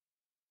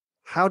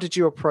 how did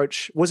you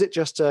approach? Was it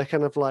just a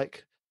kind of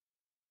like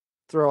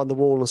throw it on the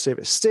wall and see if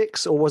it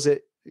sticks, or was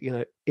it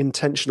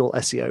intentional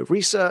SEO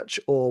research,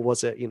 or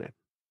was it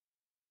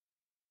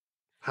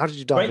how did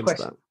you dive great into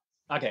question.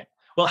 Okay,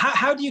 well,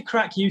 how do you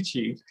crack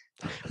YouTube?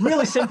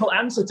 Really simple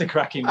answer to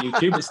cracking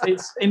YouTube.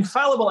 It's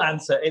infallible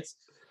answer. It's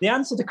the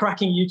answer to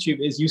cracking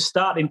YouTube is you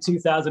start in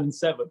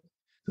 2007,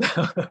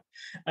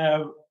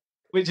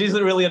 which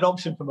isn't really an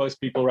option for most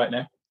people right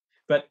now.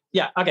 But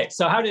yeah, okay.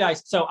 So how did I?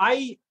 So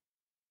I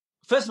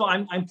first of all,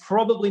 I'm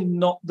probably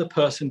not the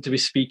person to be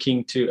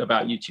speaking to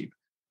about YouTube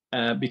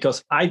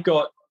because I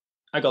got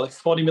like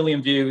 40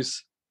 million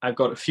views. I've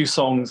got a few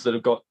songs that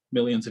have got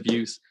millions of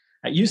views.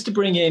 I used to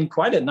bring in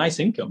quite a nice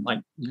income, like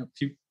a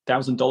few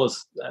 $1,000,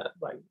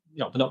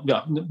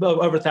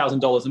 over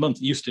 $1,000 a month.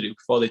 It used to do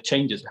before the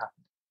changes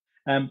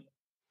happened.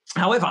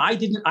 However,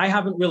 I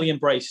haven't really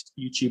embraced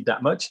YouTube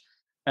that much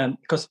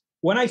because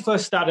when I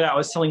first started out, I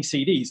was selling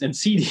CDs, and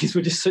CDs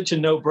were just such a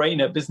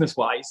no-brainer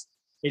business-wise.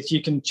 We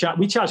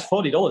charged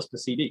 $40 per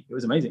CD. It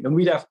was amazing, and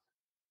we'd have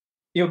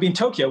be in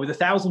Tokyo with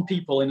 1,000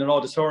 people in an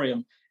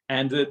auditorium,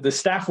 and the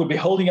staff would be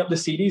holding up the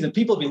CDs, and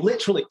people would be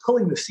literally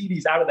pulling the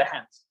CDs out of their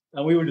hands,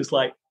 and we were just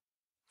like,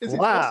 "This is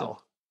awesome."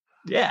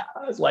 Yeah,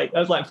 I was like,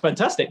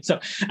 fantastic.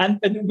 So, and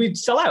we'd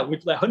sell out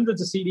with like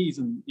hundreds of CDs,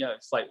 and it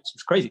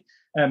was crazy.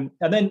 And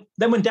then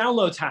when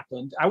downloads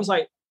happened, I was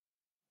like,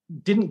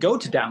 didn't go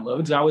to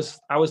downloads.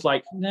 I was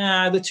like,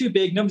 nah, they're too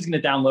big. Nobody's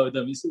going to download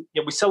them.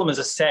 We sell them as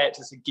a set,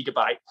 as a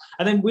gigabyte.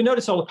 And then we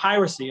noticed all the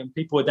piracy, and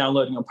people were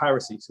downloading on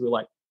piracy. So we were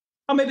like,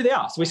 oh, maybe they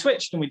are. So we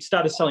switched, and we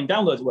started selling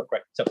downloads. It worked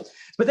great. So,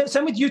 but then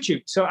same with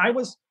YouTube. So I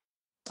was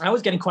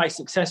getting quite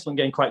successful and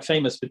getting quite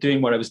famous for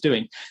doing what I was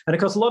doing. And of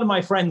course, a lot of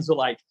my friends were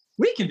like,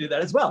 we can do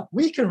that as well.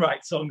 We can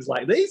write songs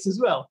like these as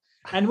well.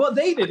 And what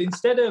they did,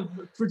 instead of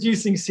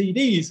producing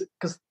CDs,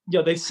 because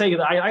they say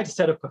that I had to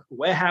set up a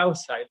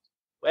warehouse, I had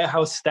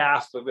warehouse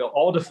staff, we'll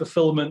order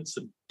fulfillments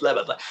and blah,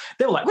 blah, blah.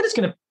 They were like, we're just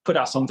going to put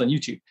our songs on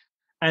YouTube.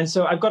 And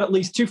so I've got at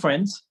least 2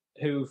 friends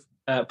who've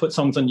put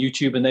songs on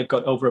YouTube, and they've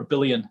got over 1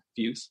 billion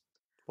views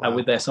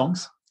with their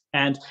songs.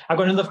 And I've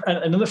got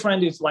another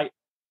friend who's like,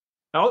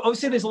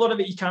 obviously there's a lot of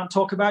it you can't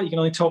talk about. You can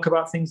only talk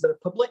about things that are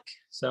public.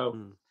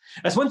 So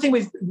that's one thing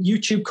with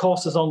YouTube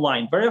courses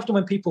online. Very often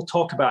when people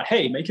talk about,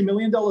 hey, make $1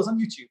 million on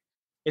YouTube,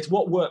 it's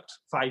what worked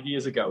 5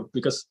 years ago.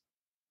 Because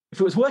if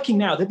it was working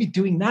now, they'd be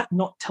doing that,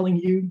 not selling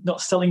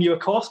you a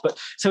course. But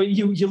so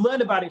you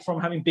learn about it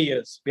from having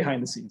beers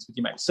behind the scenes with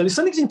your mates. So there's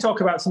some things you can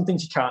talk about, some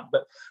things you can't.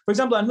 But for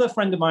example, another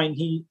friend of mine,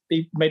 he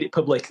made it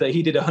public that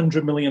he did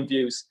 100 million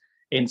views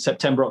in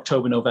September,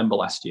 October, November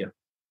last year.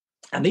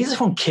 And these are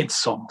from kids'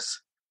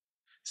 songs.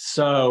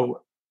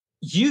 So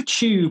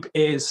YouTube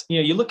is,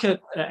 you look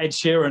at Ed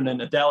Sheeran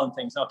and Adele and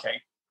things,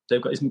 okay,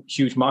 they've got these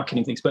huge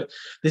marketing things, but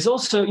there's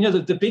also,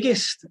 the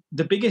biggest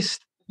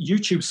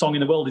YouTube song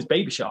in the world is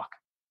Baby Shark,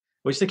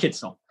 which is a kid's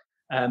song.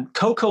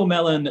 Coco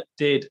Melon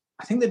I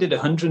think they did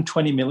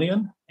 120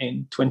 million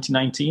in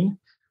 2019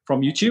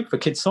 from YouTube for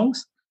kids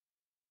songs.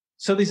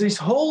 So there's this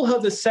whole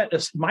other set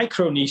of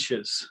micro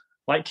niches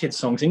like kids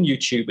songs in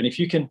YouTube. And if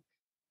you can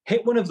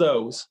hit one of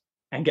those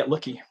and get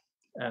lucky,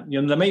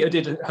 the mate who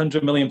did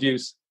 100 million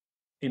views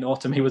in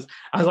autumn, I was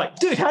like,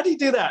 dude, how do you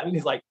do that? And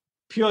he's like,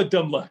 pure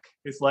dumb luck.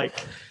 It's like,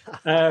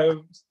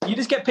 you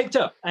just get picked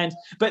up.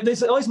 But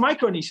there's always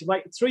micro niches.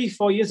 Like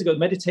 3-4 years ago,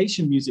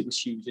 meditation music was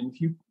huge. And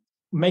if you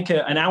make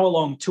an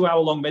hour-long,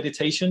 2-hour-long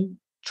meditation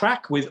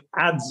track with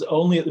ads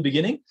only at the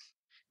beginning,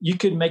 you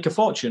could make a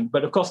fortune.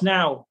 But of course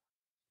now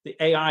the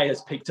AI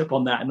has picked up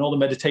on that, and all the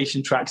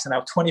meditation tracks are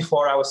now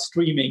 24-hour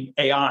streaming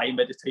AI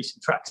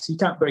meditation tracks. You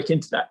can't break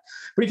into that.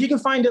 But if you can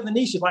find other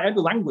niches, like every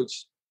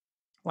language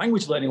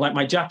learning, like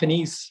my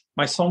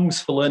songs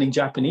for learning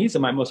Japanese are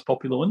my most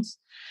popular ones.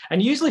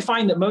 And you usually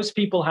find that most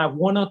people have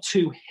 1 or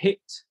 2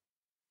 hit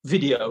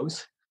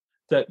videos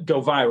that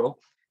go viral,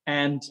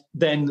 and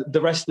then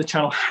the rest of the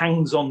channel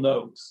hangs on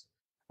those.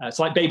 It's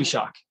like Baby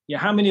Shark. Yeah,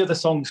 how many other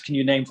songs can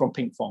you name from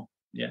Pink Fong?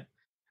 Yeah.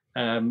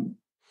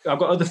 I've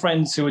got other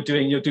friends who are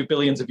do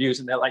billions of views,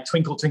 and they're like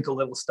Twinkle Twinkle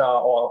Little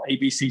Star or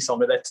ABC song.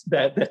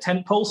 They're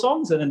tentpole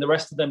songs, and then the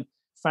rest of them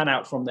fan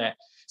out from there.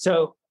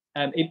 So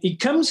it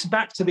comes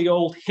back to the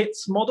old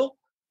hits model,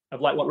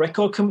 of like what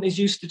record companies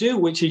used to do,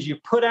 which is you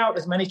put out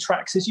as many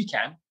tracks as you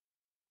can,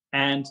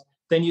 and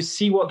then you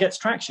see what gets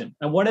traction.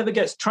 And whatever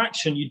gets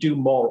traction, you do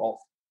more of.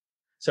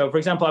 So, for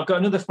example, I've got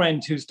another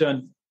friend who's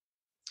done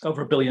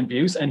over 1 billion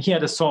views, and he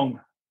had a song,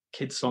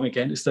 kids song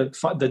again. It's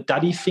the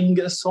Daddy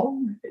Finger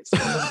song. It's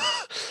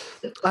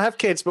I have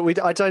kids, but we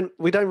don't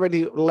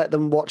really let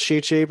them watch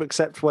YouTube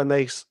except when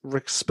they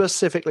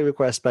specifically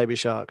request Baby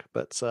Shark.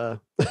 But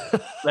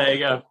there you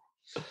go.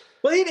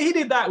 Well, he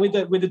did that with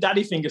the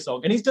Daddy Finger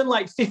song, and he's done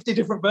like 50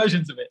 different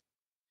versions of it.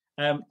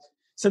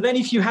 So then,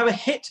 if you have a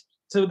hit,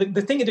 so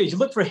the thing to do is you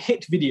look for a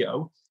hit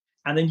video,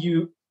 and then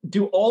you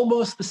do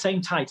almost the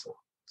same title.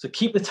 So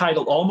keep the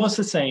title almost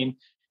the same.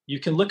 You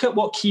can look at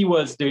what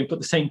keywords do, put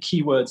the same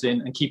keywords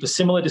in, and keep a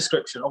similar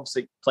description.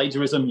 Obviously,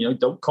 plagiarism,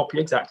 don't copy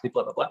exactly,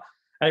 blah, blah, blah.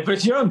 And if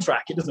it's your own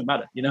track, it doesn't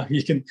matter.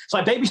 You can, it's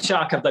like Baby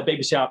Shark have the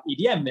Baby Shark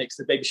EDM mix,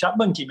 the Baby Shark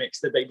Monkey mix,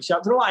 the Baby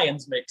Shark The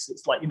Lions mix.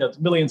 It's like,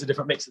 millions of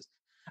different mixes.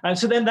 And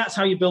so then that's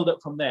how you build up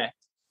from there.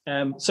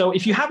 So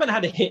if you haven't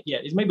had a hit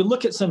yet, is maybe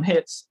look at some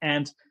hits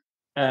and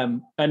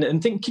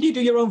think, can you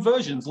do your own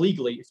versions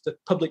legally? If the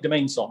public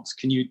domain songs,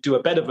 can you do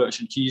a better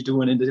version? Can you do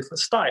one in a different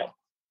style?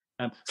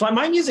 So like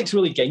my music's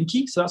really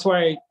Genki, so that's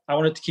why I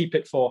wanted to keep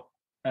it for,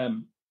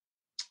 and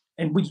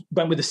we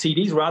went with the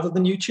CDs rather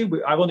than YouTube.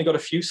 I've only got a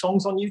few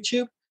songs on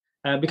YouTube,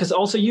 because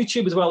also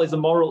YouTube as well is the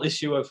moral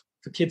issue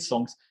for kids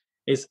songs.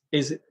 It's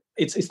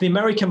the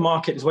American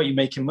market is where you're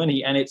making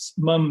money, and it's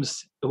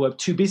mums who are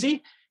too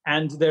busy,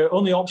 and their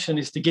only option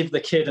is to give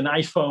the kid an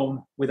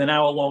iPhone with an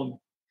hour long,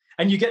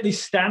 and you get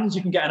these stands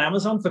you can get on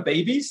Amazon for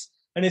babies,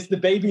 and it's the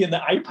baby and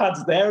the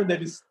iPad's there, and they're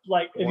just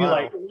like, and wow. You're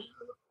like,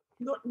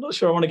 not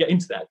sure I want to get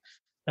into that.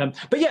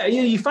 But yeah,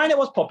 you find out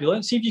what's popular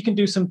and see if you can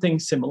do something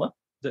similar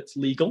that's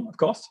legal, of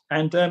course,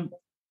 and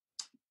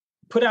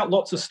put out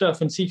lots of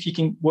stuff and see if you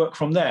can work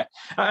from there.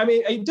 I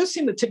mean, it does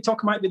seem that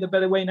TikTok might be the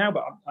better way now,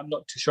 but I'm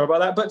not too sure about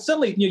that. But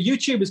certainly,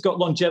 YouTube has got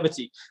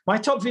longevity. My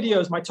top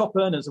videos, my top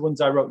earners, are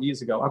ones I wrote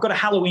years ago. I've got a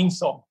Halloween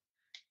song.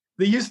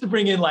 They used to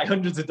bring in like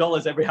hundreds of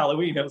dollars every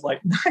Halloween. I was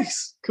like,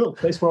 nice, cool,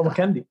 place for all my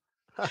candy.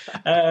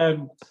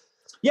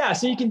 Yeah,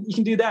 so you can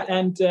do that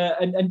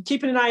and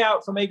keeping an eye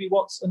out for maybe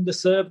what's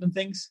underserved and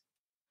things.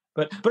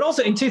 But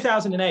also in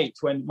 2008,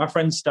 when my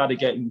friends started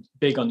getting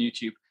big on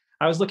YouTube,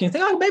 I was looking and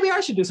thinking, maybe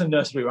I should do some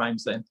nursery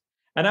rhymes then.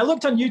 And I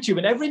looked on YouTube,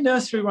 and every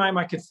nursery rhyme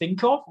I could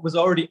think of was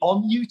already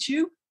on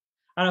YouTube.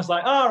 And I was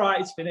like, all right,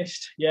 it's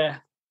finished. Yeah,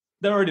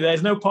 they're already there.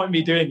 There's no point in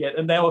me doing it.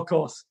 And now, of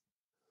course,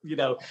 you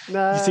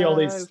see all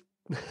these.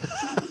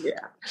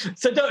 Yeah.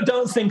 So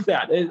don't think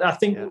that. I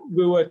think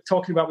we were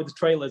talking about with the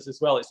trailers as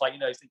well. It's like,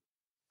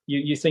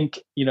 you think,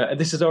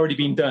 this has already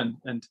been done.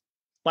 And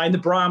like in the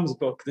Brahms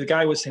book, the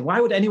guy was saying, why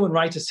would anyone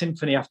write a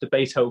symphony after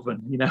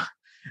Beethoven?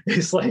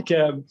 It's like,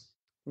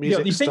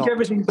 you think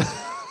everything,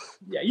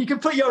 you can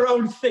put your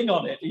own thing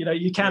on it.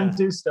 You can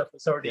do stuff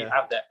that's already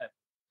out there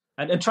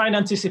and try and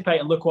anticipate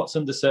and look what's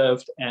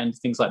underserved and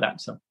things like that.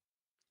 So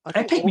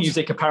epic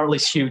music apparently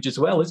is huge as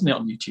well, isn't it,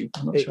 on YouTube?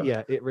 I'm not sure.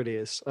 Yeah, it really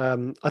is.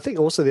 I think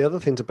also the other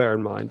thing to bear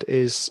in mind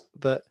is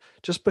that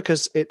just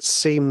because it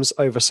seems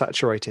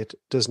oversaturated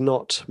does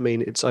not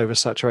mean it's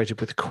oversaturated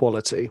with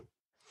quality.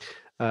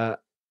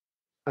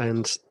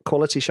 And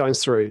quality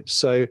shines through.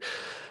 So,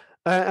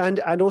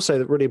 and also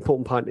the really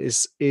important part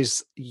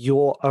is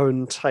your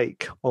own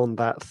take on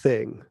that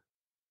thing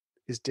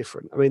is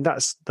different. I mean,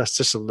 that's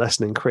just a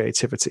lesson in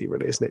creativity,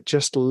 really, isn't it?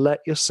 Just let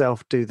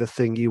yourself do the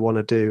thing you want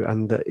to do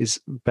and that is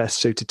best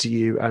suited to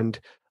you, and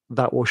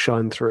that will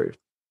shine through.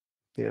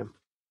 Yeah.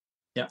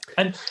 Yeah.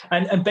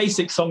 And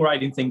basic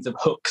songwriting things of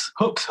hooks.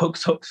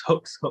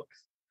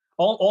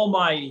 All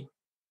my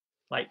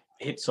like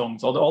hit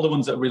songs, all the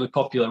ones that are really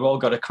popular, have all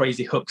got a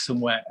crazy hook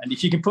somewhere. And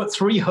if you can put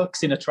 3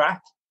 hooks in a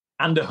track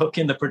and a hook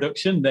in the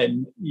production,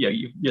 then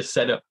you're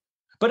set up.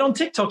 But on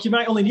TikTok, you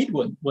might only need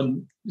one.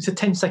 It's a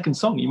 10-second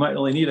song. You might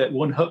only need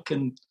one hook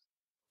and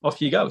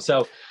off you go.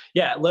 So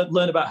yeah,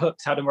 learn about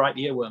hooks, how to write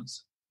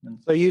earworms.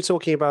 So you're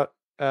talking about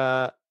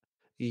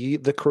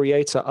the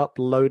creator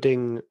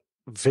uploading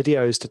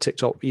videos to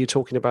TikTok. Are you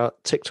talking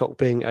about TikTok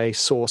being a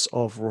source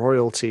of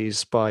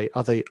royalties by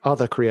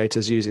other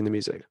creators using the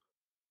music?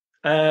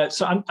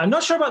 So I'm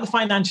not sure about the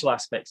financial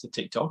aspects of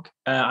TikTok.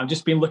 I've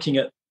just been looking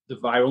at the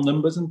viral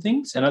numbers and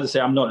things. And as I say,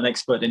 I'm not an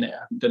expert in it.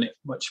 I haven't done it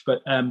much.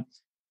 But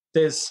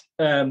there's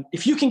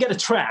if you can get a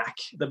track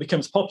that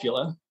becomes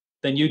popular,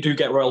 then you do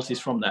get royalties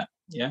from that.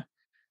 Yeah.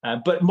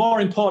 But more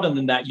important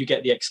than that, you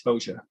get the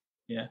exposure.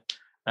 Yeah.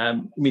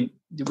 I mean,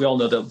 we all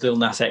know the Lil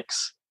Nas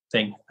X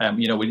thing.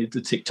 We did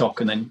the TikTok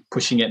and then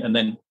pushing it and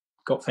then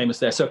got famous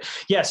there. So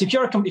yes, if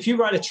you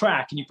write a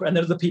track and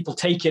then other people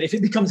take it, if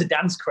it becomes a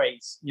dance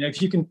craze,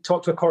 if you can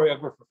talk to a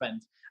choreographer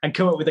friend and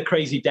come up with a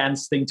crazy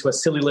dance thing to a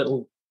silly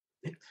little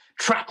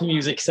trap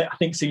music, I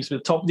think seems to be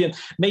the top.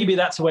 Maybe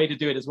that's a way to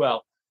do it as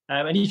well.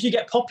 And if you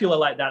get popular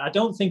like that, I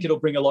don't think it'll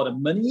bring a lot of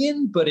money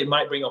in, but it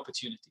might bring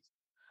opportunities.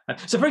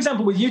 So for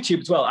example, with YouTube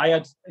as well, I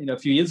had, a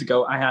few years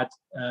ago, I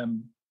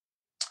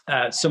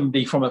had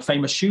somebody from a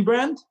famous shoe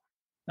brand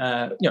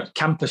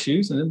camper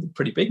shoes, and they're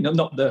pretty big.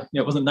 Not the,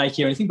 it wasn't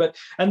Nike or anything,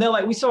 and they're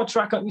like, we saw a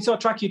track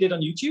you did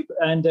on YouTube,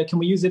 and can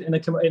we use it in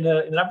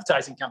an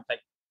advertising campaign?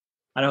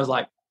 And I was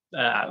like,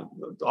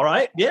 all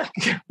right, yeah,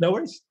 no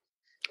worries.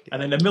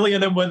 And then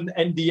 1,000,001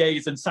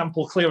 NDAs and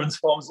sample clearance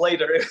forms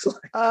later, it was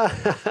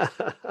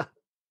like.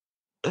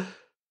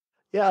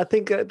 Yeah, I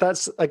think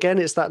that's, again,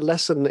 it's that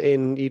lesson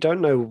in, you don't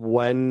know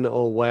when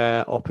or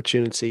where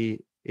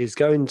opportunity is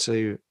going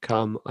to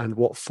come and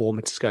what form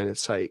it's going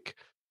to take.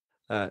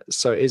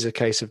 So it is a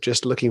case of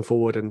just looking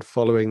forward and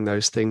following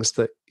those things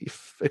that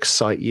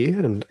excite you.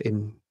 And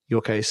in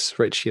your case,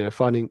 Rich,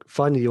 finding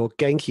your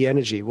Genki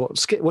energy.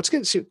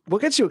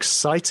 What gets you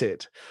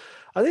excited?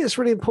 I think it's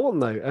really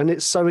important though, and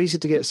it's so easy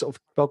to get sort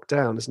of bogged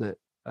down, isn't it?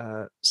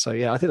 So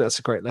yeah, I think that's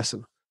a great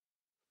lesson.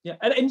 Yeah,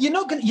 and you're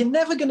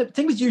never gonna. The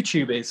thing with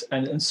YouTube is,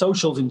 and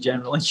socials in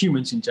general, and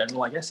humans in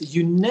general, I guess, is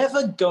you're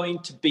never going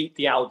to beat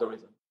the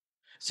algorithm.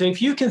 So if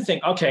you can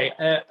think, okay,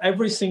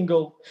 every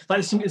single,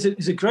 like some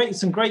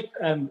great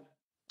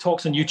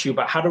talks on YouTube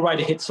about how to write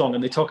a hit song,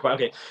 and they talk about,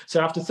 okay, so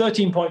after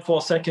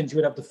 13.4 seconds, you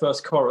would have the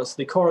first chorus.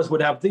 The chorus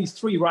would have these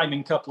 3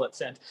 rhyming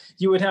couplets, and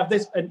you would have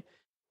this.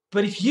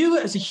 But if you,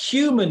 as a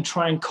human,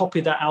 try and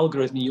copy that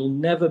algorithm, you'll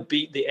never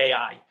beat the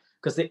AI.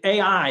 Because the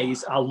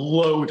AIs are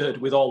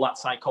loaded with all that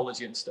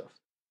psychology and stuff.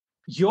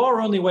 Your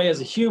only way as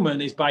a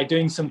human is by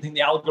doing something the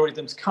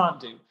algorithms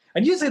can't do.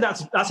 And usually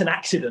that's an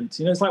accident.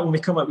 It's like when we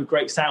come up with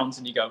great sounds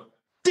and you go,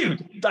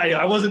 dude,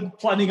 I wasn't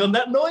planning on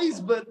that noise,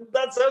 but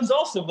that sounds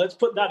awesome. Let's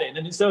put that in.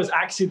 And it's those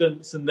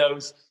accidents and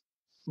those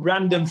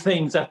random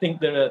things, I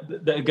think, that are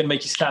going to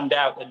make you stand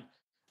out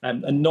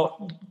and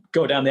not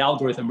go down the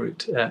algorithm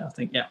route. I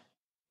think, yeah.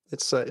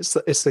 It's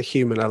the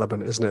human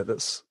element, isn't it?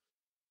 That's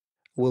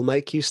will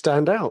make you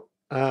stand out.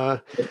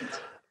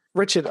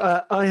 Richard,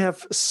 I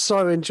have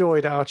so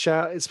enjoyed our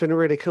chat. It's been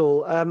really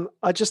cool.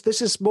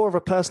 This is more of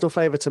a personal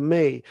favor to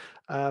me.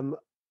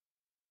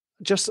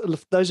 Just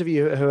those of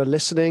you who are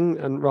listening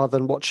and rather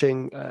than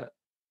watching,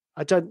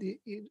 I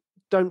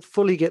don't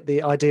fully get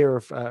the idea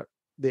of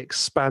the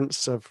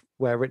expanse of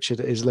where Richard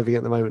is living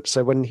at the moment.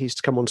 So when he used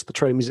to come onto the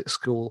Trailer Music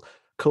School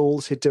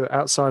calls, he'd do it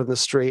outside in the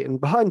street, and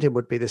behind him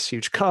would be this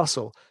huge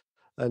castle.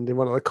 And in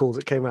one of the calls,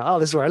 it came out,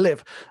 this is where I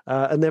live.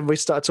 And then we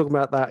started talking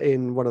about that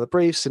in one of the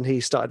briefs, and he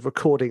started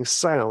recording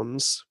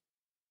sounds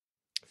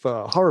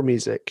for horror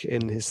music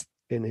in his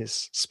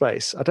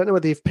space. I don't know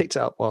whether you've picked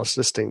it up whilst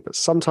listening, but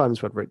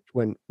sometimes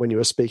when you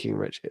were speaking,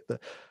 Richard,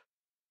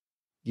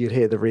 you'd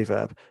hear the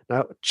reverb.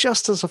 Now,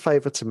 just as a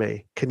favor to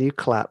me, can you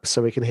clap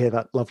so we can hear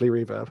that lovely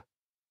reverb?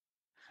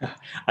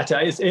 I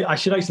tell you, I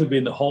should actually be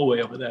in the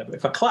hallway over there, but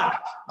if I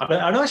clap,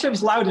 I'm not sure if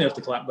it's loud enough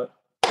to clap, but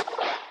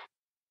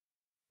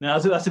no,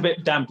 that's a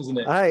bit damp, isn't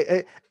it?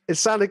 Hey, it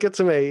sounded good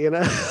to me,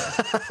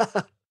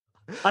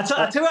 I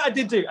tell you what I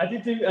did do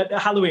at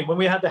Halloween, when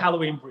we had the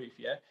Halloween brief,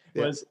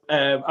 was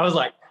I was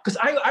like, because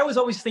I was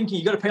always thinking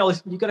you got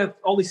to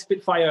all this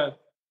Spitfire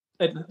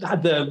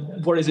had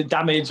the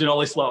damage and all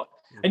this lot,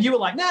 and you were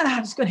like, no,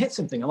 I'm just going to hit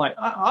something. I'm like,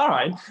 all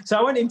right. So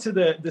I went into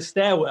the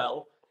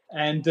stairwell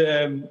and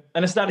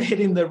I started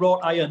hitting the wrought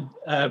iron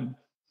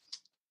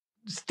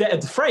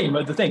the frame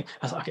of the thing.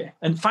 I was like, okay.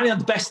 And finding out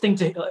the best thing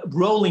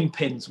rolling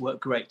pins work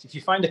great. If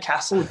you find a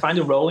castle, find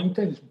a rolling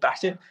pin, just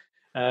bash it.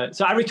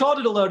 So I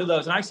recorded a load of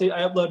those, and actually I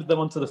uploaded them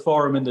onto the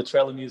forum and the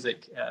Trailer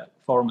Music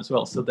forum as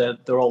well. So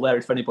they're all there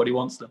if anybody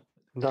wants them.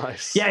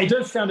 Nice. Yeah, it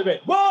does sound a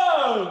bit,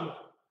 whoa!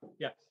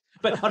 Yeah.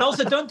 And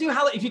also don't do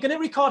if you're going to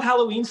record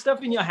Halloween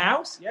stuff in your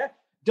house,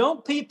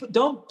 don't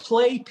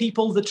play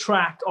people the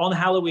track on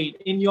Halloween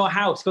in your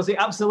house, because it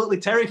absolutely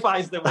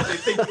terrifies them when they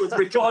think it was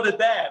recorded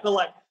there. They're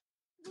like,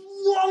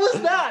 what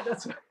was that?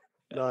 That's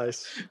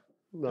nice.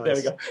 There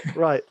we go.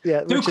 Right,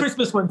 yeah. Do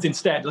Christmas ones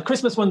instead. The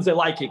Christmas ones, they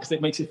like it because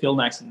it makes it feel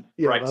nice and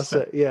bright. That's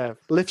it. Yeah,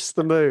 lifts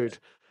the mood.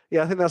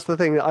 Yeah, I think that's the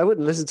thing. I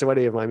wouldn't listen to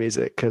any of my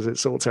music because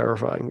it's all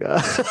terrifying.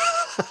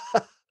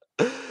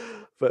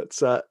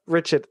 But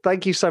Richard,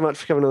 thank you so much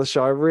for coming on the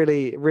show. I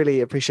really,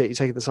 really appreciate you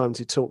taking the time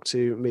to talk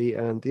to me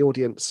and the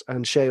audience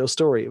and share your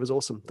story. It was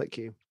awesome. Thank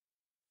you.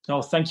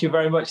 Oh, thank you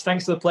very much.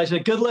 Thanks for the pleasure.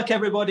 Good luck,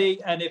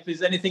 everybody. And if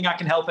there's anything I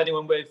can help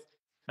anyone with,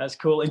 that's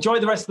cool. Enjoy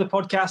the rest of the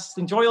podcast.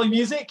 Enjoy all your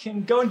music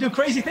and go and do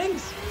crazy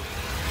things.